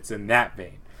out, and it's in that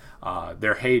vein,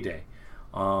 their heyday.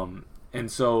 And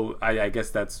so I guess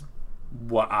that's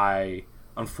what I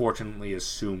unfortunately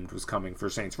assumed was coming for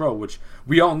Saints Row, which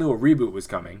we all knew a reboot was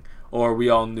coming, or we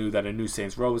all knew that a new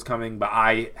Saints Row was coming, but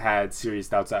I had serious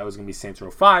doubts that it was going to be Saints Row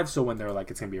 5, so when they were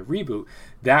like, it's going to be a reboot,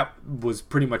 that was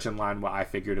pretty much in line what I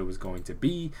figured it was going to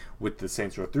be with the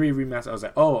Saints Row 3 remaster. I was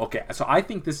like, oh, okay, so I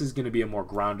think this is going to be a more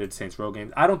grounded Saints Row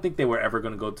game. I don't think they were ever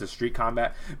going to go to Street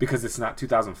Combat, because it's not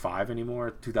 2005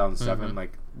 anymore, 2007,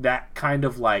 like, that kind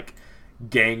of, like,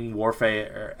 gang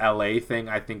warfare LA thing,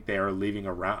 I think they are leaving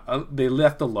around. They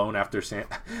left alone after San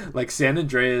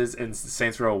Andreas and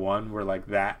Saints Row 1 were like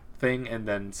that thing, and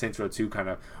then Saints Row 2 kind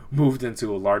of moved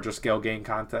into a larger scale gang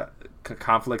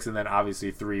conflicts, and then obviously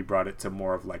 3 brought it to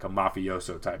more of like a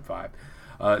mafioso type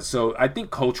vibe. So I think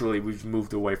culturally we've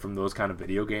moved away from those kind of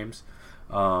video games,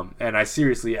 and I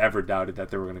seriously ever doubted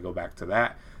that they were going to go back to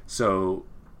that. So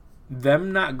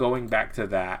them not going back to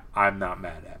that, I'm not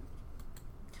mad at.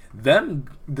 Them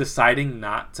deciding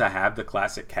not to have the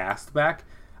classic cast back,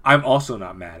 I'm also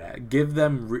not mad at. Give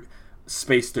them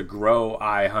space to grow.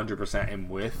 I 100% am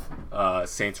with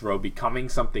Saints Row becoming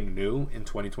something new in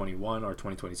 2021 or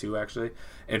 2022 actually,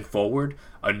 and forward.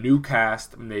 A new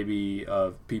cast, maybe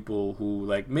of people who,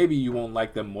 like, maybe you won't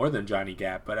like them more than Johnny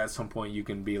Gat, but at some point you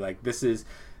can be like, this is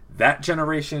that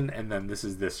generation, and then this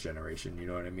is this generation. You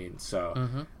know what I mean?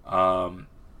 So,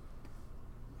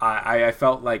 I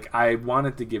felt like I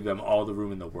wanted to give them all the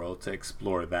room in the world to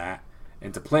explore that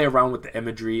and to play around with the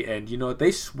imagery. And, you know,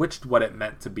 they switched what it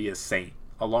meant to be a saint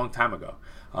a long time ago.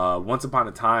 Once upon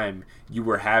a time, you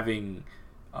were having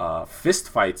fist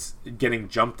fights, getting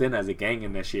jumped in as a gang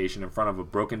initiation in front of a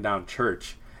broken down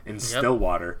church in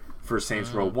Stillwater for Saints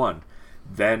Row 1.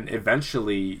 Then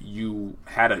eventually you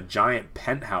had a giant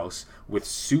penthouse with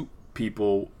suit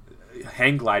people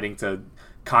hang gliding to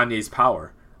Kanye's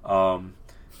Power.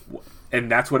 And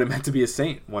that's what it meant to be a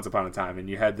saint once upon a time. And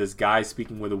you had this guy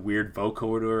speaking with a weird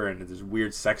vocoder and there's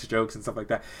weird sex jokes and stuff like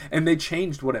that. And they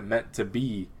changed what it meant to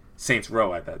be Saints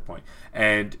Row at that point.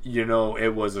 And, you know, it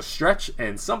was a stretch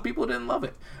and some people didn't love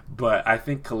it. But I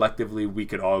think collectively we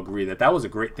could all agree that that was a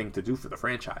great thing to do for the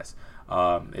franchise.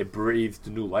 It breathed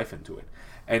new life into it.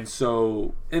 And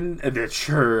so, and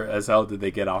sure as hell did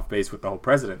they get off base with the whole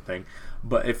president thing.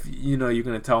 But if, you know, you're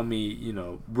going to tell me, you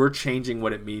know, we're changing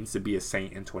what it means to be a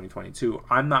saint in 2022,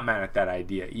 I'm not mad at that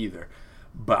idea either.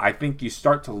 But I think you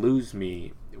start to lose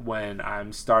me when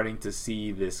I'm starting to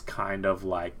see this kind of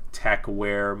like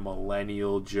techware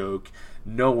millennial joke.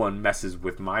 No one messes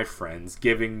with my friends,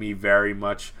 giving me very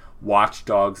much Watch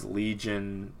Dogs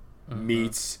Legion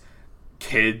meets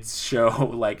kids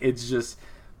show. Like, it's just,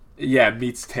 yeah,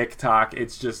 meets TikTok.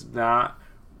 It's just not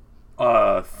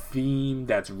a theme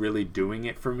that's really doing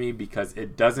it for me because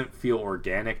it doesn't feel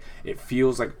organic. It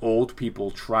feels like old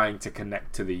people trying to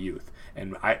connect to the youth,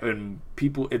 and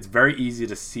people, it's very easy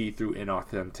to see through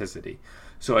inauthenticity.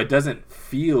 So it doesn't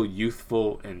feel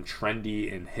youthful and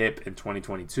trendy and hip in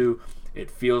 2022. It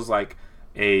feels like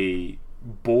a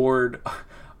board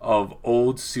of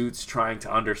old suits trying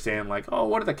to understand, like, oh,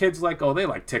 what are the kids like? Oh, they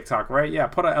like TikTok, right? Yeah,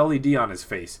 put a LED on his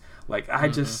face. Like,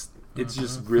 it's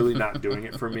just really not doing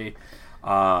it for me.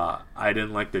 I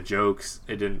didn't like the jokes.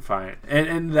 It didn't find,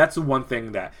 and that's the one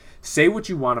thing that, say what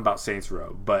you want about Saints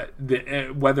Row, but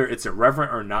whether it's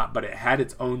irreverent or not, but it had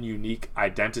its own unique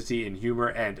identity and humor,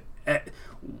 and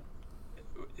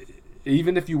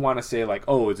even if you want to say like,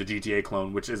 oh, it's a GTA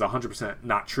clone, which is 100%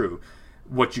 not true,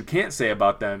 what you can't say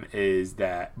about them is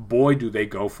that, boy, do they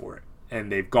go for it. And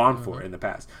they've gone for it in the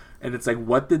past. And it's like,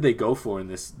 what did they go for in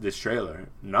this trailer?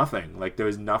 Nothing. Like, there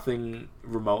was nothing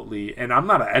remotely. And I'm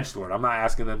not an edgelord. I'm not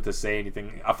asking them to say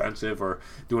anything offensive or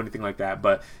do anything like that.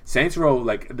 But Saints Row,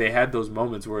 like, they had those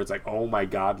moments where it's like, oh my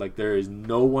god, like, there is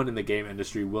no one in the game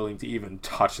industry willing to even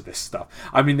touch this stuff.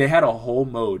 I mean, they had a whole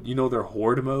mode. You know, their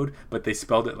horde mode, but they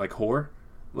spelled it like whore.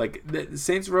 Like,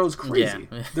 Saints Row is crazy.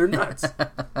 Yeah. They're nuts.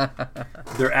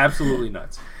 They're absolutely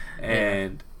nuts.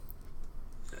 And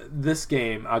this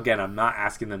game, again, I'm not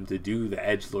asking them to do the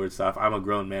edgelord stuff. I'm a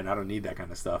grown man. I don't need that kind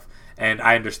of stuff. And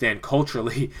I understand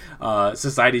culturally,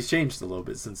 society's changed a little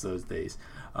bit since those days.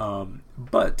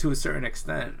 But to a certain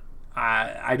extent,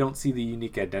 I don't see the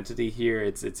unique identity here.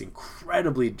 It's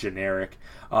incredibly generic.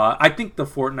 I think the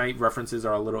Fortnite references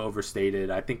are a little overstated.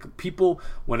 I think people,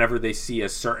 whenever they see a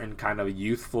certain kind of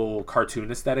youthful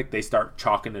cartoon aesthetic, they start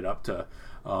chalking it up to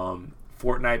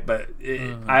Fortnite, but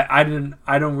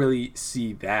I don't really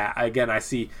see that. Again, I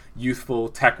see youthful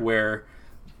techwear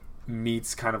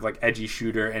meets kind of like edgy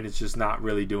shooter, and it's just not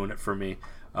really doing it for me.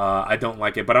 I don't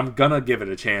like it, but I'm gonna give it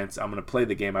a chance. I'm gonna play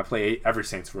the game. I play every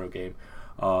Saints Row game,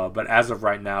 but as of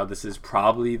right now, this is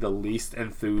probably the least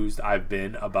enthused I've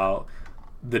been about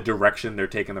the direction they're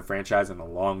taking the franchise in a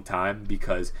long time,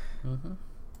 because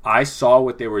I saw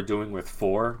what they were doing with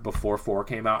 4 before 4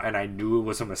 came out, and I knew it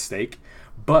was a mistake,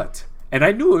 and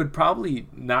I knew it would probably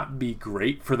not be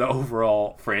great for the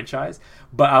overall franchise,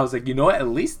 but I was like, you know what? At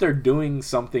least they're doing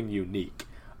something unique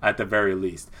at the very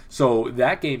least. So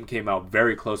that game came out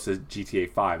very close to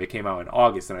GTA 5. It came out in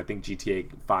August, and I think GTA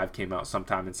 5 came out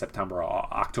sometime in September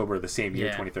or October of the same year,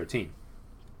 2013.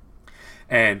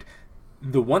 And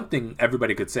the one thing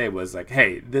everybody could say was like,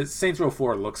 hey, this Saints Row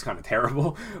 4 looks kind of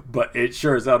terrible, but it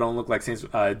sure as hell don't look like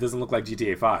it doesn't look like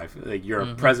GTA 5. Like, you're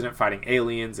a president fighting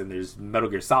aliens, and there's Metal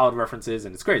Gear Solid references,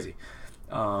 and it's crazy.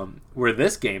 Where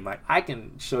this game, like, I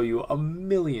can show you a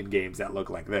million games that look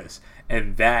like this,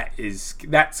 and that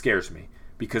scares me,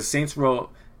 because Saints Row,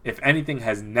 if anything,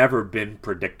 has never been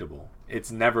predictable.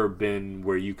 It's never been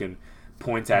where you can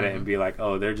point at it and be like,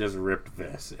 oh, they're just ripped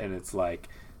this, and it's like,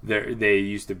 they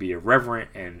used to be irreverent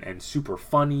and super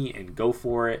funny and go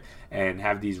for it and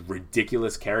have these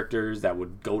ridiculous characters that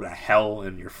would go to hell,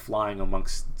 and you're flying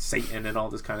amongst Satan and all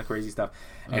this kind of crazy stuff.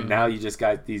 And now you just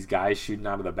got these guys shooting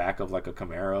out of the back of like a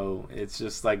Camaro. It's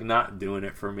just like not doing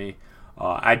it for me.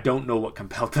 I don't know what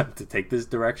compelled them to take this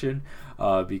direction,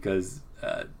 because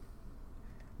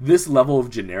this level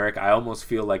of generic, I almost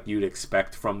feel like you'd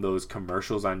expect from those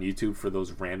commercials on YouTube for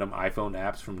those random iPhone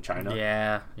apps from China.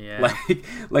 Yeah.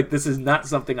 Like this is not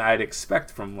something I'd expect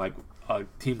from like a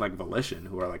team like Volition,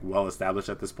 who are like well established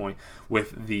at this point,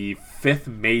 with the 5th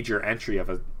major entry of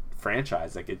a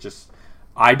franchise. Like, it just,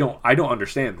 I don't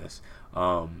understand this.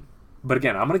 But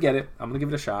again, I'm gonna get it. I'm gonna give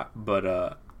it a shot.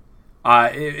 But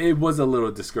it was a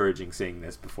little discouraging seeing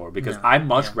this before, because I'd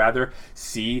much rather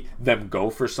see them go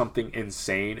for something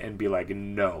insane and be like,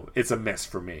 no, it's a miss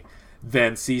for me,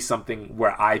 than see something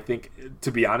where I think,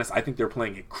 to be honest, I think they're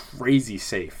playing it crazy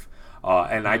safe.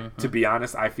 And to be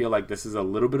honest, I feel like this is a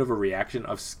little bit of a reaction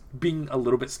of being a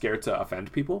little bit scared to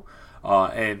offend people.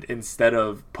 And instead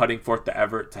of putting forth the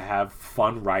effort to have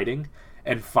fun writing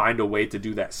and find a way to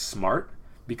do that smart,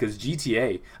 because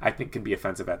GTA, I think, can be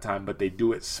offensive at times, but they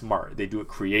do it smart. They do it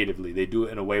creatively. They do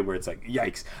it in a way where it's like,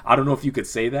 yikes. I don't know if you could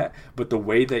say that, but the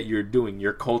way that you're doing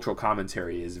your cultural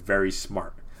commentary is very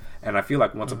smart. And I feel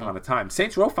like once upon a time,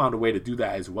 Saints Row found a way to do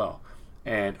that as well.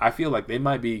 And I feel like they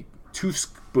might be too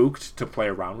spooked to play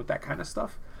around with that kind of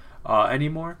stuff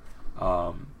anymore.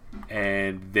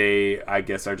 And they, I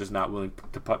guess, are just not willing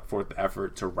to put forth the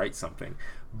effort to write something.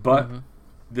 But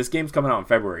this game's coming out in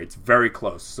February. It's very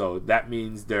close. So that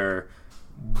means they're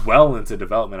well into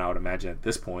development, I would imagine, at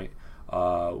this point,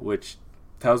 which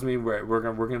tells me we're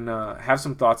gonna have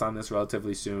some thoughts on this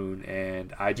relatively soon.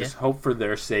 And I just hope for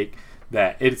their sake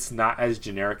that it's not as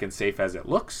generic and safe as it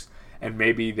looks. And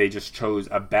maybe they just chose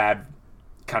a bad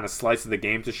kind of slice of the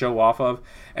game to show off of.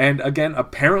 And again,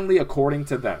 apparently, according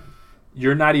to them,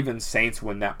 you're not even Saints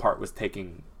when that part was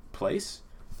taking place.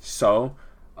 So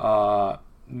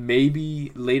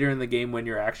maybe later in the game, when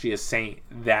you're actually a Saint,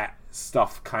 that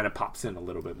stuff kind of pops in a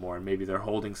little bit more, and maybe they're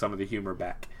holding some of the humor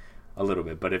back a little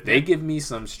bit. But if they give me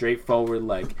some straightforward,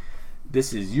 like,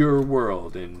 this is your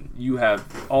world and you have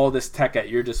all this tech at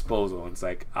your disposal, and it's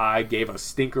like, I gave a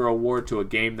stinker award to a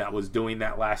game that was doing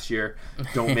that last year,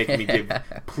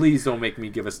 please don't make me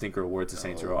give a stinker award to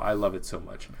Saints Row. I love it so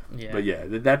much. But yeah,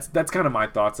 that's kind of my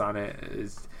thoughts on it.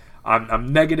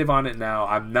 I'm negative on it now.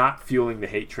 I'm not fueling the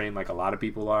hate train like a lot of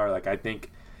people are. Like, I think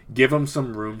give them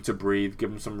some room to breathe, give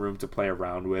them some room to play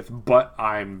around with, but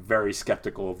I'm very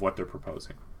skeptical of what they're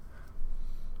proposing.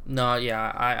 No,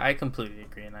 yeah, I completely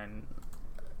agree, and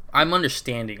I'm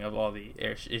understanding of all the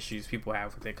issues people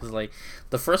have with it, because like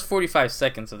the first 45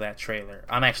 seconds of that trailer,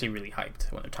 I'm actually really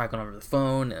hyped when they're talking over the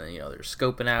phone and they're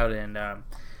scoping out, and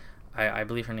I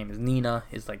believe her name is Nina,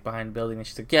 is like behind the building, and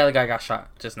she's like, yeah, the guy got shot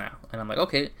just now, and I'm like,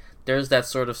 okay, there's that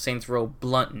sort of Saints Row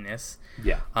bluntness.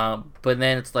 Yeah. But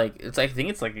then it's like I think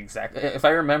it's like exactly, if I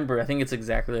remember, I think it's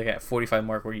exactly like at 45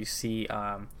 mark where you see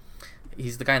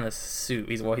he's the guy in the suit.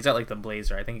 He's got like the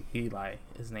blazer. I think Eli,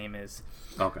 his name is.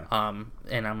 Okay.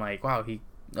 And I'm like, wow, he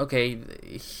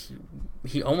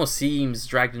almost seems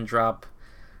dragged and drop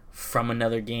from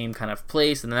another game kind of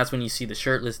place, and then that's when you see the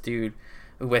shirtless dude,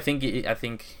 who I think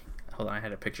hold on, I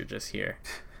had a picture just here.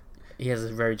 He has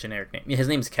a very generic name. His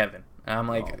name's Kevin. And I'm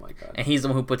like, oh my God. And he's the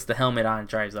one who puts the helmet on and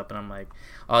drives up, and I'm like,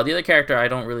 oh, the other character I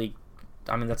don't really.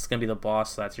 I mean, that's gonna be the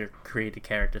boss, so that's your created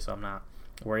character, so I'm not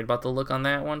worried about the look on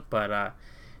that one. But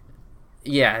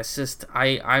yeah, it's just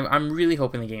I'm really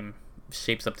hoping the game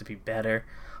shapes up to be better.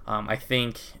 I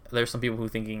think there's some people who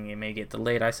thinking it may get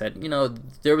delayed. I said,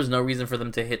 there was no reason for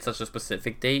them to hit such a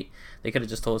specific date. They could have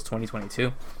just told us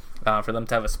 2022. For them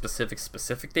to have a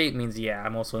specific date means, yeah,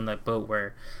 I'm also in that boat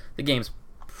where the game's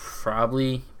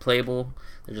probably playable.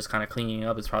 They're just kind of cleaning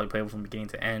up. It's probably playable from beginning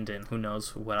to end, and who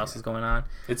knows what else is going on.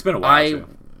 It's been a while, too.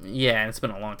 Yeah, and it's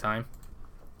been a long time.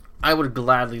 I would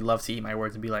gladly love to eat my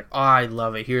words and be like, oh, I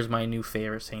love it. Here's my new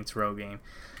favorite Saints Row game.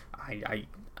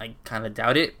 I kind of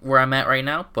doubt it where I'm at right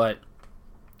now, but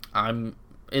I'm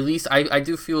at least I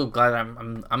do feel glad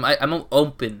I'm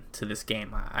open to this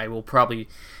game. It'll probably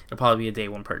be a day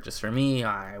one purchase for me.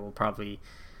 I'm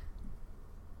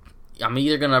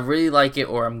either gonna really like it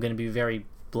or I'm gonna be very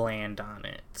bland on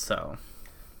it. So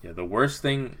yeah, the worst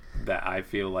thing that I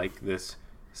feel like this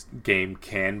game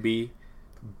can be,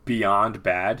 beyond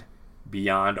bad,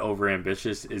 beyond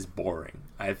overambitious, is boring.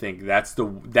 I think that's the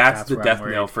death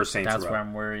knell for Saints Row. That's where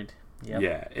I'm worried. Yep.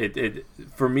 Yeah, it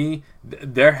for me,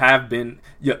 there have been.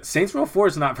 Yeah, Saints Row 4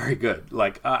 is not very good.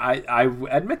 Like I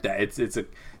admit that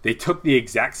they took the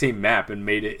exact same map and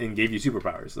made it and gave you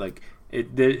superpowers. Like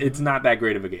it's not that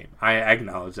great of a game. I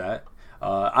acknowledge that.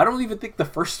 I don't even think the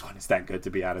first one is that good,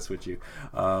 to be honest with you.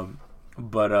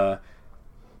 But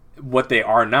what they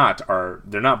are not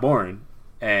they're not boring.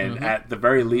 And at the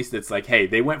very least, it's like, hey,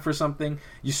 they went for something.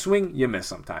 You swing, you miss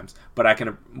sometimes. But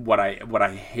what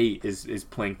I hate is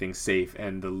playing things safe.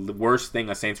 And the worst thing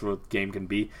a Saints Row game can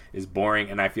be is boring.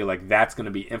 And I feel like that's going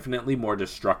to be infinitely more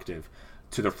destructive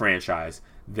to the franchise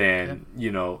than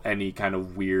any kind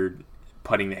of weird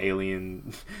putting the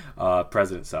alien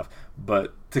president stuff.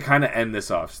 But to kind of end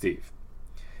this off, Steve,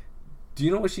 do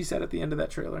you know what she said at the end of that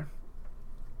trailer?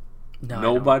 No,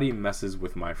 nobody messes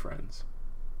with my friends.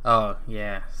 Oh,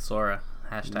 yeah, Sora.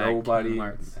 Hashtag nobody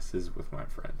messes with my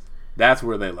friends. That's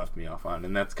where they left me off on,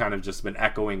 and that's kind of just been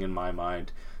echoing in my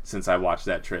mind since I watched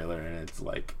that trailer, and it's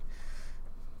like,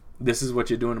 this is what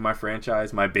you're doing to my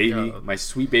franchise, my baby, my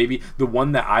sweet baby, the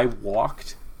one that I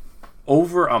walked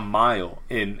over a mile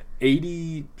in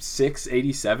 86,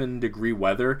 87 degree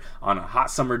weather on a hot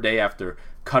summer day after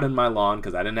cutting my lawn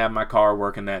because I didn't have my car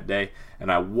working that day,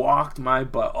 and I walked my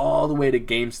butt all the way to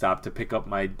GameStop to pick up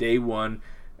my day one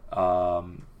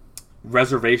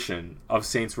reservation of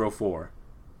Saints Row 4.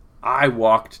 I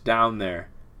walked down there.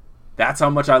 That's how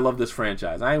much I love this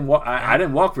franchise. I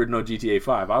didn't walk for no GTA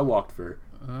 5. I walked for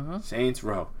Saints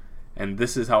Row. And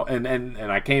this is how and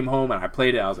I came home and I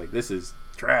played it. I was like, this is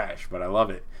trash, but I love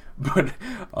it. But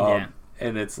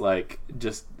and it's like,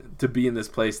 just to be in this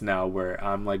place now where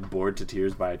I'm like bored to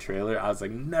tears by a trailer. I was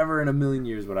like, never in a million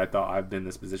years would I thought I've been in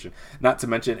this position. Not to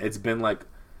mention, it's been like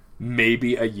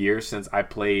maybe a year since I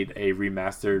played a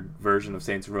remastered version of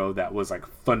Saints Row that was like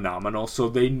phenomenal. So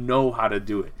they know how to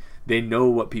do it. They know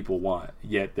what people want.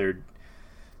 Yet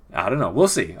I don't know. We'll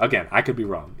see. Again, I could be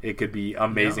wrong. It could be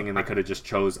amazing, and they could have just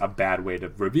chose a bad way to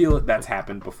reveal it. That's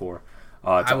happened before.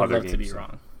 I would love to be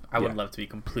wrong. I would love to be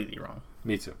completely wrong.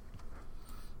 Me too.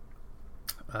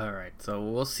 All right, so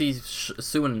we'll see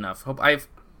soon enough.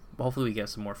 Hopefully we get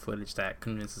some more footage that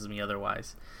convinces me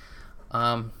otherwise.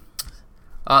 For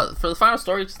the final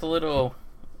story, just a little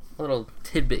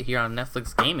tidbit here on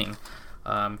Netflix gaming.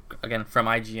 Again, from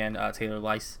IGN, Taylor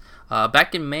Lice.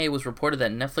 Back in May, it was reported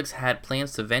that Netflix had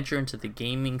plans to venture into the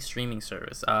gaming streaming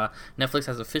service. Netflix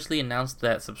has officially announced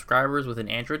that subscribers with an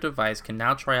Android device can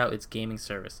now try out its gaming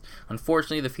service.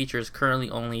 Unfortunately, the feature is currently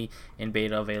only in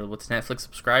beta available to Netflix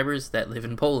subscribers that live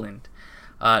in Poland.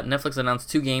 Netflix announced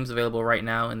 2 games available right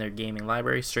now in their gaming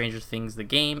library: Stranger Things the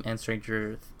game and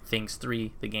Stranger Things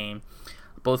 3 the game.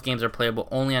 Both games are playable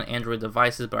only on Android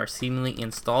devices, but are seamlessly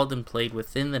installed and played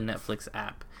within the Netflix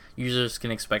app. Users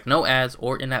can expect no ads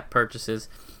or in-app purchases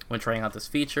when trying out this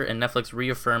feature, and Netflix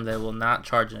reaffirmed that it will not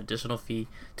charge an additional fee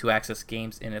to access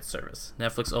games in its service.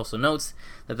 Netflix also notes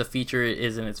that the feature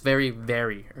is in its very,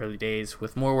 very early days,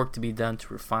 with more work to be done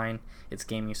to refine its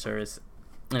gaming service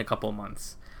in a couple of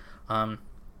months. In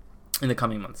the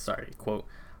coming months, quote.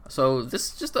 So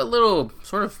this is just a little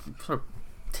sort of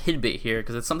tidbit here,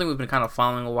 because it's something we've been kind of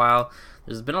following a while.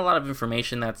 There's been a lot of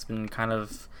information that's been kind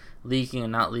of leaking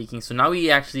and not leaking, so now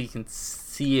we actually can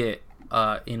see it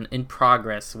in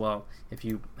progress. Well, if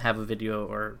you have a video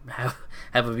or have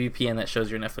a VPN that shows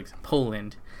your Netflix in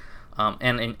Poland,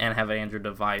 and have an Android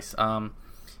device. I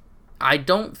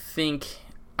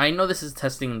know this is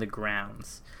testing the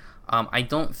grounds. I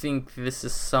don't think this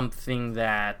is something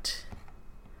that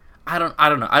I don't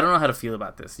know. I don't know how to feel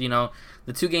about this. The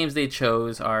 2 games they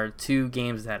chose are 2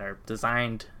 games that are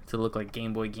designed to look like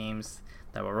Game Boy games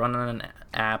that will run on an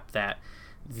app that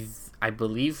I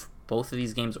believe both of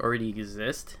these games already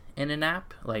exist in an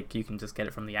app. Like, you can just get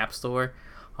it from the App Store.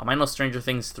 I know Stranger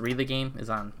Things 3, the game, is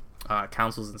on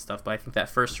consoles and stuff, but I think that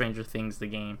first Stranger Things, the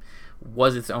game,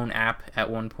 was its own app at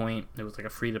one point. It was like a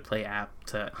free-to-play app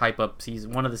to hype up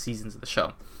one of the seasons of the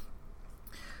show.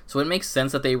 So it makes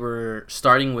sense that they were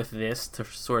starting with this to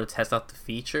sort of test out the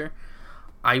feature.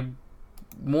 I'm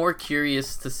more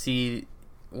curious to see,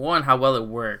 one, how well it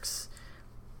works,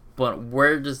 but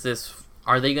where does this...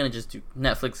 Are they going to just do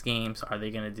Netflix games? Are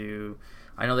they going to do...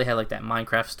 I know they had like that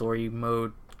Minecraft story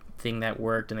mode thing that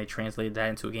worked, and they translated that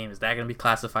into a game. Is that going to be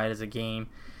classified as a game?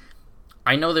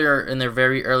 I know they're in their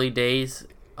very early days.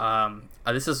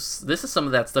 This is some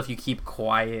of that stuff you keep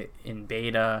quiet in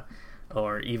beta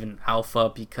or even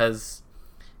alpha, because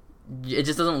it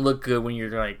just doesn't look good when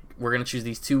you're like, we're going to choose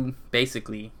these 2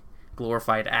 basically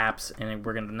glorified apps, and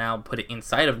we're going to now put it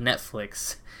inside of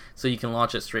Netflix so you can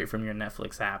launch it straight from your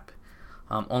Netflix app,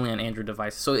 only on Android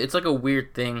devices. So it's like a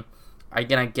weird thing.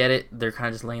 Again, I get it. They're kind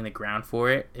of just laying the ground for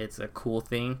it. It's a cool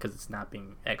thing because it's not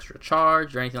being extra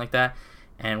charged or anything like that.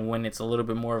 And when it's a little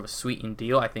bit more of a sweetened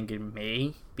deal, I think it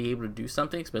may be able to do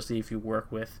something, especially if you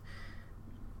work with,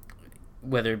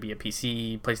 whether it be a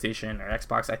PC, PlayStation, or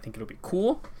Xbox. I think it'll be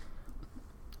cool.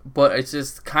 But it's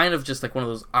just kind of just like one of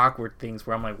those awkward things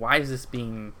where I'm like, why is this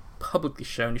being publicly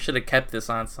shown? You should have kept this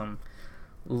on some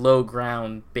low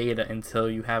ground beta until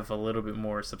you have a little bit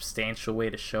more substantial way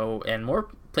to show and more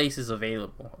places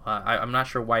available. I'm not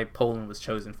sure why Poland was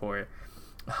chosen for it,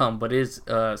 but it is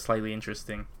slightly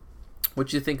interesting. What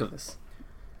do you think of this?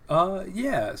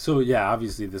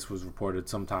 Obviously this was reported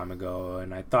some time ago,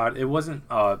 and I thought it wasn't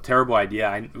a terrible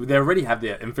idea. They already have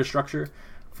the infrastructure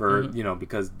for,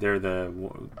 because they're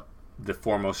the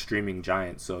foremost streaming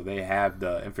giant, so they have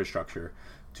the infrastructure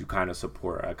to kind of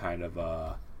support a kind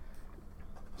of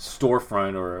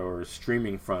storefront or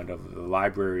streaming front of the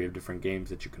library of different games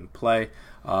that you can play.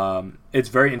 It's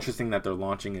very interesting that they're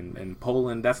launching in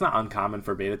Poland. That's not uncommon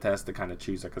for beta tests to kind of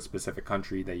choose like a specific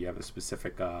country that you have a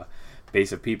specific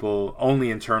base of people. Only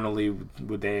internally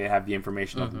would they have the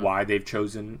information of why they've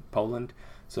chosen Poland.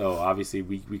 So obviously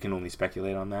we can only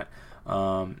speculate on that.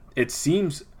 It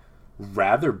seems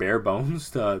rather bare bones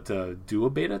to do a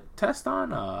beta test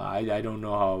on. I don't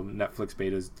know how Netflix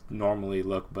betas normally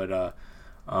look, but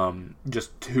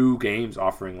just 2 games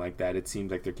offering like that, it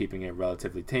seems like they're keeping it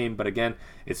relatively tame. But again,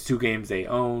 it's 2 games they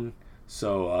own,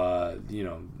 so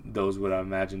those would, I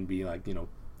imagine, be like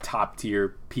top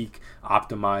tier, peak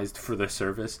optimized for their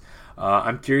service.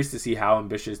 I'm curious to see how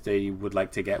ambitious they would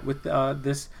like to get with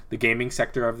the gaming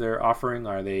sector of their offering.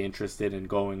 Are they interested in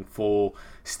going full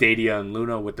Stadia and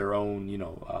Luna with their own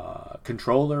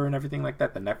controller and everything like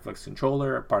that, the Netflix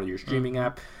controller, part of your streaming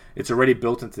app? It's already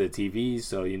built into the TVs,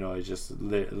 so it's just an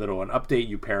update.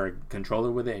 You pair a controller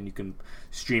with it, and you can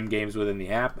stream games within the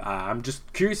app. I'm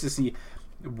just curious to see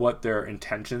what their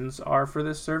intentions are for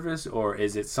this service, or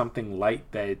is it something light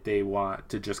that they want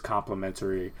to just complement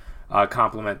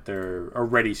their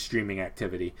already streaming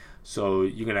activity. So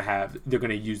they're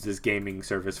gonna use this gaming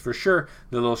service for sure.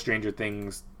 The little Stranger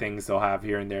Things they'll have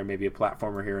here and there, maybe a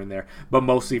platformer here and there, but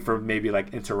mostly for maybe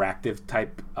like interactive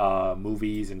type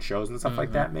movies and shows and stuff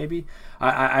like that. Maybe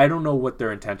I don't know what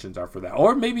their intentions are for that,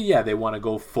 or maybe they want to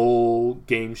go full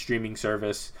game streaming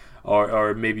service,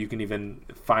 or maybe you can even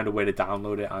find a way to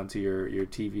download it onto your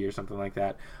TV or something like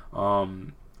that,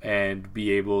 and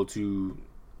be able to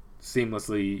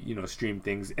seamlessly stream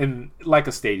things in like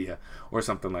a Stadia or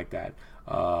something like that.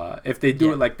 If they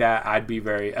do it like that, I'd be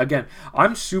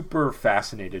I'm super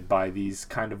fascinated by these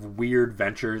kind of weird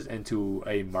ventures into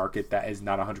a market that is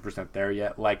not 100% there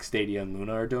yet, like Stadia and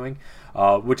Luna are doing,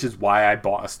 which is why I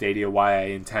bought a Stadia, why I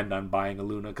intend on buying a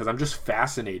Luna, because I'm just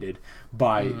fascinated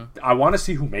by, I want to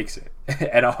see who makes it,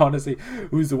 and I want to see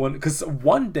who's the one, because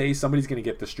one day somebody's going to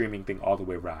get the streaming thing all the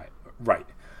way right.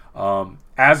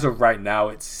 As of right now,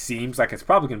 it seems like it's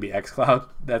probably going to be xCloud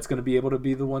that's going to be able to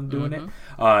be the one doing it.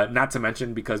 Not to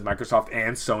mention because Microsoft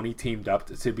and Sony teamed up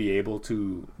to be able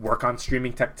to work on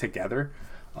streaming tech together,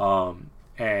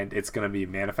 and it's going to be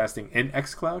manifesting in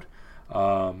xCloud.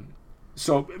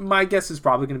 So my guess is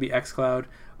probably going to be xCloud.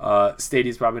 Stadia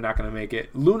is probably not going to make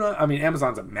it. Luna, I mean,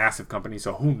 Amazon's a massive company,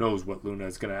 so who knows what Luna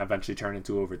is going to eventually turn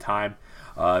into over time.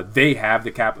 They have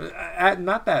the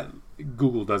not that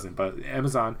Google doesn't, but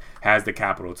Amazon has the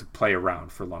capital to play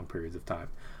around for long periods of time.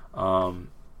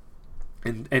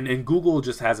 And Google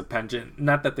just has a penchant,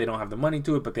 not that they don't have the money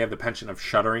to it, but they have the penchant of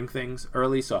shuttering things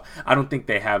early. So I don't think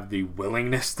they have the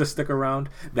willingness to stick around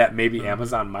that maybe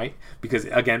Amazon might, because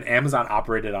again, Amazon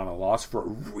operated on a loss for a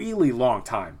really long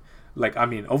time.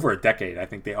 Over a decade, I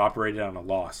think they operated on a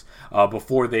loss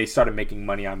before they started making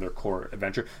money on their core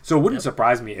adventure. So it wouldn't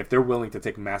surprise me if they're willing to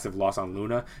take a massive loss on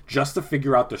Luna just to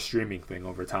figure out the streaming thing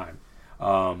over time.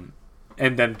 And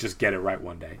then just get it right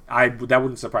one day. That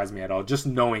wouldn't surprise me at all, just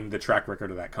knowing the track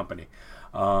record of that company.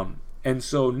 And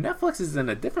so Netflix is in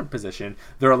a different position.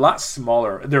 They're a lot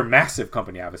smaller. They're a massive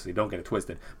company, obviously. Don't get it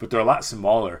twisted. But they're a lot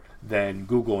smaller than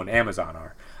Google and Amazon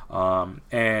are.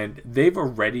 And they've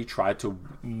already tried to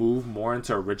move more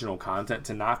into original content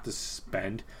to not have to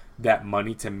spend that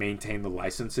money to maintain the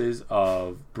licenses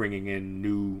of bringing in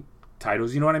new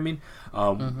titles. You know what I mean?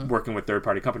 Working with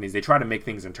third-party companies. They try to make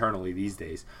things internally these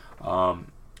days.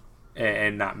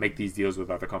 And not make these deals with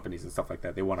other companies and stuff like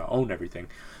that. They want to own everything.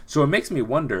 So it makes me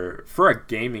wonder, for a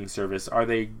gaming service,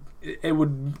 it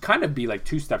would kind of be like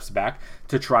two steps back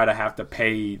to try to have to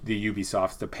pay the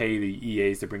Ubisofts, to pay the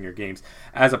EAs to bring your games,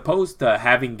 as opposed to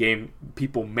having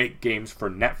people make games for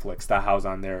Netflix to house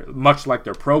on there, much like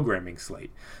their programming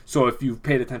slate. So if you've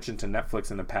paid attention to Netflix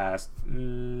in the past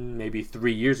maybe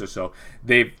 3 years or so,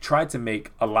 they've tried to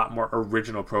make a lot more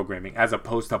original programming as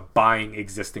opposed to buying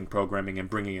existing programming and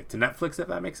bringing it to Netflix, if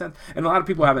that makes sense. And a lot of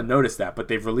people haven't noticed that, but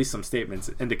they've released some statements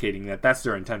indicating that that's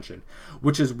their intention,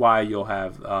 which is why you'll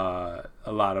have a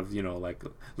lot of,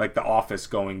 like The Office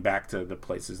going back to the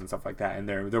places and stuff like that, and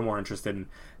they're more interested in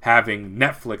having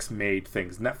Netflix made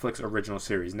things, Netflix original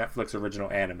series, Netflix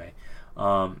original anime.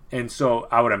 And so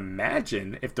I would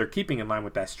imagine if they're keeping in line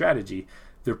with that strategy,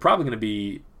 they're probably going to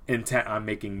be intent on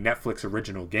making Netflix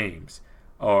original games,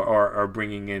 or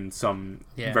bringing in some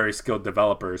very skilled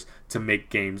developers to make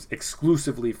games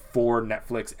exclusively for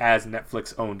Netflix as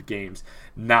Netflix-owned games,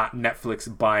 not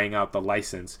Netflix buying out the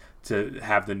license to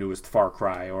have the newest Far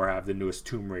Cry or have the newest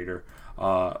Tomb Raider,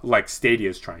 like Stadia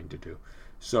is trying to do.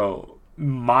 So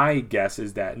my guess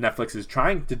is that Netflix is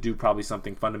trying to do probably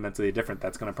something fundamentally different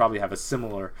that's going to probably have a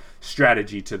similar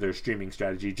strategy to their streaming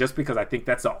strategy, just because I think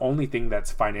that's the only thing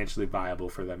that's financially viable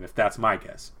for them, if that's my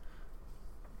guess.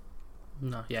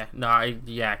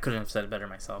 I couldn't have said it better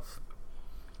myself.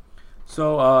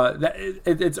 So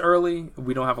it's early.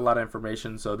 We don't have a lot of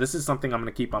information. So this is something I'm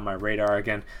going to keep on my radar.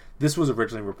 Again, this was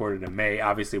originally reported in May.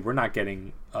 Obviously, we're not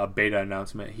getting a beta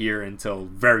announcement here until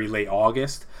very late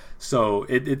August. So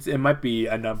it might be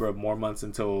a number of more months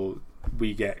until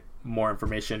we get more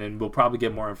information, and we'll probably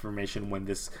get more information when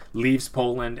this leaves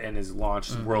Poland and is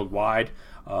launched worldwide.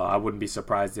 I wouldn't be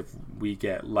surprised if we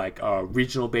get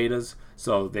regional betas,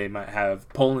 so they might have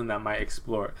Poland that might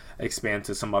expand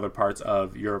to some other parts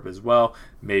of Europe as well,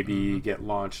 maybe get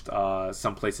launched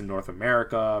someplace in North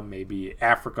America, maybe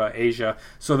Africa, Asia.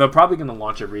 So they're probably going to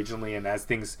launch it regionally, and as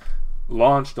things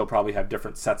launch, they'll probably have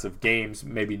different sets of games,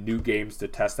 maybe new games to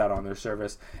test out on their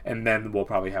service, and then we'll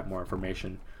probably have more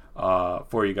information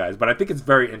for you guys. But I think it's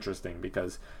very interesting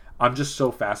because I'm just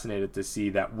so fascinated to see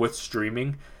that with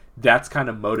streaming, that's kind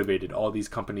of motivated all these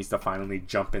companies to finally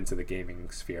jump into the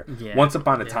gaming sphere. Once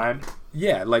upon a time,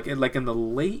 like in the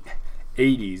late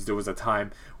 80s, there was a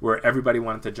time where everybody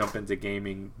wanted to jump into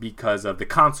gaming because of the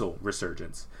console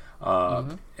resurgence,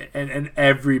 and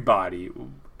everybody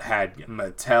had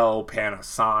Mattel,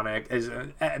 Panasonic,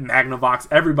 Magnavox.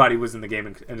 Everybody was in the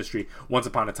gaming industry once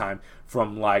upon a time,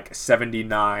 from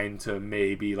 79 to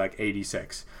maybe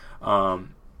 86.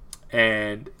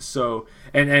 And so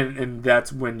and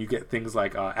that's when you get things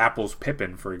like Apple's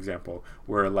Pippin, for example,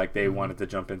 where like they wanted to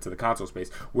jump into the console space,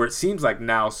 where it seems like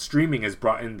now streaming has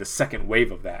brought in the second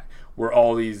wave of that, where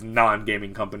all these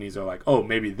non-gaming companies are like, oh,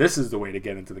 maybe this is the way to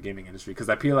get into the gaming industry, because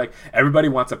I feel like everybody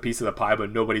wants a piece of the pie,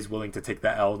 but nobody's willing to take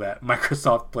the L that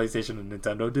Microsoft, PlayStation, and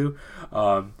Nintendo do.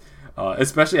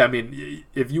 Especially, I mean,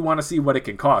 if you want to see what it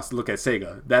can cost, look at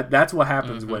Sega. That's what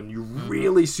happens when you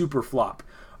really super flop.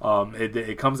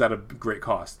 It comes at a great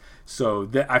cost. So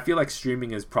I feel like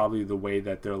streaming is probably the way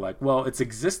that they're like, well, it's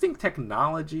existing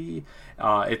technology.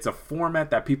 It's a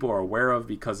format that people are aware of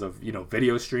because of,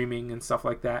 video streaming and stuff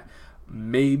like that.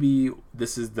 Maybe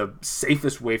this is the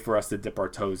safest way for us to dip our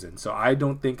toes in. So I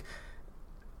don't think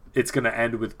it's going to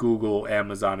end with Google,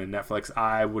 Amazon, and Netflix.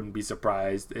 I wouldn't be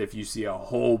surprised if you see a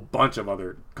whole bunch of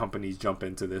other companies jump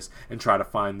into this and try to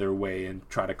find their way and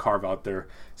try to carve out their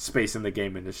space in the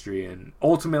game industry. And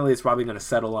ultimately, it's probably going to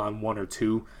settle on one or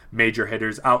two major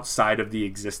hitters outside of the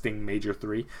existing major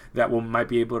three that might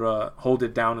be able to hold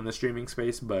it down in the streaming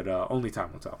space, but only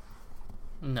time will tell.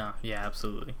 No, yeah,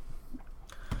 absolutely.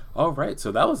 All right,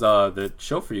 so that was the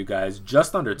show for you guys,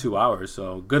 just under 2 hours,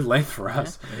 so good length for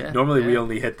us. Normally we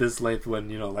only hit this length when,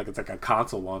 like it's like a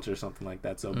console launch or something like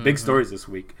that, so big stories this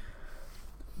week.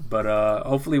 But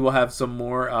hopefully we'll have some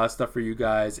more stuff for you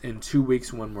guys in 2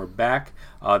 weeks when we're back.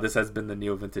 This has been the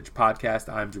Neo Vintage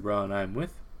Podcast. I'm Jarrell, and I'm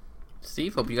with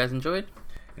Steve. Hope you guys enjoyed.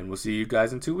 And we'll see you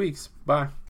guys in 2 weeks. Bye.